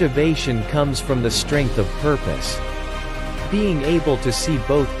 Motivation comes from the strength of purpose. Being able to see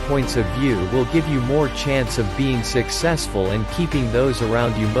both points of view will give you more chance of being successful and keeping those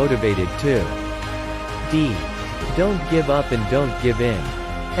around you motivated too. D. Don't give up and don't give in.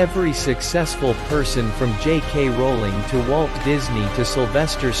 Every successful person from J.K. Rowling to Walt Disney to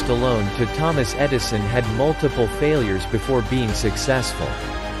Sylvester Stallone to Thomas Edison had multiple failures before being successful.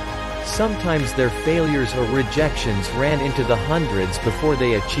 Sometimes their failures or rejections ran into the hundreds before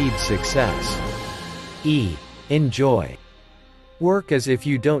they achieved success. E. Enjoy. Work as if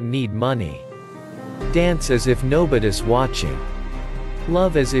you don't need money. Dance as if nobody's watching.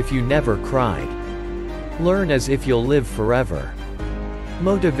 Love as if you never cried. Learn as if you'll live forever.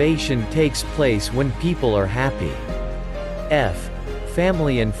 Motivation takes place when people are happy. F.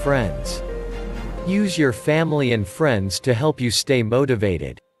 Family and friends. Use your family and friends to help you stay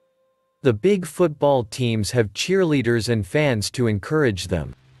motivated. The big football teams have cheerleaders and fans to encourage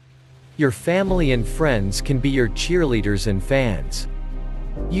them. Your family and friends can be your cheerleaders and fans.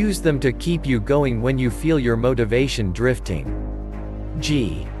 Use them to keep you going when you feel your motivation drifting.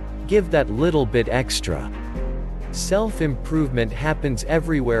 G. Give that little bit extra. Self-improvement happens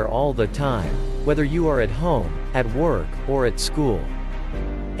everywhere all the time, whether you are at home, at work, or at school.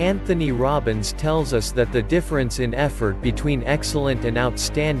 Anthony Robbins tells us that the difference in effort between excellent and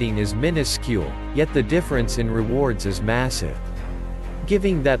outstanding is minuscule, yet the difference in rewards is massive.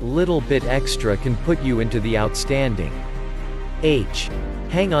 Giving that little bit extra can put you into the outstanding. H.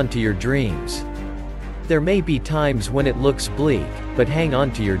 Hang on to your dreams. There may be times when it looks bleak, but hang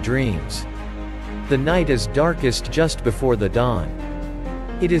on to your dreams. The night is darkest just before the dawn.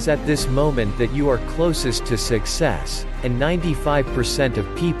 It is at this moment that you are closest to success, and 95%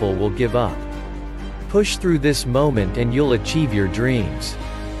 of people will give up. Push through this moment and you'll achieve your dreams.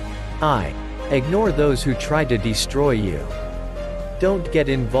 I. Ignore those who try to destroy you. Don't get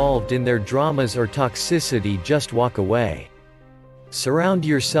involved in their dramas or toxicity, just walk away. Surround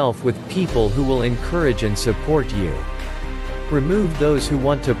yourself with people who will encourage and support you. Remove those who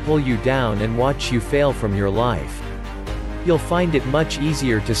want to pull you down and watch you fail from your life. You'll find it much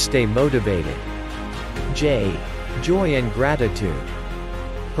easier to stay motivated. J. Joy and gratitude.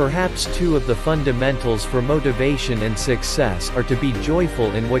 Perhaps two of the fundamentals for motivation and success are to be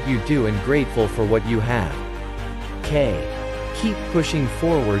joyful in what you do and grateful for what you have. K. Keep pushing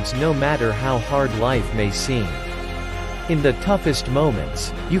forwards no matter how hard life may seem. In the toughest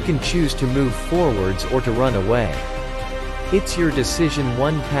moments, you can choose to move forwards or to run away. It's your decision.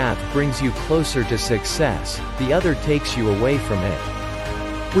 One path brings you closer to success, the other takes you away from it.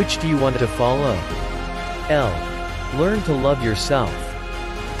 Which do you want to follow? L. Learn to love yourself.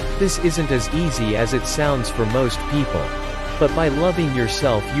 This isn't as easy as it sounds for most people. But by loving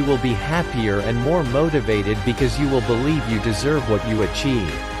yourself you will be happier and more motivated because you will believe you deserve what you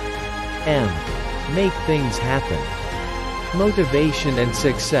achieve. M. Make things happen. Motivation and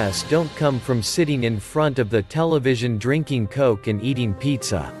success don't come from sitting in front of the television drinking Coke and eating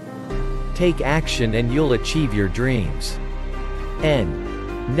pizza. Take action and you'll achieve your dreams.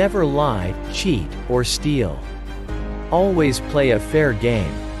 N. Never lie, cheat, or steal. Always play a fair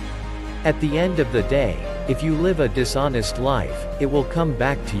game. At the end of the day, if you live a dishonest life, it will come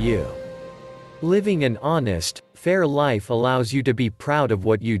back to you. Living an honest, fair life allows you to be proud of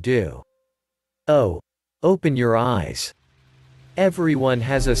what you do. O. Open your eyes. Everyone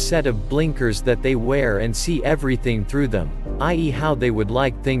has a set of blinkers that they wear and see everything through them, i.e. how they would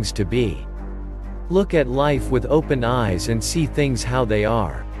like things to be. Look at life with open eyes and see things how they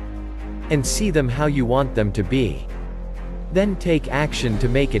are. And see them how you want them to be. Then take action to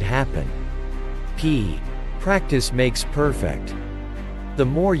make it happen. P. Practice makes perfect. The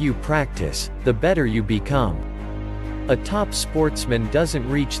more you practice, the better you become. A top sportsman doesn't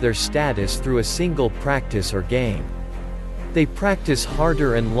reach their status through a single practice or game. They practice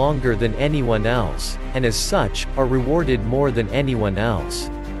harder and longer than anyone else, and as such, are rewarded more than anyone else.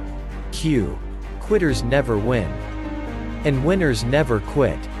 Q. Quitters never win. And winners never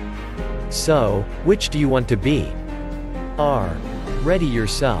quit. So, which do you want to be? R. Ready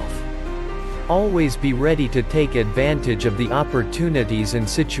yourself. Always be ready to take advantage of the opportunities and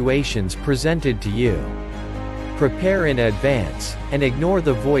situations presented to you. Prepare in advance, and ignore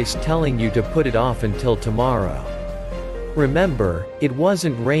the voice telling you to put it off until tomorrow. Remember, it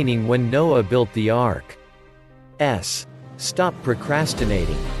wasn't raining when Noah built the ark. S. Stop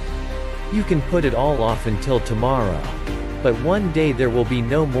procrastinating. You can put it all off until tomorrow. But one day there will be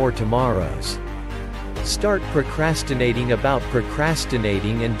no more tomorrows. Start procrastinating about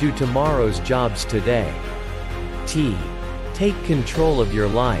procrastinating and do tomorrow's jobs today. T. Take control of your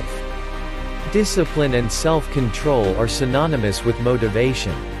life. Discipline and self-control are synonymous with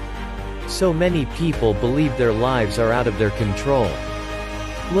motivation. So many people believe their lives are out of their control.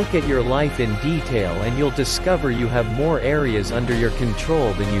 Look at your life in detail and you'll discover you have more areas under your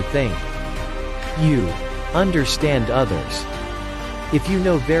control than you think. You understand others. If you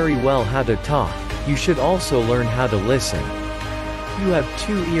know very well how to talk, you should also learn how to listen. You have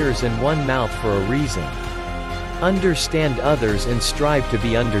 2 ears and 1 mouth for a reason. Understand others and strive to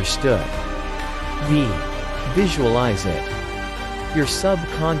be understood. V. Visualize it. Your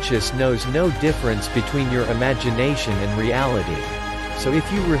subconscious knows no difference between your imagination and reality. So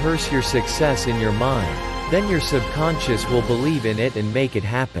if you rehearse your success in your mind, then your subconscious will believe in it and make it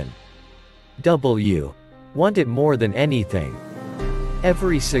happen. W. Want it more than anything.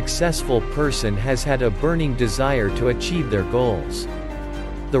 Every successful person has had a burning desire to achieve their goals.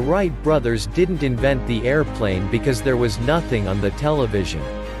 The Wright brothers didn't invent the airplane because there was nothing on the television.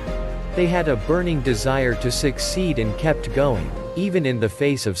 They had a burning desire to succeed and kept going, even in the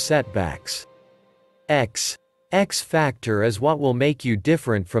face of setbacks. X factor is what will make you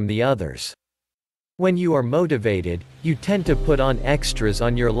different from the others. When you are motivated, you tend to put on extras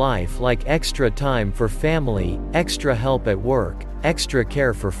on your life, like extra time for family, extra help at work, extra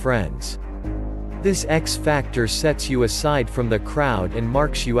care for friends. This X factor sets you aside from the crowd and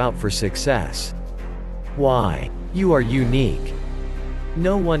marks you out for success. Y. You are unique.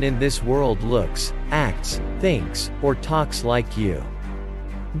 No one in this world looks, acts, thinks, or talks like you.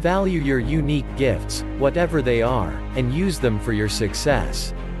 Value your unique gifts, whatever they are, and use them for your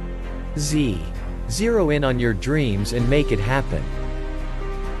success. Z. Zero in on your dreams and make it happen.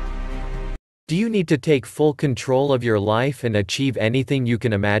 Do you need to take full control of your life and achieve anything you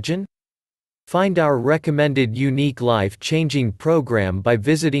can imagine? Find our recommended unique life-changing program by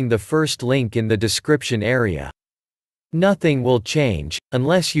visiting the first link in the description area. Nothing will change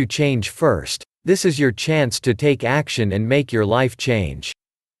unless you change first. This is your chance to take action and make your life change.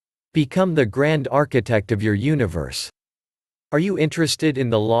 Become the grand architect of your universe. Are you interested in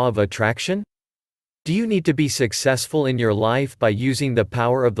the law of attraction? Do you need to be successful in your life by using the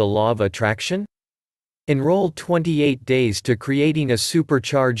power of the law of attraction? Enroll 28 days to creating a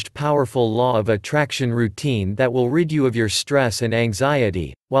supercharged powerful law of attraction routine that will rid you of your stress and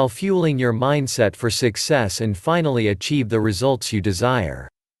anxiety, while fueling your mindset for success and finally achieve the results you desire.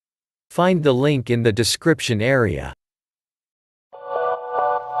 Find the link in the description area.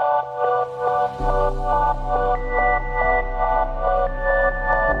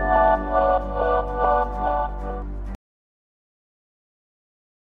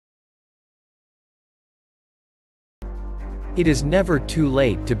 It is never too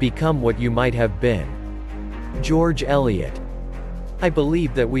late to become what you might have been. George Eliot. I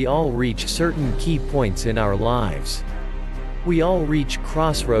believe that we all reach certain key points in our lives. We all reach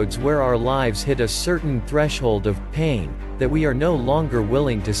crossroads where our lives hit a certain threshold of pain that we are no longer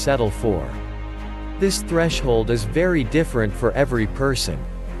willing to settle for. This threshold is very different for every person.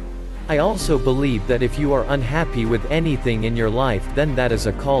 I also believe that if you are unhappy with anything in your life, then that is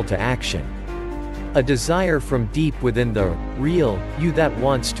a call to action. A desire from deep within the real you that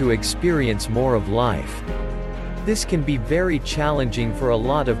wants to experience more of life. This can be very challenging for a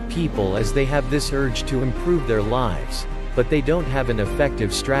lot of people as they have this urge to improve their lives, but they don't have an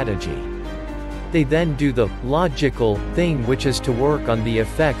effective strategy. They then do the logical thing, which is to work on the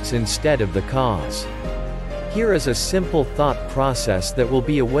effects instead of the cause. Here is a simple thought process that will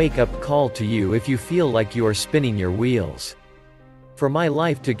be a wake-up call to you if you feel like you are spinning your wheels. For my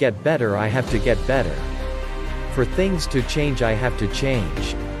life to get better, I have to get better. For things to change, I have to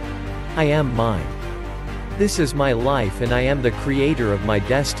change. I am mine. This is my life and I am the creator of my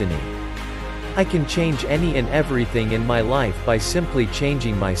destiny. I can change any and everything in my life by simply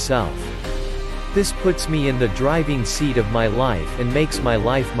changing myself. This puts me in the driving seat of my life and makes my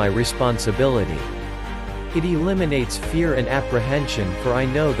life my responsibility. It eliminates fear and apprehension, for I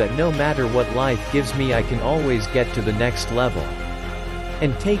know that no matter what life gives me, I can always get to the next level.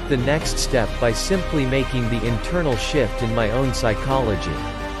 And take the next step by simply making the internal shift in my own psychology.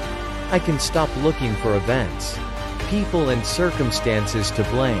 I can stop looking for events, people and circumstances to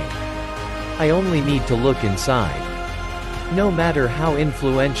blame. I only need to look inside. No matter how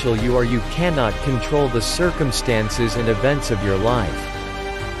influential you are, you cannot control the circumstances and events of your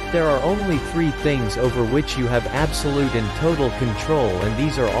life. There are only 3 things over which you have absolute and total control, and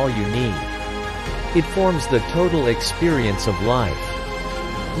these are all you need. It forms the total experience of life.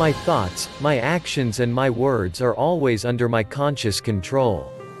 My thoughts, my actions and my words are always under my conscious control.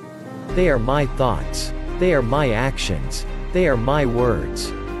 They are my thoughts. They are my actions. They are my words.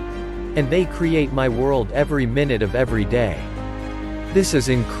 And they create my world every minute of every day. This is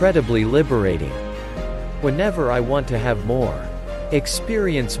incredibly liberating. Whenever I want to have more,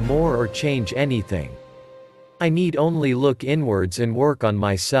 experience more or change anything, I need only look inwards and work on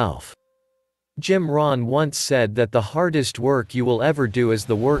myself. Jim Rohn once said that the hardest work you will ever do is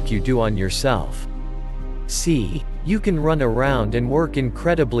the work you do on yourself. See, you can run around and work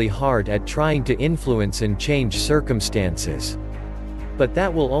incredibly hard at trying to influence and change circumstances. But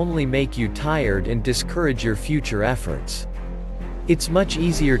that will only make you tired and discourage your future efforts. It's much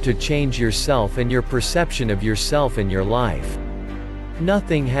easier to change yourself and your perception of yourself in your life.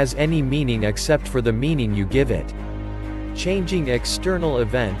 Nothing has any meaning except for the meaning you give it. Changing external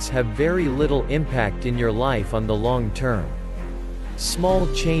events have very little impact in your life on the long term. Small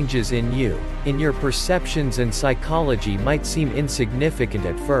changes in you, in your perceptions and psychology might seem insignificant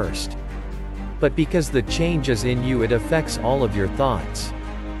at first. But because the change is in you, it affects all of your thoughts,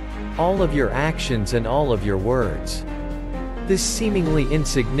 all of your actions and all of your words. This seemingly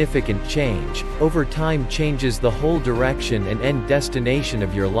insignificant change, over time changes the whole direction and end destination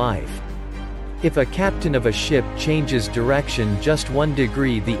of your life. If a captain of a ship changes direction just 1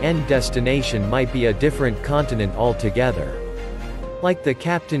 degree, the end destination might be a different continent altogether. Like the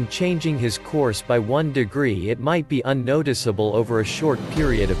captain changing his course by 1 degree, it might be unnoticeable over a short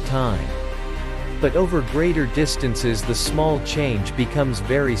period of time. But over greater distances the small change becomes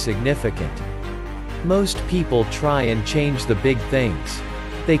very significant. Most people try and change the big things.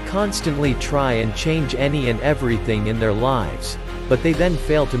 They constantly try and change any and everything in their lives, but they then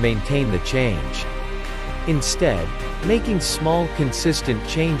fail to maintain the change. Instead, making small consistent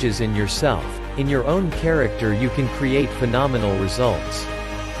changes in yourself, in your own character, you can create phenomenal results.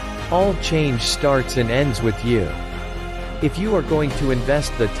 All change starts and ends with you. If you are going to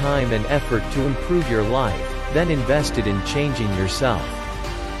invest the time and effort to improve your life, then invest it in changing yourself.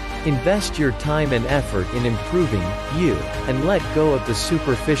 Invest your time and effort in improving you, and let go of the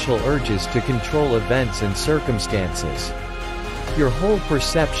superficial urges to control events and circumstances. Your whole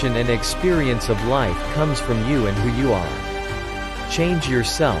perception and experience of life comes from you and who you are. Change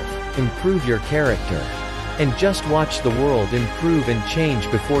yourself, improve your character, and just watch the world improve and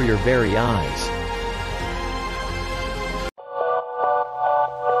change before your very eyes.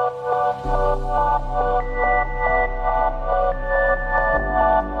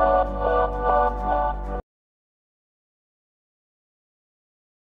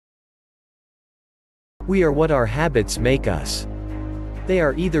 We are what our habits make us. They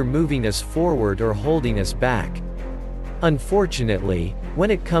are either moving us forward or holding us back. Unfortunately, when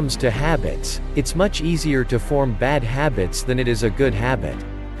it comes to habits, it's much easier to form bad habits than it is a good habit.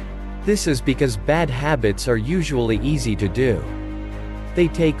 This is because bad habits are usually easy to do. They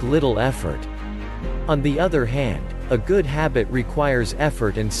take little effort. On the other hand, a good habit requires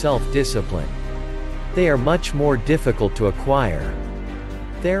effort and self-discipline. They are much more difficult to acquire.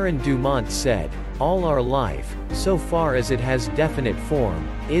 Theron Dumont said, "All our life, so far as it has definite form,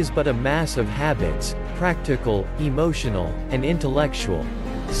 is but a mass of habits, practical, emotional, and intellectual,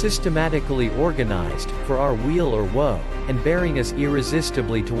 systematically organized, for our weal or woe, and bearing us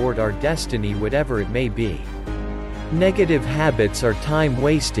irresistibly toward our destiny whatever it may be. Negative habits are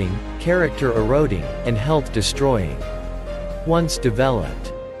time-wasting, character-eroding, and health-destroying. Once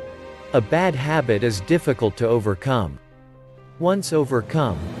developed, a bad habit is difficult to overcome. Once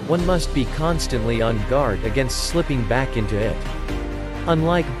overcome, one must be constantly on guard against slipping back into it.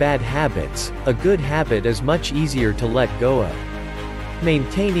 Unlike bad habits, a good habit is much easier to let go of.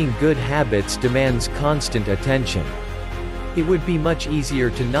 Maintaining good habits demands constant attention. It would be much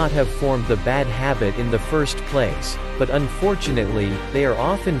easier to not have formed the bad habit in the first place, but unfortunately, they are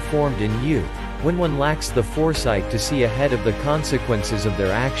often formed in youth, when one lacks the foresight to see ahead of the consequences of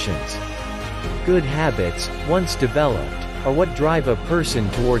their actions. Good habits, once developed, are what drive a person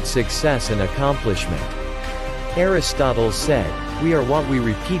toward success and accomplishment. Aristotle said, "We are what we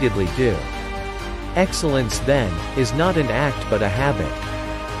repeatedly do." Excellence, then, is not an act but a habit.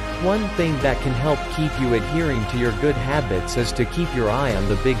 One thing that can help keep you adhering to your good habits is to keep your eye on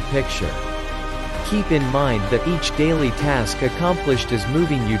the big picture. Keep in mind that each daily task accomplished is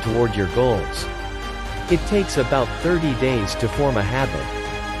moving you toward your goals. It takes about 30 days to form a habit.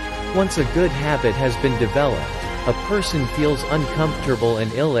 Once a good habit has been developed, a person feels uncomfortable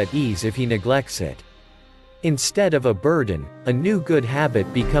and ill at ease if he neglects it. Instead of a burden, a new good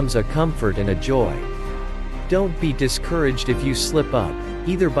habit becomes a comfort and a joy. Don't be discouraged if you slip up,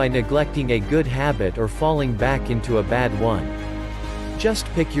 either by neglecting a good habit or falling back into a bad one. Just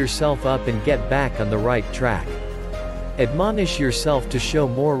pick yourself up and get back on the right track. Admonish yourself to show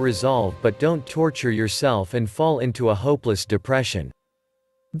more resolve, but don't torture yourself and fall into a hopeless depression.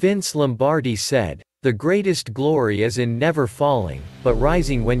 Vince Lombardi said, "The greatest glory is in never falling, but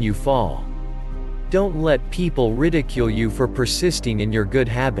rising when you fall." Don't let people ridicule you for persisting in your good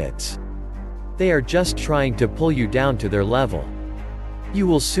habits. They are just trying to pull you down to their level. You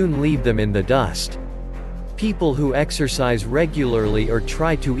will soon leave them in the dust. People who exercise regularly or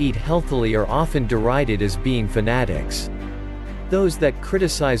try to eat healthily are often derided as being fanatics. Those that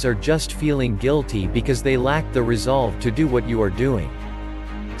criticize are just feeling guilty because they lack the resolve to do what you are doing.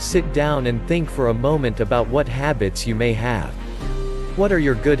 Sit down and think for a moment about what habits you may have. What are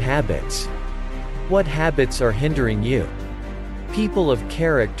your good habits? What habits are hindering you? People of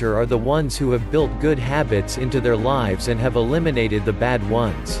character are the ones who have built good habits into their lives and have eliminated the bad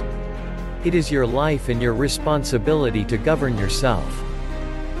ones. It is your life and your responsibility to govern yourself.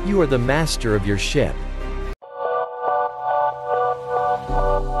 You are the master of your ship.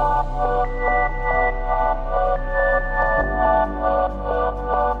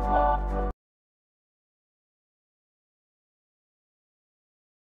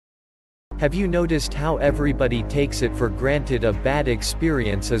 Have you noticed how everybody takes it for granted a bad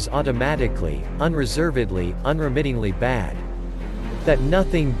experience is automatically, unreservedly, unremittingly bad? That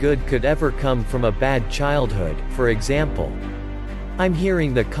nothing good could ever come from a bad childhood, for example. I'm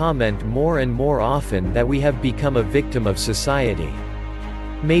hearing the comment more and more often that we have become a victim of society.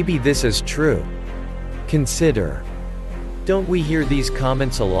 Maybe this is true. Consider. Don't we hear these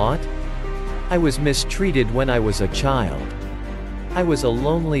comments a lot? I was mistreated when I was a child. I was a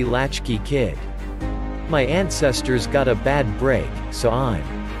lonely latchkey kid. My ancestors got a bad break, so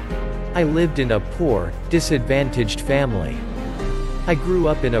I lived in a poor, disadvantaged family. I grew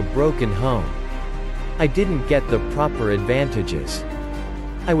up in a broken home. I didn't get the proper advantages.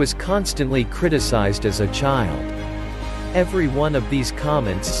 I was constantly criticized as a child. Every one of these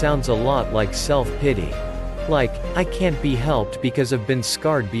comments sounds a lot like self-pity. Like, I can't be helped because I've been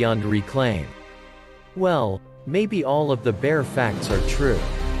scarred beyond reclaim. Well, maybe all of the bare facts are true.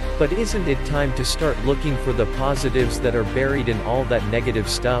 But isn't it time to start looking for the positives that are buried in all that negative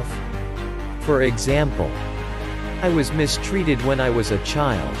stuff? For example, I was mistreated when I was a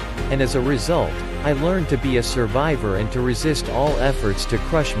child, and as a result, I learned to be a survivor and to resist all efforts to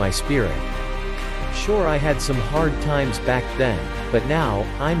crush my spirit. Sure, I had some hard times back then, but now,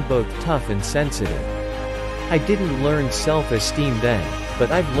 I'm both tough and sensitive. I didn't learn self-esteem then, but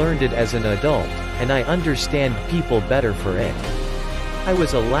I've learned it as an adult, and I understand people better for it. I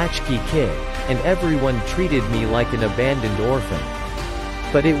was a latchkey kid, and everyone treated me like an abandoned orphan.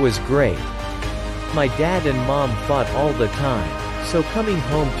 But it was great. My dad and mom fought all the time, so coming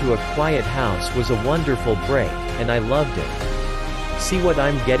home to a quiet house was a wonderful break, and I loved it. See what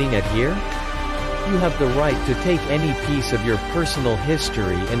I'm getting at here? You have the right to take any piece of your personal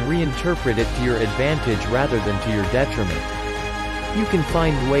history and reinterpret it to your advantage rather than to your detriment. You can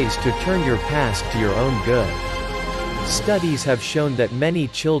find ways to turn your past to your own good. Studies have shown that many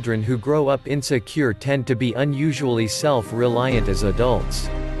children who grow up insecure tend to be unusually self-reliant as adults.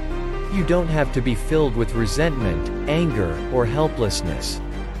 You don't have to be filled with resentment, anger, or helplessness.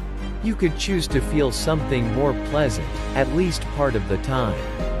 You could choose to feel something more pleasant, at least part of the time.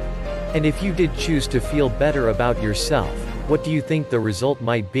 And if you did choose to feel better about yourself, what do you think the result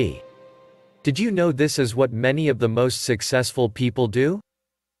might be? Did you know this is what many of the most successful people do?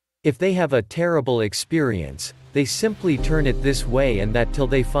 If they have a terrible experience, they simply turn it this way and that till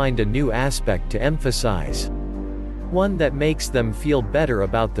they find a new aspect to emphasize. One that makes them feel better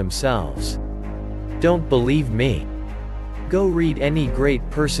about themselves. Don't believe me? Go read any great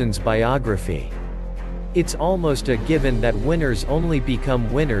person's biography. It's almost a given that winners only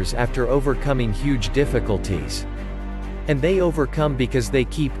become winners after overcoming huge difficulties. And they overcome because they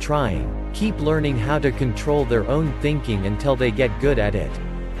keep trying, keep learning how to control their own thinking until they get good at it.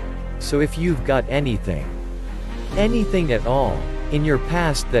 So if you've got anything at all, in your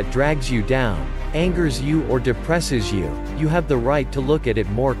past that drags you down, angers you or depresses you, you have the right to look at it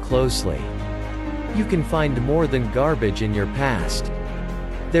more closely. You can find more than garbage in your past.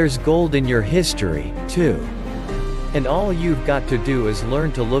 There's gold in your history, too. And all you've got to do is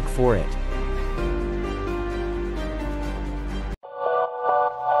learn to look for it.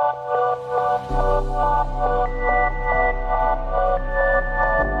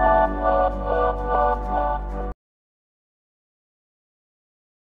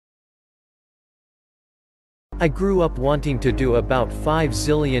 I grew up wanting to do about 5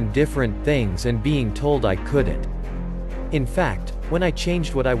 zillion different things and being told I couldn't. In fact, when I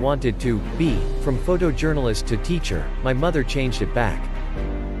changed what I wanted to be, from photojournalist to teacher, my mother changed it back.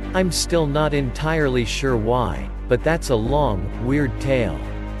 I'm still not entirely sure why, but that's a long, weird tale.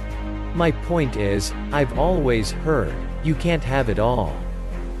 My point is, I've always heard, you can't have it all.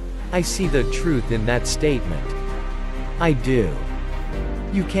 I see the truth in that statement. I do.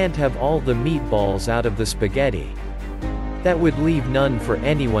 You can't have all the meatballs out of the spaghetti. That would leave none for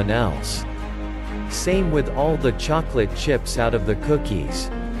anyone else. Same with all the chocolate chips out of the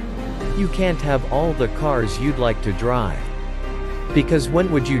cookies. You can't have all the cars you'd like to drive. Because when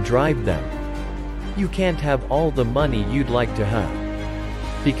would you drive them? You can't have all the money you'd like to have.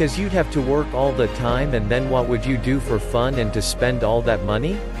 Because you'd have to work all the time, and then what would you do for fun and to spend all that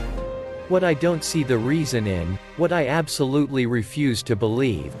money? What I don't see the reason in, what I absolutely refuse to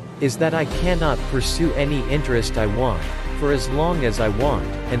believe, is that I cannot pursue any interest I want, for as long as I want,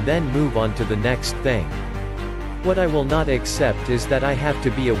 and then move on to the next thing. What I will not accept is that I have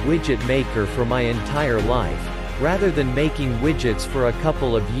to be a widget maker for my entire life, rather than making widgets for a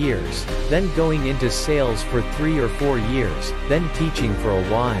couple of years, then going into sales for 3 or 4 years, then teaching for a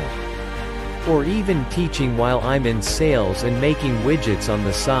while. Or even teaching while I'm in sales and making widgets on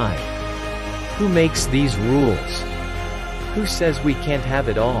the side. Who makes these rules? Who says we can't have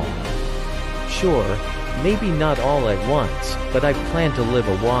it all? Sure, maybe not all at once, but I plan to live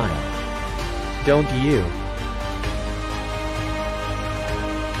a while. Don't you?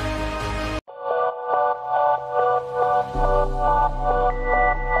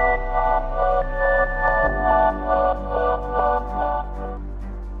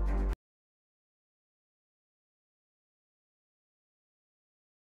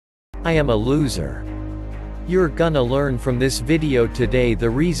 I am a loser. You're gonna learn from this video today the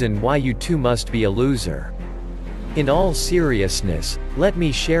reason why you too must be a loser. In all seriousness, let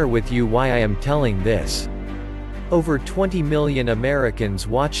me share with you why I am telling this. Over 20 million Americans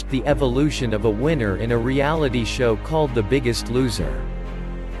watched the evolution of a winner in a reality show called The Biggest Loser.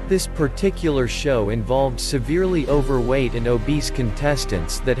 This particular show involved severely overweight and obese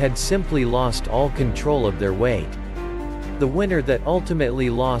contestants that had simply lost all control of their weight. The winner that ultimately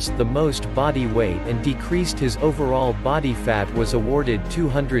lost the most body weight and decreased his overall body fat was awarded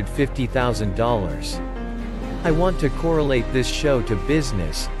 $250,000. I want to correlate this show to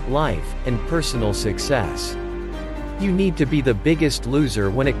business, life, and personal success. You need to be the biggest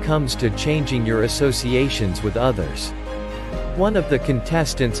loser when it comes to changing your associations with others. One of the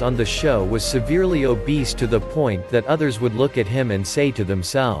contestants on the show was severely obese to the point that others would look at him and say to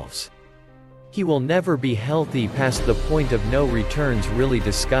themselves, "He will never be healthy past the point of no returns, really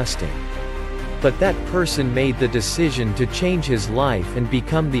disgusting." But that person made the decision to change his life and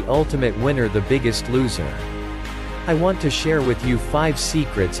become the ultimate winner, the biggest loser. I want to share with you 5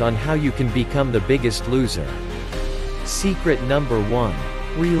 secrets on how you can become the biggest loser. Secret number 1.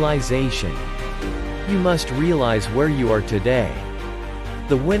 Realization. You must realize where you are today.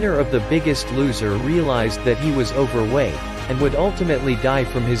 The winner of The Biggest Loser realized that he was overweight, and would ultimately die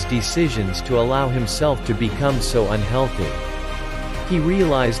from his decisions to allow himself to become so unhealthy. He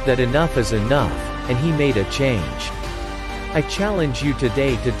realized that enough is enough, and he made a change. I challenge you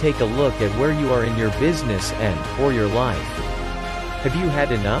today to take a look at where you are in your business or your life. Have you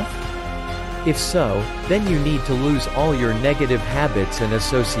had enough? If so, then you need to lose all your negative habits and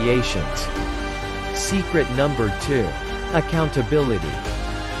associations. Secret number 2. Accountability.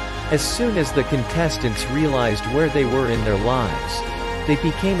 As soon as the contestants realized where they were in their lives, they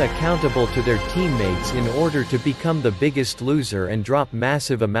became accountable to their teammates in order to become the biggest loser and drop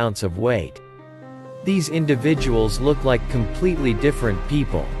massive amounts of weight. These individuals look like completely different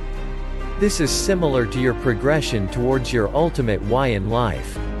people. This is similar to your progression towards your ultimate why in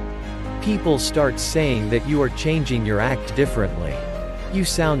life. People start saying that you are changing your act differently. You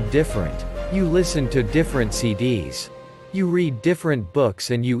sound different. You listen to different CDs. You read different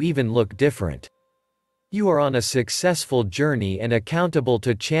books, and you even look different. You are on a successful journey and accountable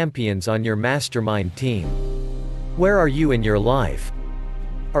to champions on your mastermind team. Where are you in your life?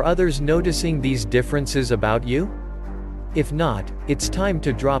 Are others noticing these differences about you? If not, it's time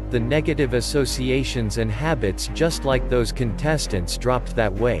to drop the negative associations and habits just like those contestants dropped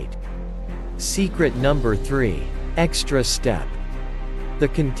that weight. Secret number 3. Extra step. The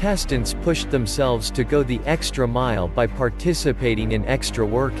contestants pushed themselves to go the extra mile by participating in extra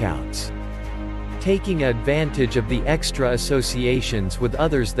workouts. Taking advantage of the extra associations with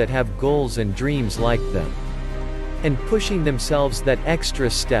others that have goals and dreams like them. And pushing themselves that extra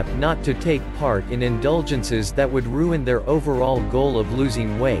step not to take part in indulgences that would ruin their overall goal of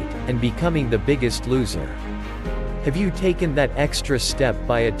losing weight and becoming the biggest loser. Have you taken that extra step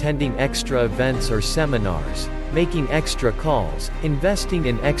by attending extra events or seminars, making extra calls, investing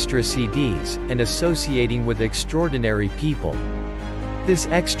in extra CDs, and associating with extraordinary people? This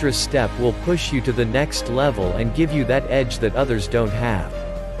extra step will push you to the next level and give you that edge that others don't have.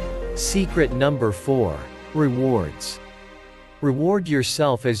 Secret number 4. Rewards. Reward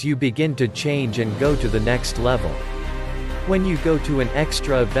yourself as you begin to change and go to the next level. When you go to an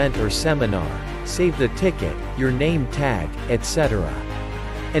extra event or seminar, save the ticket, your name tag, etc.,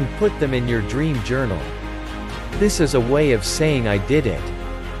 and put them in your dream journal. This is a way of saying I did it.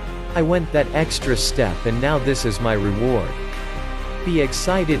 I went that extra step and now this is my reward. Be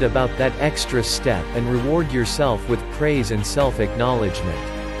excited about that extra step and reward yourself with praise and self-acknowledgement.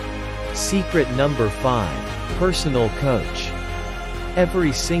 Secret number 5. Personal coach.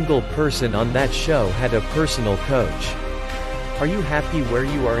 Every single person on that show had a personal coach. Are you happy where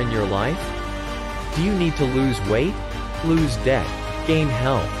you are in your life? Do you need to lose weight? Lose debt? Gain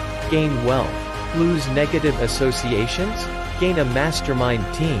health? Gain wealth? Lose negative associations? Gain a mastermind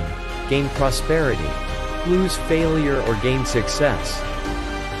team? Gain prosperity? Lose failure or gain success?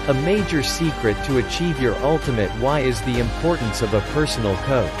 A major secret to achieve your ultimate why is the importance of a personal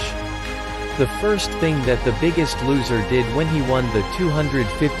coach. The first thing that the biggest loser did when he won the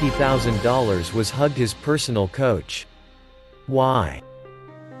 $250,000 was hugged his personal coach. Why?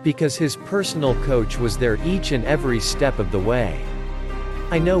 Because his personal coach was there each and every step of the way.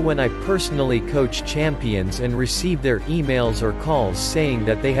 I know when I personally coach champions and receive their emails or calls saying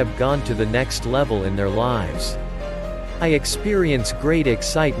that they have gone to the next level in their lives. I experience great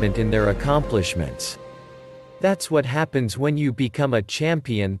excitement in their accomplishments. That's what happens when you become a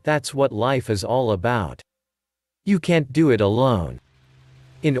champion. That's what life is all about. You can't do it alone.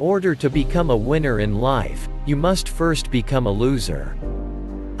 In order to become a winner in life, you must first become a loser.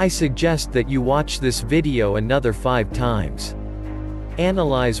 I suggest that you watch this video another 5 times.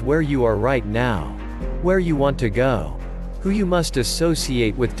 Analyze where you are right now, where you want to go, who you must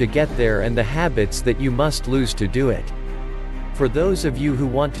associate with to get there, and the habits that you must lose to do it. For those of you who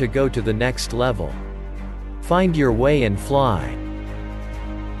want to go to the next level, find your way and fly.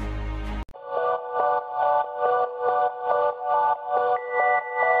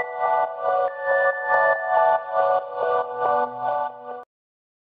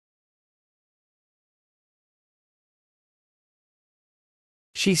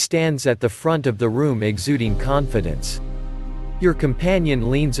 She stands at the front of the room exuding confidence. Your companion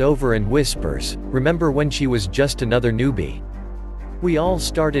leans over and whispers, "Remember when she was just another newbie? We all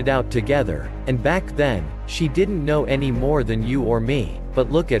started out together, and back then, she didn't know any more than you or me,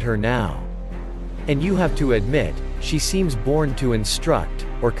 but look at her now." And you have to admit, she seems born to instruct,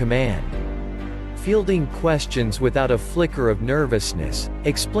 or command. Fielding questions without a flicker of nervousness,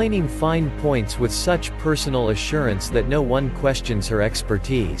 explaining fine points with such personal assurance that no one questions her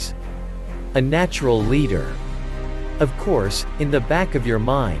expertise. A natural leader. Of course, in the back of your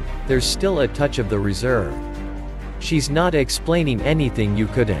mind, there's still a touch of the reserve. She's not explaining anything you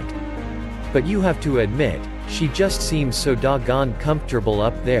couldn't. But you have to admit, she just seems so doggone comfortable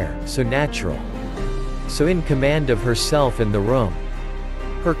up there, so natural. So in command of herself in the room.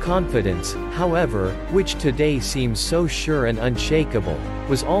 Her confidence, however, which today seems so sure and unshakable,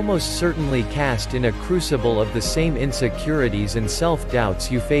 was almost certainly cast in a crucible of the same insecurities and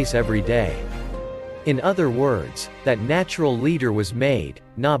self-doubts you face every day. In other words, that natural leader was made,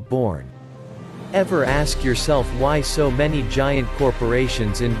 not born. Ever ask yourself why so many giant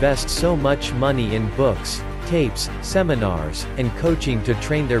corporations invest so much money in books, tapes, seminars, and coaching to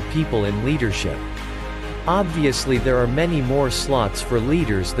train their people in leadership? Obviously there are many more slots for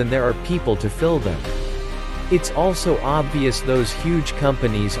leaders than there are people to fill them. It's also obvious those huge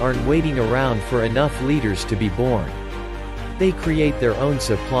companies aren't waiting around for enough leaders to be born. They create their own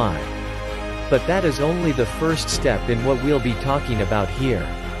supply. But that is only the first step in what we'll be talking about here.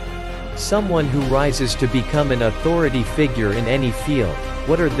 Someone who rises to become an authority figure in any field,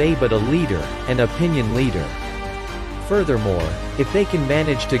 what are they but a leader, an opinion leader? Furthermore, if they can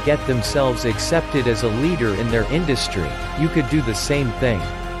manage to get themselves accepted as a leader in their industry, you could do the same thing.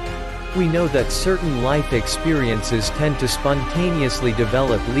 We know that certain life experiences tend to spontaneously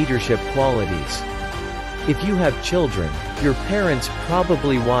develop leadership qualities. If you have children, your parents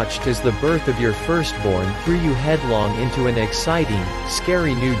probably watched as the birth of your firstborn threw you headlong into an exciting,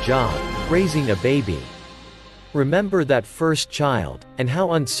 scary new job, raising a baby. Remember that first child, and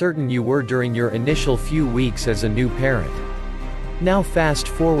how uncertain you were during your initial few weeks as a new parent. Now fast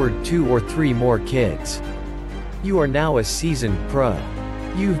forward 2 or 3 more kids. You are now a seasoned pro.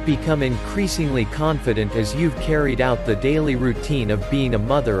 You've become increasingly confident as you've carried out the daily routine of being a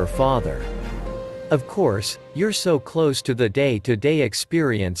mother or father. Of course, you're so close to the day-to-day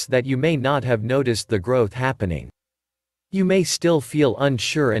experience that you may not have noticed the growth happening. You may still feel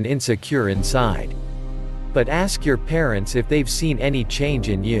unsure and insecure inside. But ask your parents if they've seen any change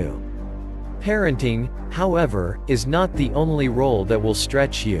in you. Parenting, however, is not the only role that will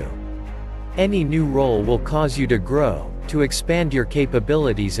stretch you. Any new role will cause you to grow, to expand your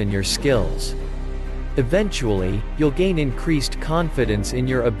capabilities and your skills. Eventually, you'll gain increased confidence in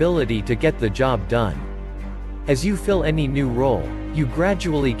your ability to get the job done. As you fill any new role, you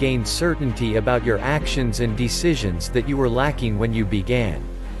gradually gain certainty about your actions and decisions that you were lacking when you began.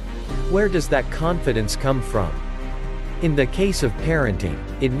 Where does that confidence come from? In the case of parenting,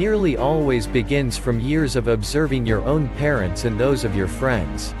 it nearly always begins from years of observing your own parents and those of your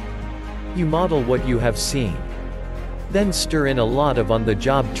friends. You model what you have seen. Then stir in a lot of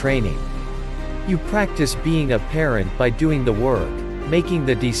on-the-job training. You practice being a parent by doing the work, making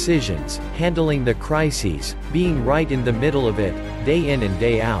the decisions, handling the crises, being right in the middle of it, day in and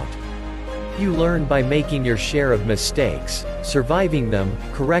day out. You learn by making your share of mistakes, surviving them,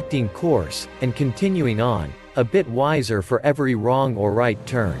 correcting course, and continuing on, a bit wiser for every wrong or right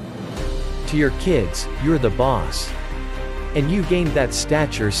turn. To your kids, you're the boss. And you gained that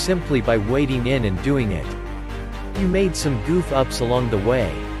stature simply by wading in and doing it. You made some goof-ups along the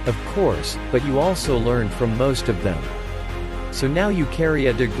way, of course, but you also learned from most of them. So now you carry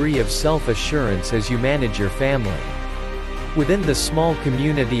a degree of self-assurance as you manage your family. Within the small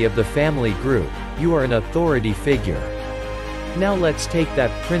community of the family group, you are an authority figure. Now let's take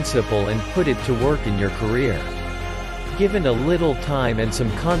that principle and put it to work in your career. Given a little time and some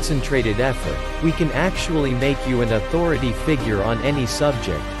concentrated effort, we can actually make you an authority figure on any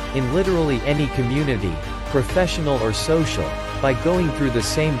subject, in literally any community, professional or social, by going through the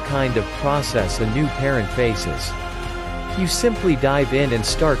same kind of process a new parent faces. You simply dive in and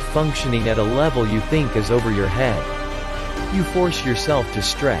start functioning at a level you think is over your head. You force yourself to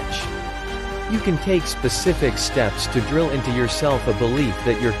stretch. You can take specific steps to drill into yourself a belief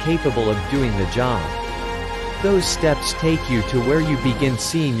that you're capable of doing the job. Those steps take you to where you begin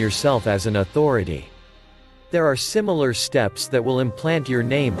seeing yourself as an authority. There are similar steps that will implant your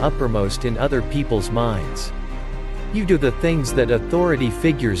name uppermost in other people's minds. You do the things that authority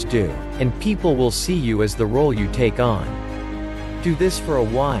figures do, and people will see you as the role you take on. Do this for a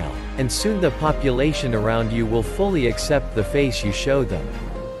while, and soon the population around you will fully accept the face you show them.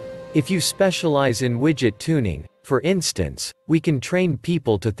 If you specialize in widget tuning, for instance, we can train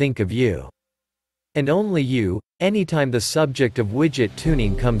people to think of you. And only you, anytime the subject of widget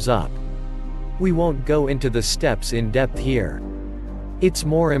tuning comes up. We won't go into the steps in depth here. It's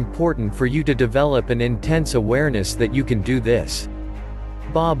more important for you to develop an intense awareness that you can do this.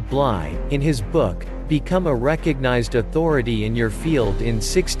 Bob Bly, in his book, Become a Recognized Authority in Your Field in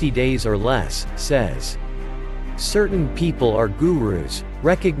 60 Days or Less, says, certain people are gurus,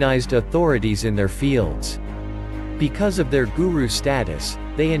 recognized authorities in their fields. Because of their guru status,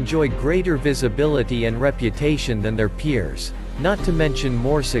 they enjoy greater visibility and reputation than their peers, not to mention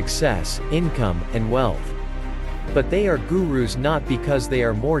more success, income, and wealth. But they are gurus not because they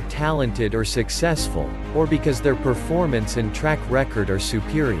are more talented or successful, or because their performance and track record are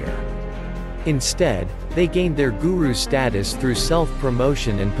superior. Instead, they gained their guru status through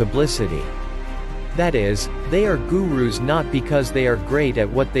self-promotion and publicity. That is, they are gurus not because they are great at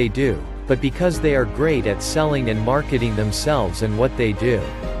what they do, but because they are great at selling and marketing themselves and what they do.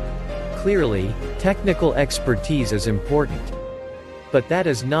 Clearly, technical expertise is important. But that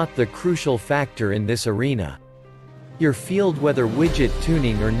is not the crucial factor in this arena. Your field, whether widget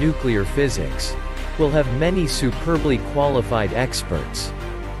tuning or nuclear physics, will have many superbly qualified experts.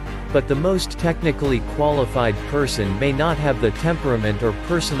 But the most technically qualified person may not have the temperament or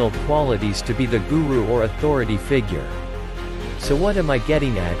personal qualities to be the guru or authority figure. So what am I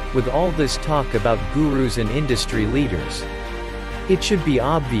getting at, with all this talk about gurus and industry leaders? It should be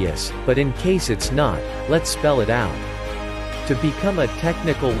obvious, but in case it's not, let's spell it out. To become a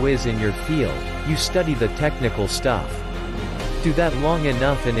technical whiz in your field, you study the technical stuff. Do that long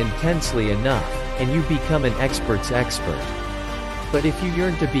enough and intensely enough, and you become an expert's expert. But if you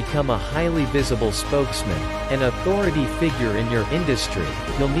yearn to become a highly visible spokesman, an authority figure in your industry,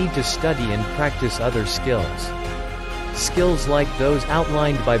 you'll need to study and practice other skills. Skills like those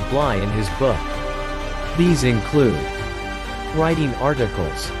outlined by Bly in his book. These include writing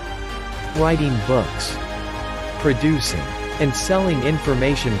articles, writing books, producing and selling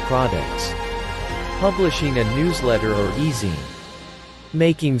information products, publishing a newsletter or e-zine,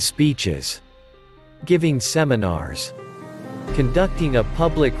 making speeches, giving seminars, conducting a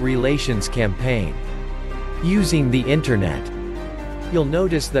public relations campaign, using the internet, You'll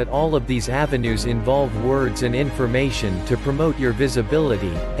notice that all of these avenues involve words and information to promote your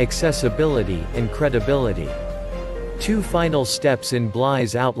visibility, accessibility, and credibility. 2 final steps in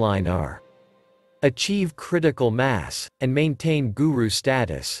Bly's outline are: achieve critical mass, and maintain guru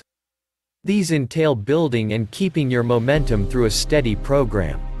status. These entail building and keeping your momentum through a steady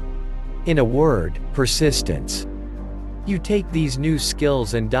program. In a word, persistence. You take these new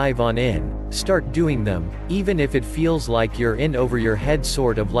skills and dive on in, start doing them, even if it feels like you're in over your head,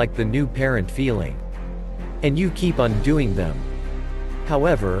 sort of like the new parent feeling. And you keep on doing them.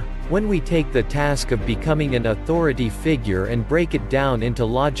 However, when we take the task of becoming an authority figure and break it down into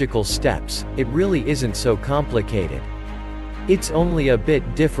logical steps, it really isn't so complicated. It's only a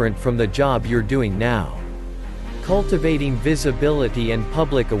bit different from the job you're doing now. Cultivating visibility and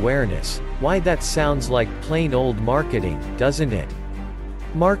public awareness. Why, that sounds like plain old marketing, doesn't it?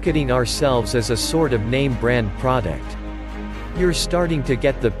 Marketing ourselves as a sort of name brand product. You're starting to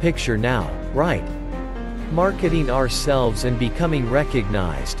get the picture now, right? Marketing ourselves and becoming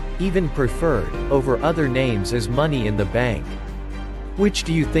recognized, even preferred, over other names as money in the bank. Which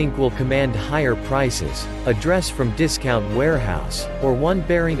do you think will command higher prices, a dress from Discount Warehouse, or one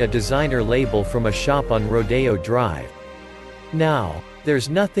bearing a designer label from a shop on Rodeo Drive? Now, there's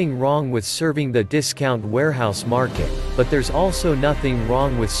nothing wrong with serving the Discount Warehouse market, but there's also nothing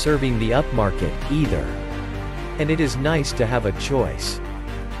wrong with serving the upmarket, either. And it is nice to have a choice.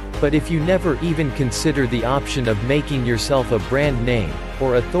 But if you never even consider the option of making yourself a brand name,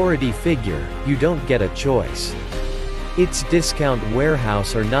 or authority figure, you don't get a choice. It's Discount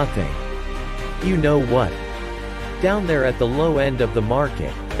Warehouse or nothing. You know what? Down there at the low end of the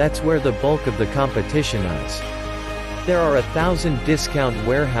market, that's where the bulk of the competition is. There are 1,000 discount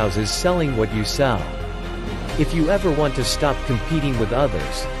warehouses selling what you sell. If you ever want to stop competing with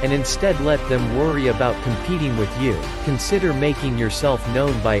others, and instead let them worry about competing with you, consider making yourself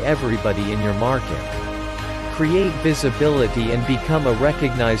known by everybody in your market. Create visibility and become a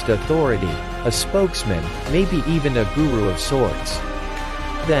recognized authority, a spokesman, maybe even a guru of sorts.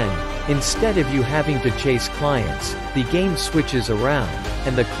 Then, instead of you having to chase clients, the game switches around,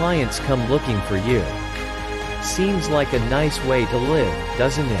 and the clients come looking for you. Seems like a nice way to live,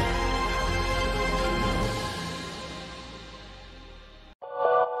 doesn't it?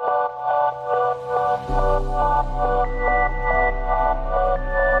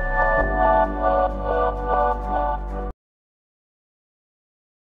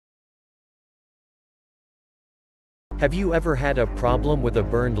 Have you ever had a problem with a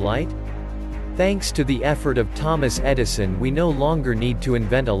burned light? Thanks to the effort of Thomas Edison, we no longer need to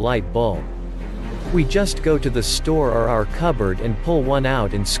invent a light bulb. We just go to the store or our cupboard and pull one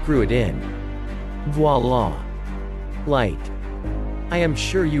out and screw it in. Voila! Light. I am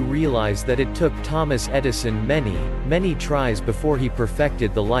sure you realize that it took Thomas Edison many tries before he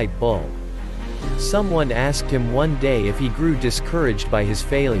perfected the light bulb. Someone asked him one day if he grew discouraged by his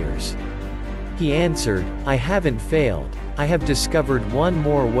failures. He answered, "I haven't failed, I have discovered one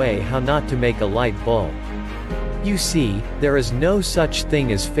more way how not to make a light bulb." You see, there is no such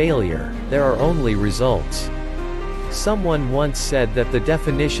thing as failure, there are only results. Someone once said that the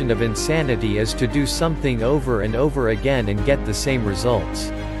definition of insanity is to do something over and over again and get the same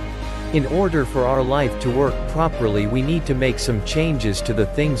results. In order for our life to work properly, we need to make some changes to the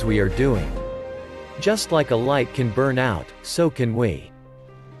things we are doing. Just like a light can burn out, so can we.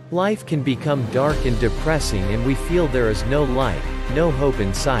 Life can become dark and depressing and we feel there is no light, no hope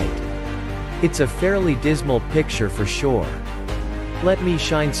in sight. It's a fairly dismal picture for sure. Let me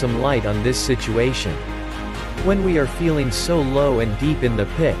shine some light on this situation. When we are feeling so low and deep in the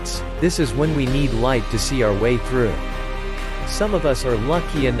pits, this is when we need light to see our way through. Some of us are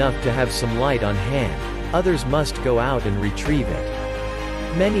lucky enough to have some light on hand, others must go out and retrieve it.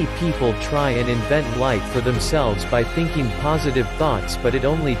 Many people try and invent light for themselves by thinking positive thoughts, but it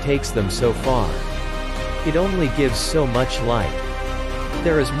only takes them so far. It only gives so much light.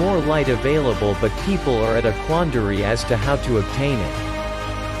 There is more light available, but people are at a quandary as to how to obtain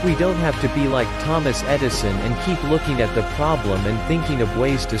it. We don't have to be like Thomas Edison and keep looking at the problem and thinking of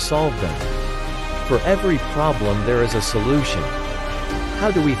ways to solve them. For every problem there is a solution. How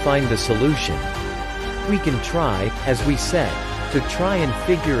do we find the solution? We can try, as we said, to try and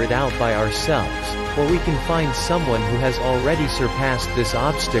figure it out by ourselves, or we can find someone who has already surpassed this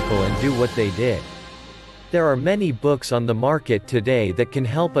obstacle and do what they did. There are many books on the market today that can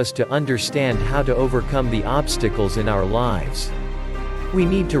help us to understand how to overcome the obstacles in our lives. We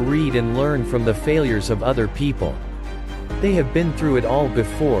need to read and learn from the failures of other people. They have been through it all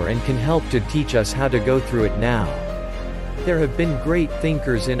before and can help to teach us how to go through it now. There have been great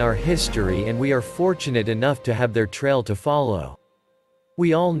thinkers in our history and we are fortunate enough to have their trail to follow.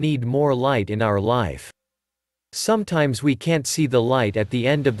 We all need more light in our life. Sometimes we can't see the light at the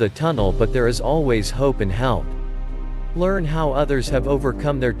end of the tunnel, but there is always hope and help. Learn how others have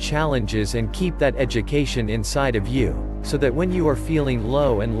overcome their challenges and keep that education inside of you, so that when you are feeling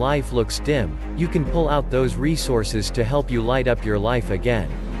low and life looks dim, you can pull out those resources to help you light up your life again.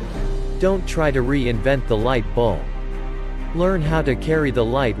 Don't try to reinvent the light bulb. Learn how to carry the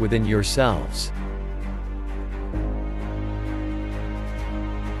light within yourselves.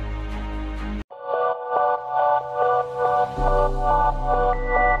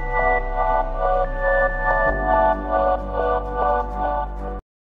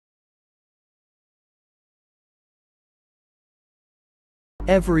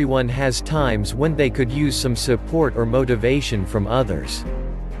 Everyone has times when they could use some support or motivation from others.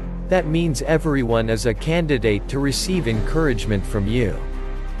 That means everyone is a candidate to receive encouragement from you.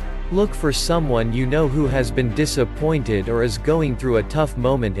 Look for someone you know who has been disappointed or is going through a tough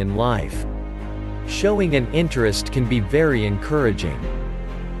moment in life. Showing an interest can be very encouraging.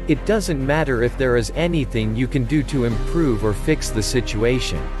 It doesn't matter if there is anything you can do to improve or fix the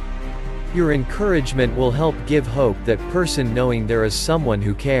situation. Your encouragement will help give hope that person, knowing there is someone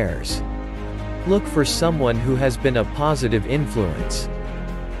who cares. Look for someone who has been a positive influence.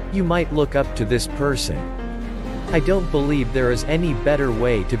 You might look up to this person. I don't believe there is any better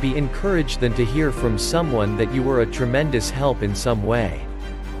way to be encouraged than to hear from someone that you were a tremendous help in some way.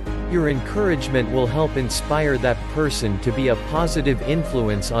 Your encouragement will help inspire that person to be a positive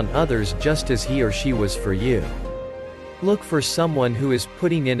influence on others, just as he or she was for you. Look for someone who is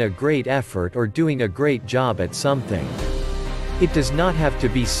putting in a great effort or doing a great job at something. It does not have to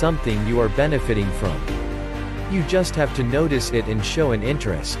be something you are benefiting from. You just have to notice it and show an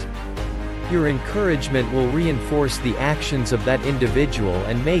interest. Your encouragement will reinforce the actions of that individual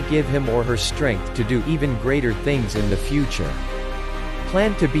and may give him or her strength to do even greater things in the future.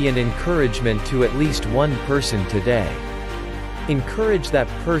 Plan to be an encouragement to at least one person today. Encourage that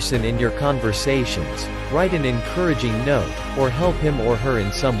person in your conversations, write an encouraging note, or help him or her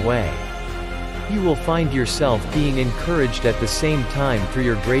in some way. You will find yourself being encouraged at the same time through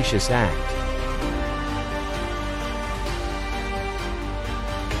your gracious act.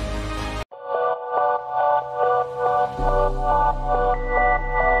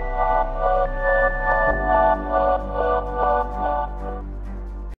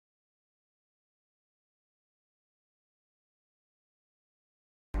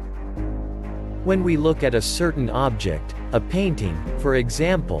 When we look at a certain object, a painting, for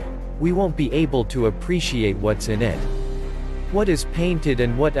example, we won't be able to appreciate what's in it. What is painted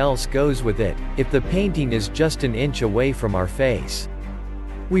and what else goes with it, if the painting is just an inch away from our face.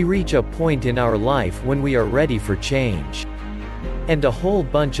 We reach a point in our life when we are ready for change. And a whole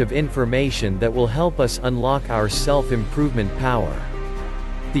bunch of information that will help us unlock our self-improvement power.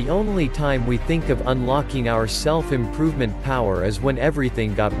 The only time we think of unlocking our self-improvement power is when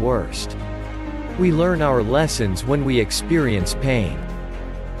everything got worst. We learn our lessons when we experience pain.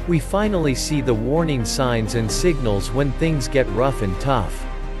 We finally see the warning signs and signals when things get rough and tough.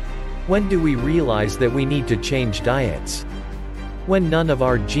 When do we realize that we need to change diets? When none of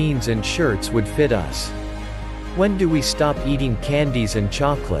our jeans and shirts would fit us. When do we stop eating candies and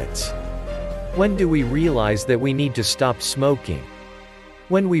chocolates? When do we realize that we need to stop smoking?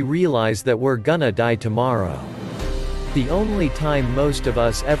 When we realize that we're gonna die tomorrow. The only time most of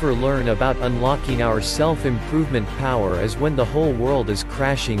us ever learn about unlocking our self-improvement power is when the whole world is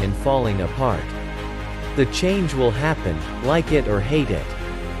crashing and falling apart. The change will happen, like it or hate it.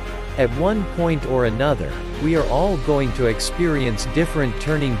 At one point or another, we are all going to experience different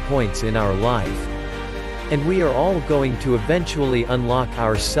turning points in our life. And we are all going to eventually unlock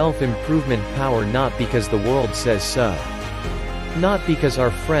our self-improvement power, not because the world says so. Not because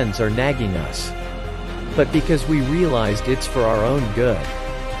our friends are nagging us. But because we realized it's for our own good.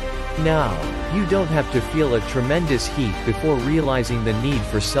 Now, you don't have to feel a tremendous heat before realizing the need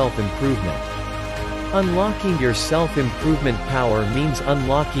for self-improvement. Unlocking your self-improvement power means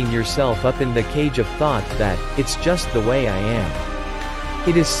unlocking yourself up in the cage of thought that, it's just the way I am.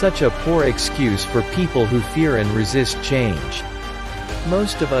 It is such a poor excuse for people who fear and resist change.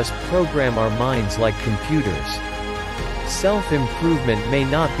 Most of us program our minds like computers. Self-improvement may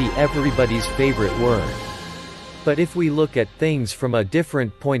not be everybody's favorite word. But if we look at things from a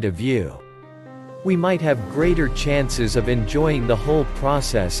different point of view, we might have greater chances of enjoying the whole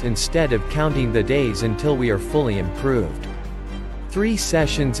process instead of counting the days until we are fully improved. 3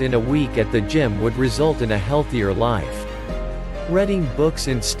 sessions in a week at the gym would result in a healthier life. Reading books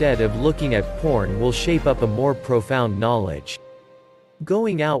instead of looking at porn will shape up a more profound knowledge.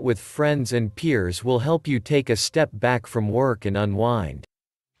 Going out with friends and peers will help you take a step back from work and unwind.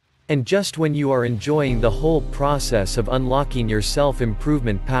 And just when you are enjoying the whole process of unlocking your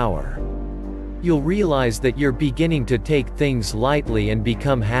self-improvement power, you'll realize that you're beginning to take things lightly and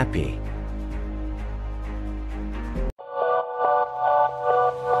become happy.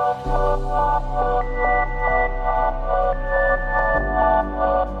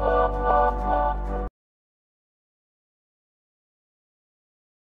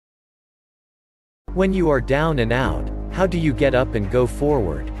 When you are down and out, how do you get up and go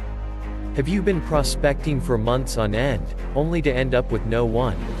forward? Have you been prospecting for months on end, only to end up with no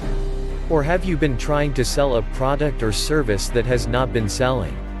one? Or have you been trying to sell a product or service that has not been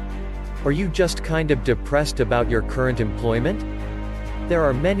selling? Are you just kind of depressed about your current employment? There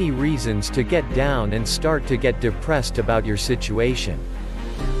are many reasons to get down and start to get depressed about your situation.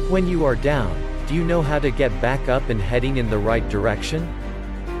 When you are down, do you know how to get back up and heading in the right direction?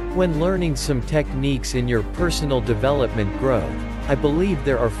 When learning some techniques in your personal development growth, I believe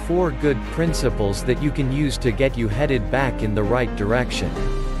there are 4 good principles that you can use to get you headed back in the right direction.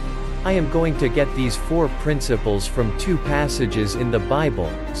 I am going to get these 4 principles from 2 passages in the Bible,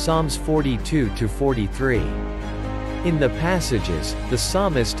 Psalms 42 to 43. In the passages, the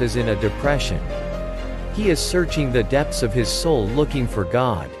psalmist is in a depression. He is searching the depths of his soul looking for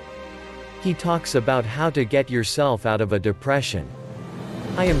God. He talks about how to get yourself out of a depression.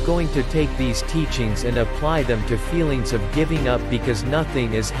 I am going to take these teachings and apply them to feelings of giving up because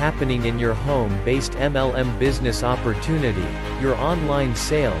nothing is happening in your home-based MLM business opportunity, your online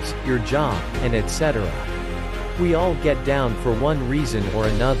sales, your job, and etc. We all get down for one reason or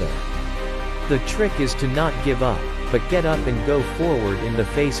another. The trick is to not give up, but get up and go forward in the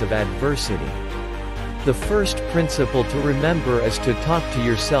face of adversity. The first principle to remember is to talk to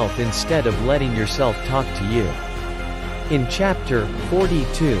yourself instead of letting yourself talk to you. In chapter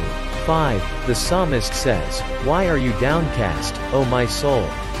 42:5, the psalmist says, "Why are you downcast, O my soul?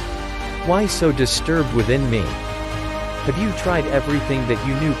 Why so disturbed within me? Have you tried everything that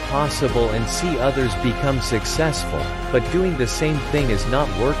you knew possible and see others become successful, but doing the same thing is not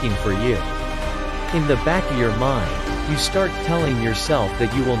working for you?" In the back of your mind, you start telling yourself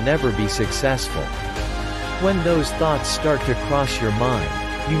that you will never be successful. When those thoughts start to cross your mind,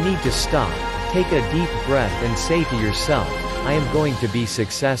 you need to stop. Take a deep breath and say to yourself, "I am going to be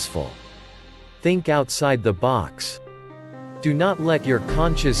successful." Think outside the box. Do not let your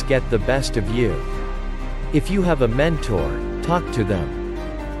conscience get the best of you. If you have a mentor, talk to them.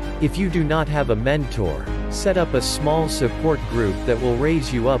 If you do not have a mentor, set up a small support group that will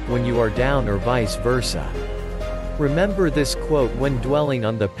raise you up when you are down or vice versa. Remember this quote when dwelling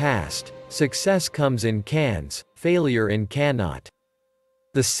on the past: success comes in cans, failure in cannot.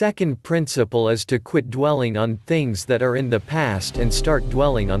 The second principle is to quit dwelling on things that are in the past and start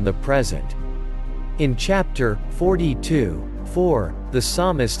dwelling on the present. In chapter 42:4, the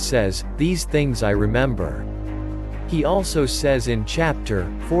psalmist says, "These things I remember." He also says in chapter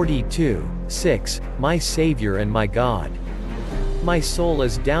 42:6, "My Savior and my God. My soul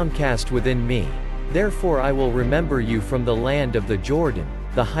is downcast within me. Therefore I will remember you from the land of the Jordan,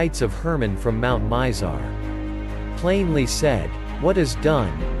 the heights of Hermon from Mount Mizar." Plainly said, what is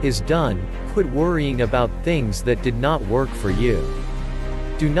done, is done. Quit worrying about things that did not work for you.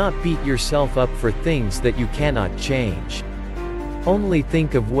 Do not beat yourself up for things that you cannot change. Only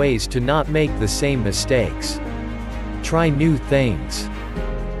think of ways to not make the same mistakes. Try new things.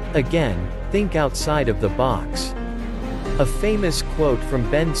 Again, think outside of the box. A famous quote from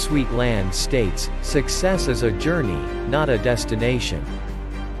Ben Sweetland states, "Success is a journey, not a destination."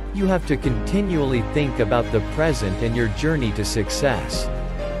 You have to continually think about the present and your journey to success.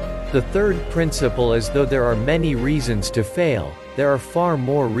 The third principle is, though there are many reasons to fail, there are far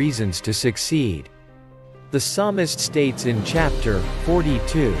more reasons to succeed. The psalmist states in chapter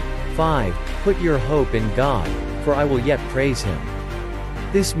 42:5, "Put your hope in God, for I will yet praise Him."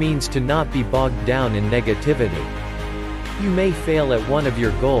 This means to not be bogged down in negativity. You may fail at one of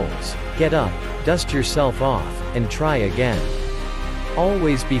your goals. Get up, dust yourself off, and try again.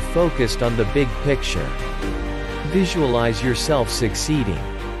 Always be focused on the big picture. Visualize yourself succeeding.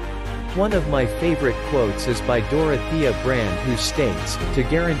 One of my favorite quotes is by Dorothea Brand, who states, "To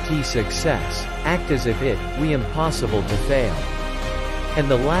guarantee success, act as if it were impossible to fail." And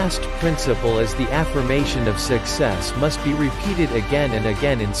the last principle is the affirmation of success must be repeated again and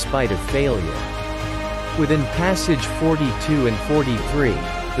again in spite of failure. Within passage 42 and 43,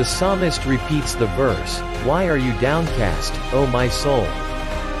 the psalmist repeats the verse, "Why are you downcast, O my soul?"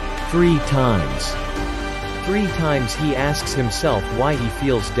 3 times. 3 times he asks himself why he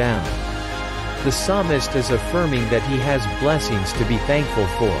feels down. The psalmist is affirming that he has blessings to be thankful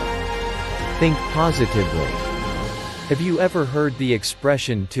for. Think positively. Have you ever heard the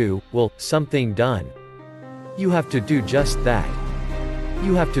expression well, something done? You have to do just that.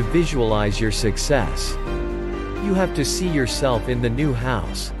 You have to visualize your success. You have to see yourself in the new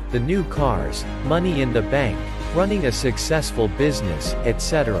house, the new cars, money in the bank, running a successful business,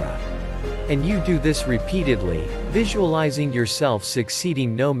 etc. And you do this repeatedly, visualizing yourself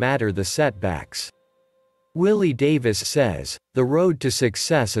succeeding no matter the setbacks. Willie Davis says, "The road to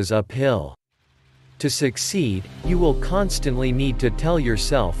success is uphill." To succeed, you will constantly need to tell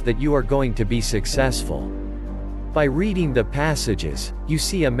yourself that you are going to be successful. By reading the passages, you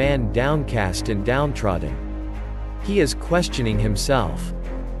see a man downcast and downtrodden. He is questioning himself.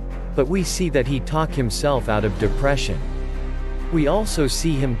 But we see that he talked himself out of depression. We also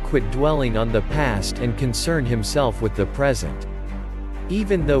see him quit dwelling on the past and concern himself with the present.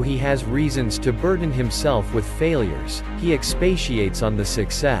 Even though he has reasons to burden himself with failures, he expatiates on the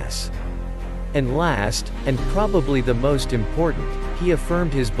success. And last, and probably the most important, he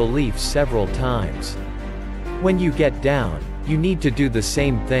affirmed his beliefs several times. When you get down, you need to do the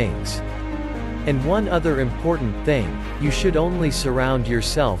same things. And one other important thing, you should only surround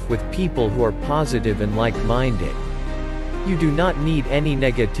yourself with people who are positive and like-minded. You do not need any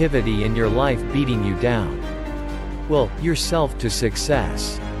negativity in your life beating you down. Will yourself to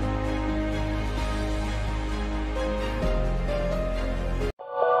success.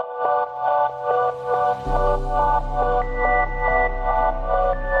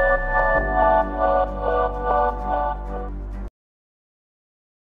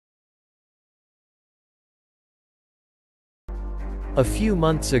 A few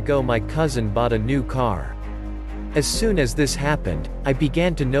months ago my cousin bought a new car. As soon as this happened, I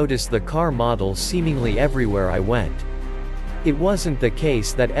began to notice the car model seemingly everywhere I went. It wasn't the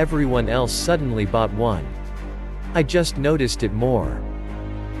case that everyone else suddenly bought one. I just noticed it more.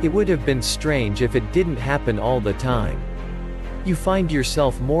 It would have been strange if it didn't happen all the time. You find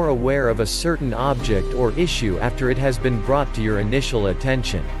yourself more aware of a certain object or issue after it has been brought to your initial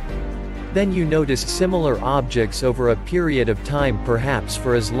attention. Then you notice similar objects over a period of time, perhaps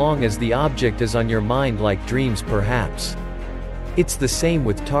for as long as the object is on your mind, like dreams perhaps. It's the same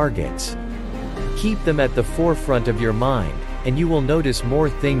with targets. Keep them at the forefront of your mind, and you will notice more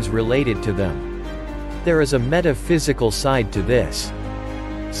things related to them. There is a metaphysical side to this.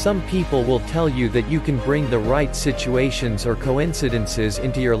 Some people will tell you that you can bring the right situations or coincidences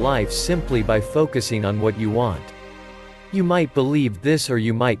into your life simply by focusing on what you want. You might believe this or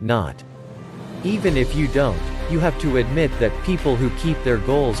you might not. Even if you don't, you have to admit that people who keep their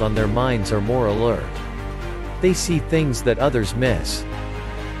goals on their minds are more alert. They see things that others miss.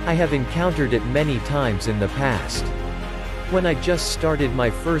 I have encountered it many times in the past. When I just started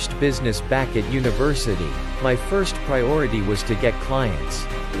my first business back at university, my first priority was to get clients.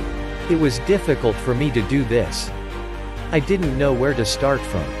 It was difficult for me to do this. I didn't know where to start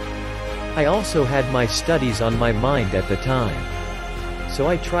from. I also had my studies on my mind at the time. So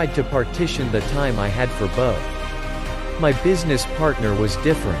I tried to partition the time I had for both. My business partner was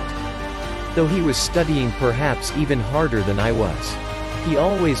different. Though he was studying perhaps even harder than I was, he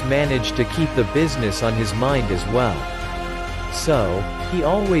always managed to keep the business on his mind as well. So, he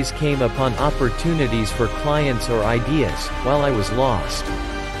always came upon opportunities for clients or ideas, while I was lost.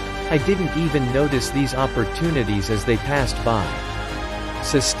 I didn't even notice these opportunities as they passed by.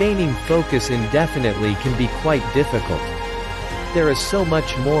 Sustaining focus indefinitely can be quite difficult. There is so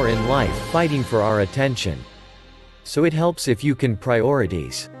much more in life fighting for our attention. So it helps if you can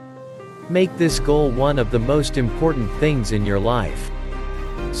prioritize. Make this goal one of the most important things in your life,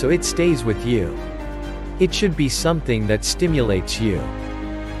 so it stays with you. It should be something that stimulates you.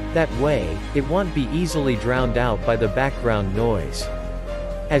 That way, it won't be easily drowned out by the background noise.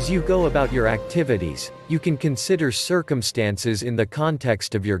 As you go about your activities, you can consider circumstances in the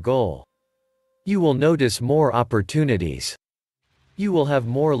context of your goal. You will notice more opportunities. You will have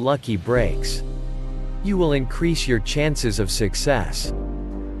more lucky breaks. You will increase your chances of success.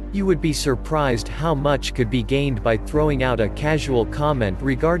 You would be surprised how much could be gained by throwing out a casual comment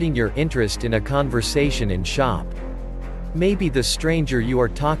regarding your interest in a conversation in shop. Maybe the stranger you are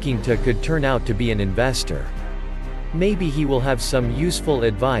talking to could turn out to be an investor. Maybe he will have some useful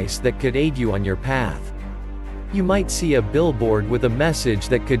advice that could aid you on your path. You might see a billboard with a message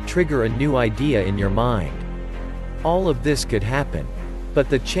that could trigger a new idea in your mind. All of this could happen. But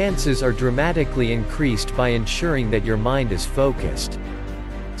the chances are dramatically increased by ensuring that your mind is focused.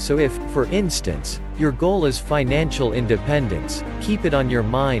 So if, for instance, your goal is financial independence, keep it on your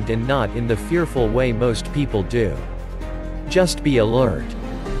mind and not in the fearful way most people do. Just be alert.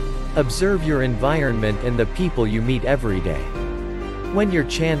 Observe your environment and the people you meet every day. When your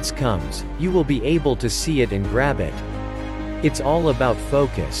chance comes, you will be able to see it and grab it. It's all about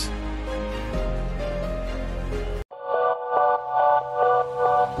focus.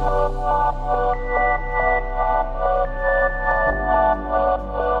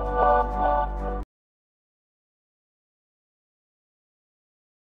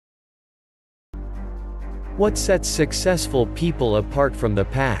 What sets successful people apart from the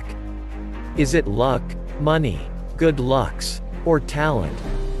pack? Is it luck, money, good looks, or talent?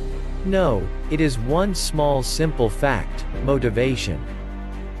 No, it is one small simple fact: motivation.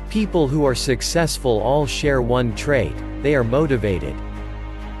 People who are successful all share one trait: they are motivated.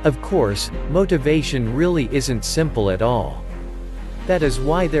 Of course, motivation really isn't simple at all. That is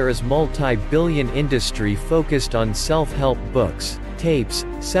why there is multi-billion industry focused on self-help books, tapes,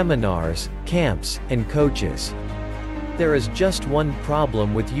 seminars, camps, and coaches. There is just one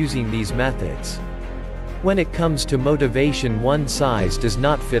problem with using these methods. When it comes to motivation, one size does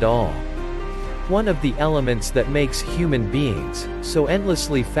not fit all. One of the elements that makes human beings so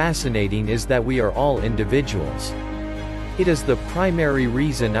endlessly fascinating is that we are all individuals. It is the primary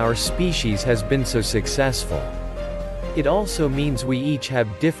reason our species has been so successful. It also means we each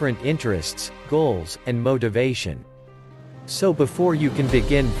have different interests, goals, and motivation. So before you can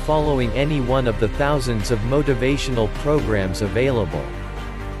begin following any one of the thousands of motivational programs available,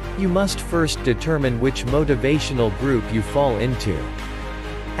 you must first determine which motivational group you fall into.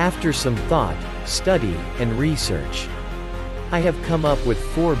 After some thought, study, and research, I have come up with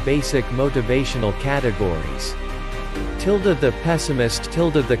 4 basic motivational categories. The pessimist,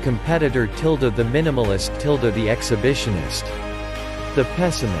 the competitor, the minimalist, the exhibitionist. The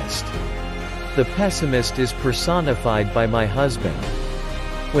pessimist. The pessimist is personified by my husband.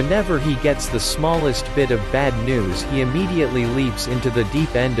 Whenever he gets the smallest bit of bad news, he immediately leaps into the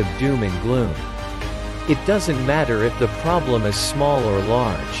deep end of doom and gloom. It doesn't matter if the problem is small or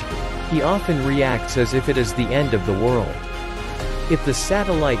large. He often reacts as if it is the end of the world. If the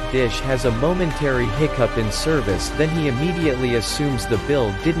satellite dish has a momentary hiccup in service, then he immediately assumes the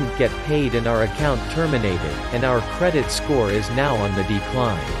bill didn't get paid and our account terminated, and our credit score is now on the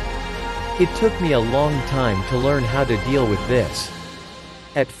decline. It took me a long time to learn how to deal with this.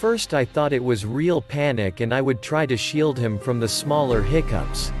 At first I thought it was real panic and I would try to shield him from the smaller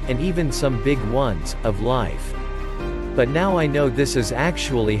hiccups, and even some big ones, of life. But now I know this is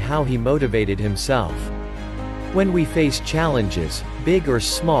actually how he motivated himself. When we face challenges, big or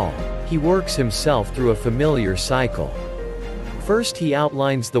small, he works himself through a familiar cycle. First he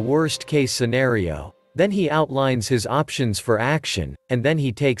outlines the worst-case scenario, then he outlines his options for action, and then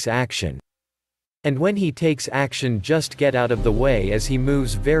he takes action. And when he takes action, just get out of the way as he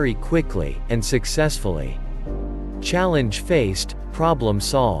moves very quickly, and successfully. Challenge faced, problem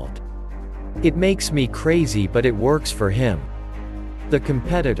solved. It makes me crazy, but it works for him. The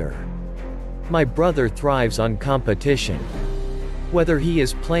competitor. My brother thrives on competition. Whether he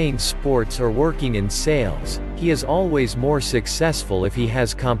is playing sports or working in sales, he is always more successful if he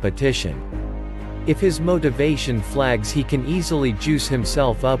has competition. If his motivation flags, he can easily juice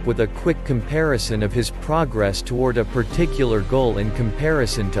himself up with a quick comparison of his progress toward a particular goal in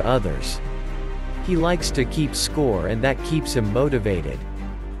comparison to others. He likes to keep score, and that keeps him motivated.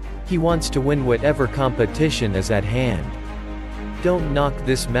 He wants to win whatever competition is at hand. Don't knock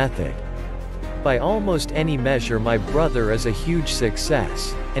this method. By almost any measure, my brother is a huge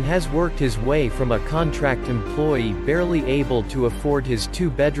success, and has worked his way from a contract employee barely able to afford his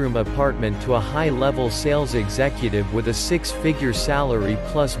 2-bedroom apartment to a high-level sales executive with a 6-figure salary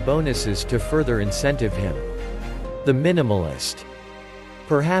plus bonuses to further incentive him. The minimalist.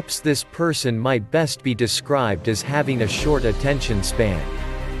 Perhaps this person might best be described as having a short attention span.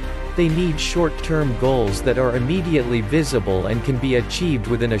 They need short-term goals that are immediately visible and can be achieved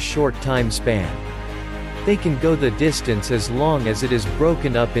within a short time span. They can go the distance as long as it is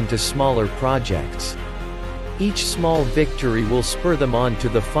broken up into smaller projects. Each small victory will spur them on to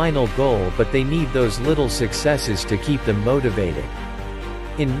the final goal, but they need those little successes to keep them motivated.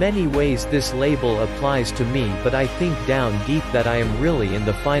 In many ways this label applies to me, but I think down deep that I am really in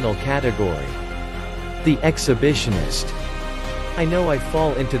the final category. The exhibitionist. I know I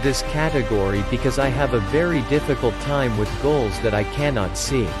fall into this category because I have a very difficult time with goals that I cannot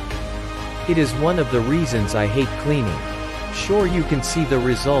see. It is one of the reasons I hate cleaning. Sure, you can see the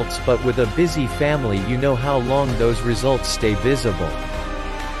results, but with a busy family you know how long those results stay visible.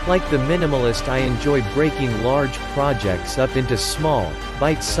 Like the minimalist, I enjoy breaking large projects up into small,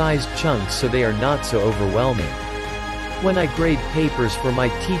 bite-sized chunks so they are not so overwhelming. When I grade papers for my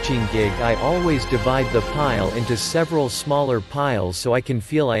teaching gig, I always divide the pile into several smaller piles so I can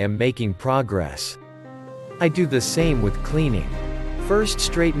feel I am making progress. I do the same with cleaning. First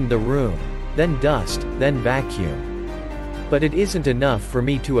straighten the room, then dust, then vacuum. But it isn't enough for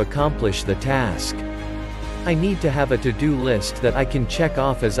me to accomplish the task. I need to have a to-do list that I can check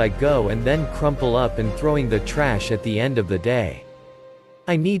off as I go and then crumple up and throwing the trash at the end of the day.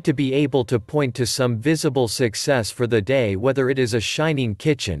 I need to be able to point to some visible success for the day, whether it is a shining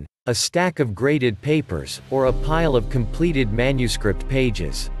kitchen, a stack of graded papers, or a pile of completed manuscript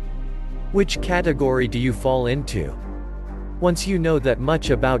pages. Which category do you fall into? Once you know that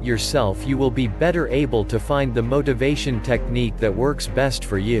much about yourself, you will be better able to find the motivation technique that works best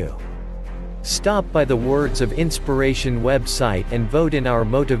for you. Stop by the Words of Inspiration website and vote in our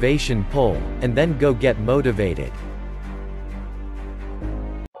motivation poll, and then go get motivated.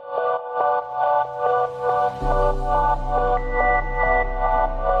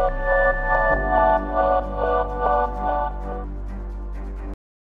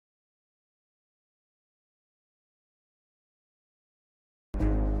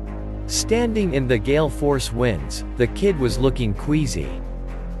 Standing in the gale force winds, the kid was looking queasy.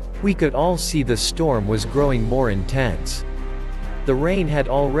 We could all see the storm was growing more intense. The rain had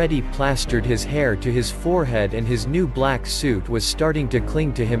already plastered his hair to his forehead, and his new black suit was starting to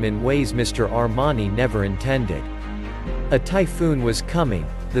cling to him in ways Mr. Armani never intended. A typhoon was coming,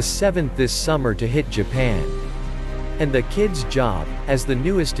 the 7th this summer, to hit Japan. And the kid's job, as the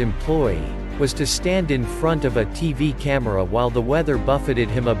newest employee, was to stand in front of a TV camera while the weather buffeted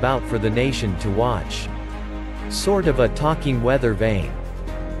him about for the nation to watch. Sort of a talking weather vane.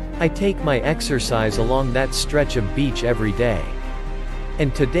 I take my exercise along that stretch of beach every day.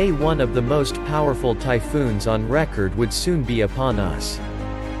 And today one of the most powerful typhoons on record would soon be upon us.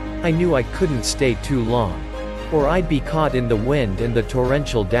 I knew I couldn't stay too long, or I'd be caught in the wind and the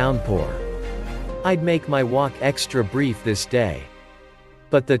torrential downpour. I'd make my walk extra brief this day.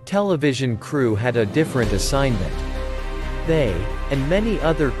 But the television crew had a different assignment. They, and many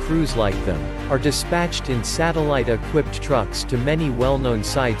other crews like them, are dispatched in satellite-equipped trucks to many well-known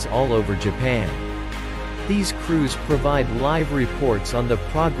sites all over Japan. These crews provide live reports on the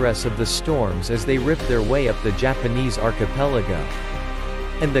progress of the storms as they rip their way up the Japanese archipelago.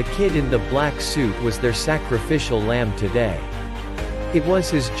 And the kid in the black suit was their sacrificial lamb today. It was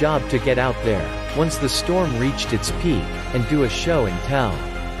his job to get out there, once the storm reached its peak, and do a show and tell.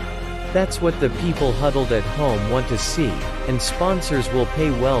 That's what the people huddled at home want to see, and sponsors will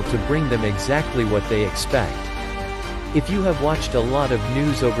pay well to bring them exactly what they expect. If you have watched a lot of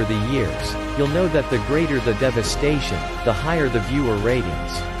news over the years, you'll know that the greater the devastation, the higher the viewer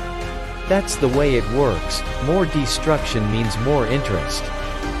ratings. That's the way it works. More destruction means more interest.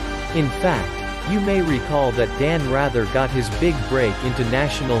 In fact, you may recall that Dan Rather got his big break into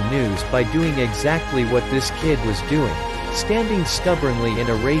national news by doing exactly what this kid was doing, standing stubbornly in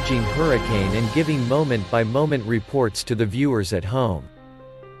a raging hurricane and giving moment-by-moment reports to the viewers at home.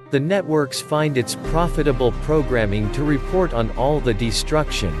 The networks find it's profitable programming to report on all the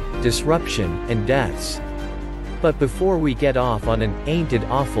destruction, disruption, and deaths. But before we get off on an "ain't it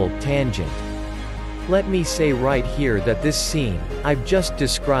awful" tangent, let me say right here that this scene I've just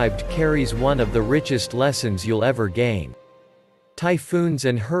described carries one of the richest lessons you'll ever gain. Typhoons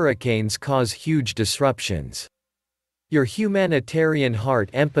and hurricanes cause huge disruptions. Your humanitarian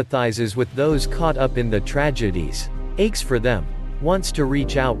heart empathizes with those caught up in the tragedies, aches for them, wants to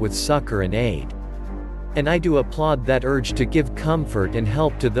reach out with succor and aid. And I do applaud that urge to give comfort and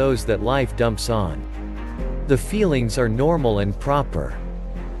help to those that life dumps on. The feelings are normal and proper.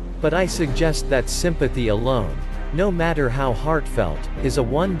 But I suggest that sympathy alone, no matter how heartfelt, is a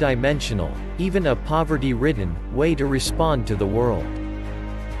one-dimensional, even a poverty-ridden, way to respond to the world.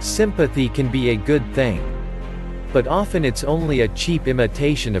 Sympathy can be a good thing. But often it's only a cheap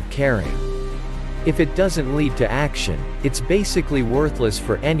imitation of caring. If it doesn't lead to action, it's basically worthless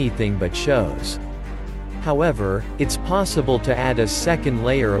for anything but shows. However, it's possible to add a second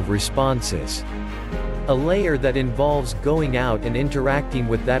layer of responses. A layer that involves going out and interacting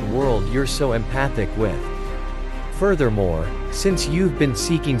with that world you're so empathic with. Furthermore, since you've been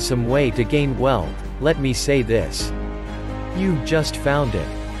seeking some way to gain wealth, let me say this. You've just found it.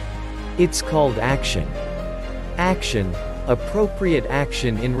 It's called action. Action, appropriate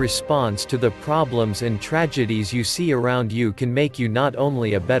action in response to the problems and tragedies you see around you, can make you not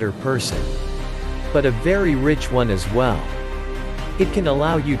only a better person, but a very rich one as well. It can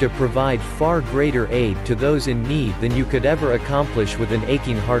allow you to provide far greater aid to those in need than you could ever accomplish with an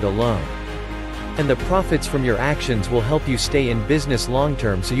aching heart alone. And the profits from your actions will help you stay in business long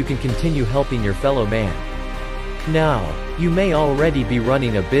term so you can continue helping your fellow man. Now, you may already be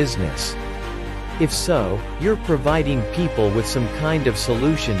running a business. If so, you're providing people with some kind of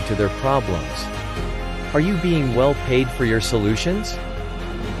solution to their problems. Are you being well paid for your solutions?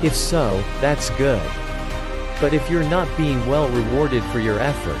 If so, that's good. But if you're not being well rewarded for your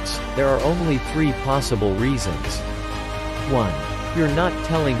efforts, there are only 3 possible reasons. 1. You're not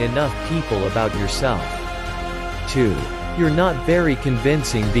telling enough people about yourself. 2. You're not very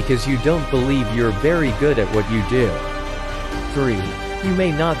convincing because you don't believe you're very good at what you do. 3. You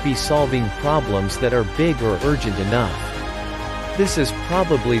may not be solving problems that are big or urgent enough. This is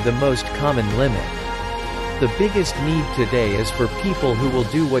probably the most common limit. The biggest need today is for people who will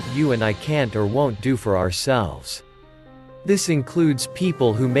do what you and I can't or won't do for ourselves. This includes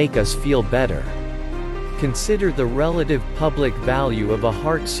people who make us feel better. Consider the relative public value of a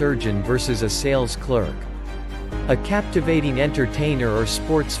heart surgeon versus a sales clerk. A captivating entertainer or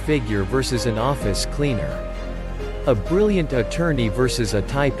sports figure versus an office cleaner. A brilliant attorney versus a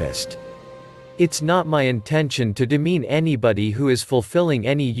typist. It's not my intention to demean anybody who is fulfilling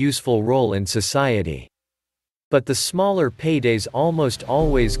any useful role in society. But the smaller paydays almost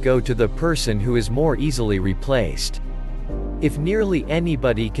always go to the person who is more easily replaced. If nearly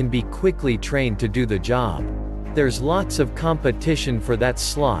anybody can be quickly trained to do the job, there's lots of competition for that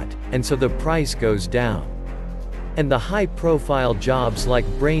slot, and so the price goes down. And the high-profile jobs like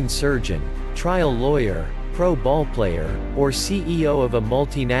brain surgeon, trial lawyer, pro ball player, or CEO of a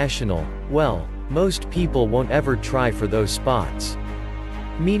multinational, well, most people won't ever try for those spots.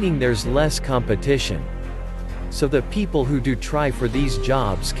 Meaning there's less competition. So the people who do try for these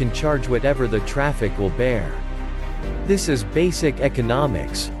jobs can charge whatever the traffic will bear. This is basic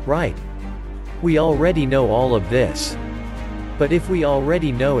economics, right? We already know all of this. But if we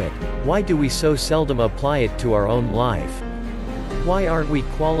already know it, why do we so seldom apply it to our own life? Why aren't we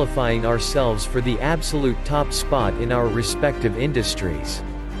qualifying ourselves for the absolute top spot in our respective industries?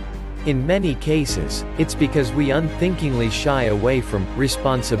 In many cases, it's because we unthinkingly shy away from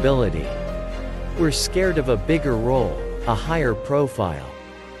responsibility. We're scared of a bigger role, a higher profile.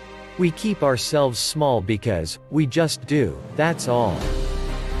 We keep ourselves small because we just do, that's all.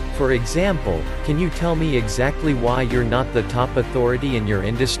 For example, can you tell me exactly why you're not the top authority in your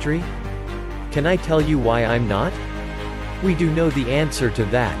industry? Can I tell you why I'm not? We do know the answer to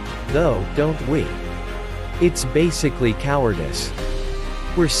that, though, don't we? It's basically cowardice.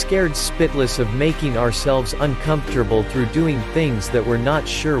 We're scared spitless of making ourselves uncomfortable through doing things that we're not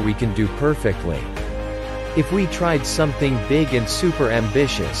sure we can do perfectly. If we tried something big and super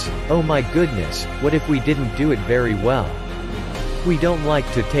ambitious, oh my goodness, what if we didn't do it very well? We don't like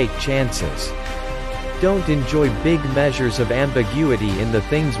to take chances. Don't enjoy big measures of ambiguity in the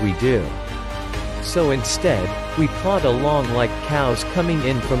things we do. So instead, we plod along like cows coming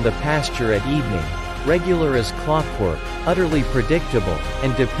in from the pasture at evening, regular as clockwork, utterly predictable,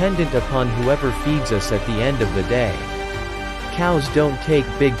 and dependent upon whoever feeds us at the end of the day. Cows don't take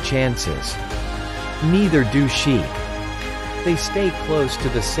big chances. Neither do sheep. They stay close to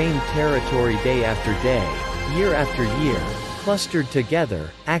the same territory day after day, year after year, clustered together,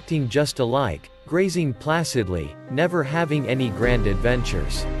 acting just alike, grazing placidly, never having any grand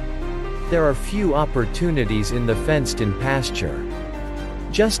adventures. There are few opportunities in the fenced-in pasture.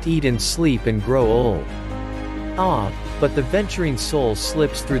 Just eat and sleep and grow old. Ah, but the venturing soul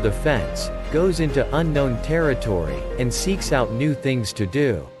slips through the fence, goes into unknown territory, and seeks out new things to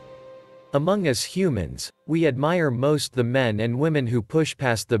do. Among us humans, we admire most the men and women who push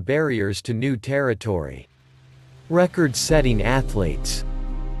past the barriers to new territory. Record-setting athletes.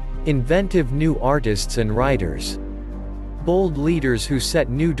 Inventive new artists and writers. Bold leaders who set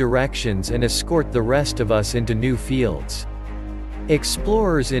new directions and escort the rest of us into new fields.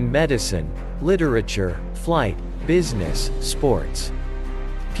 Explorers in medicine, literature, flight, business, sports.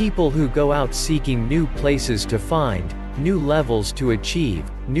 People who go out seeking new places to find, new levels to achieve,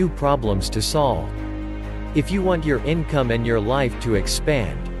 new problems to solve. If you want your income and your life to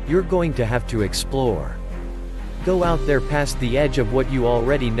expand, you're going to have to explore. Go out there past the edge of what you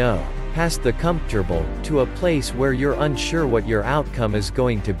already know, past the comfortable, to a place where you're unsure what your outcome is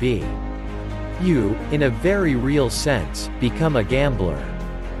going to be. You, in a very real sense, become a gambler.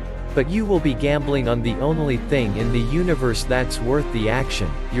 But you will be gambling on the only thing in the universe that's worth the action,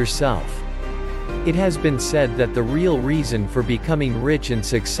 yourself. It has been said that the real reason for becoming rich and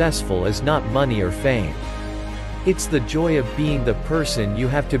successful is not money or fame. It's the joy of being the person you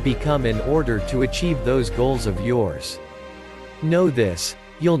have to become in order to achieve those goals of yours. Know this,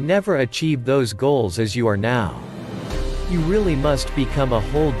 you'll never achieve those goals as you are now. You really must become a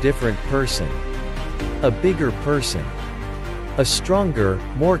whole different person. A bigger person. A stronger,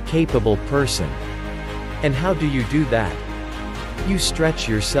 more capable person. And how do you do that? You stretch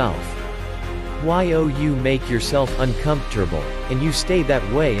yourself. You make yourself uncomfortable, and you stay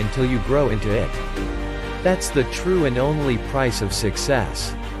that way until you grow into it. That's the true and only price of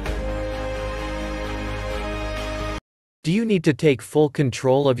success. Do you need to take full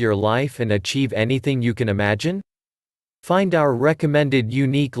control of your life and achieve anything you can imagine? Find our recommended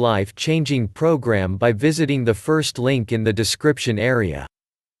unique life-changing program by visiting the first link in the description area.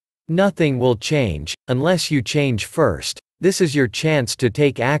 Nothing will change unless you change first. This is your chance to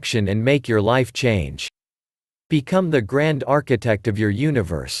take action and make your life change. Become the grand architect of your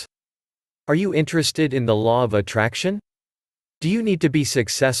universe. Are you interested in the law of attraction? Do you need to be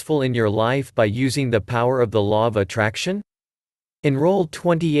successful in your life by using the power of the law of attraction? Enroll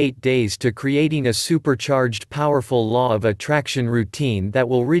 28 days to creating a supercharged powerful law of attraction routine that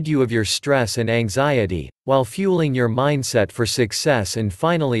will rid you of your stress and anxiety, while fueling your mindset for success and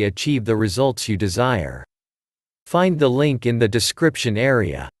finally achieve the results you desire. Find the link in the description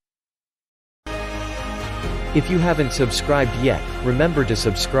area. If you haven't subscribed yet, remember to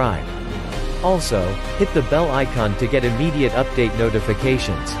subscribe. Also, hit the bell icon to get immediate update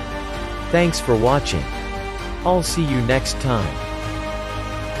notifications. Thanks for watching. I'll see you next time.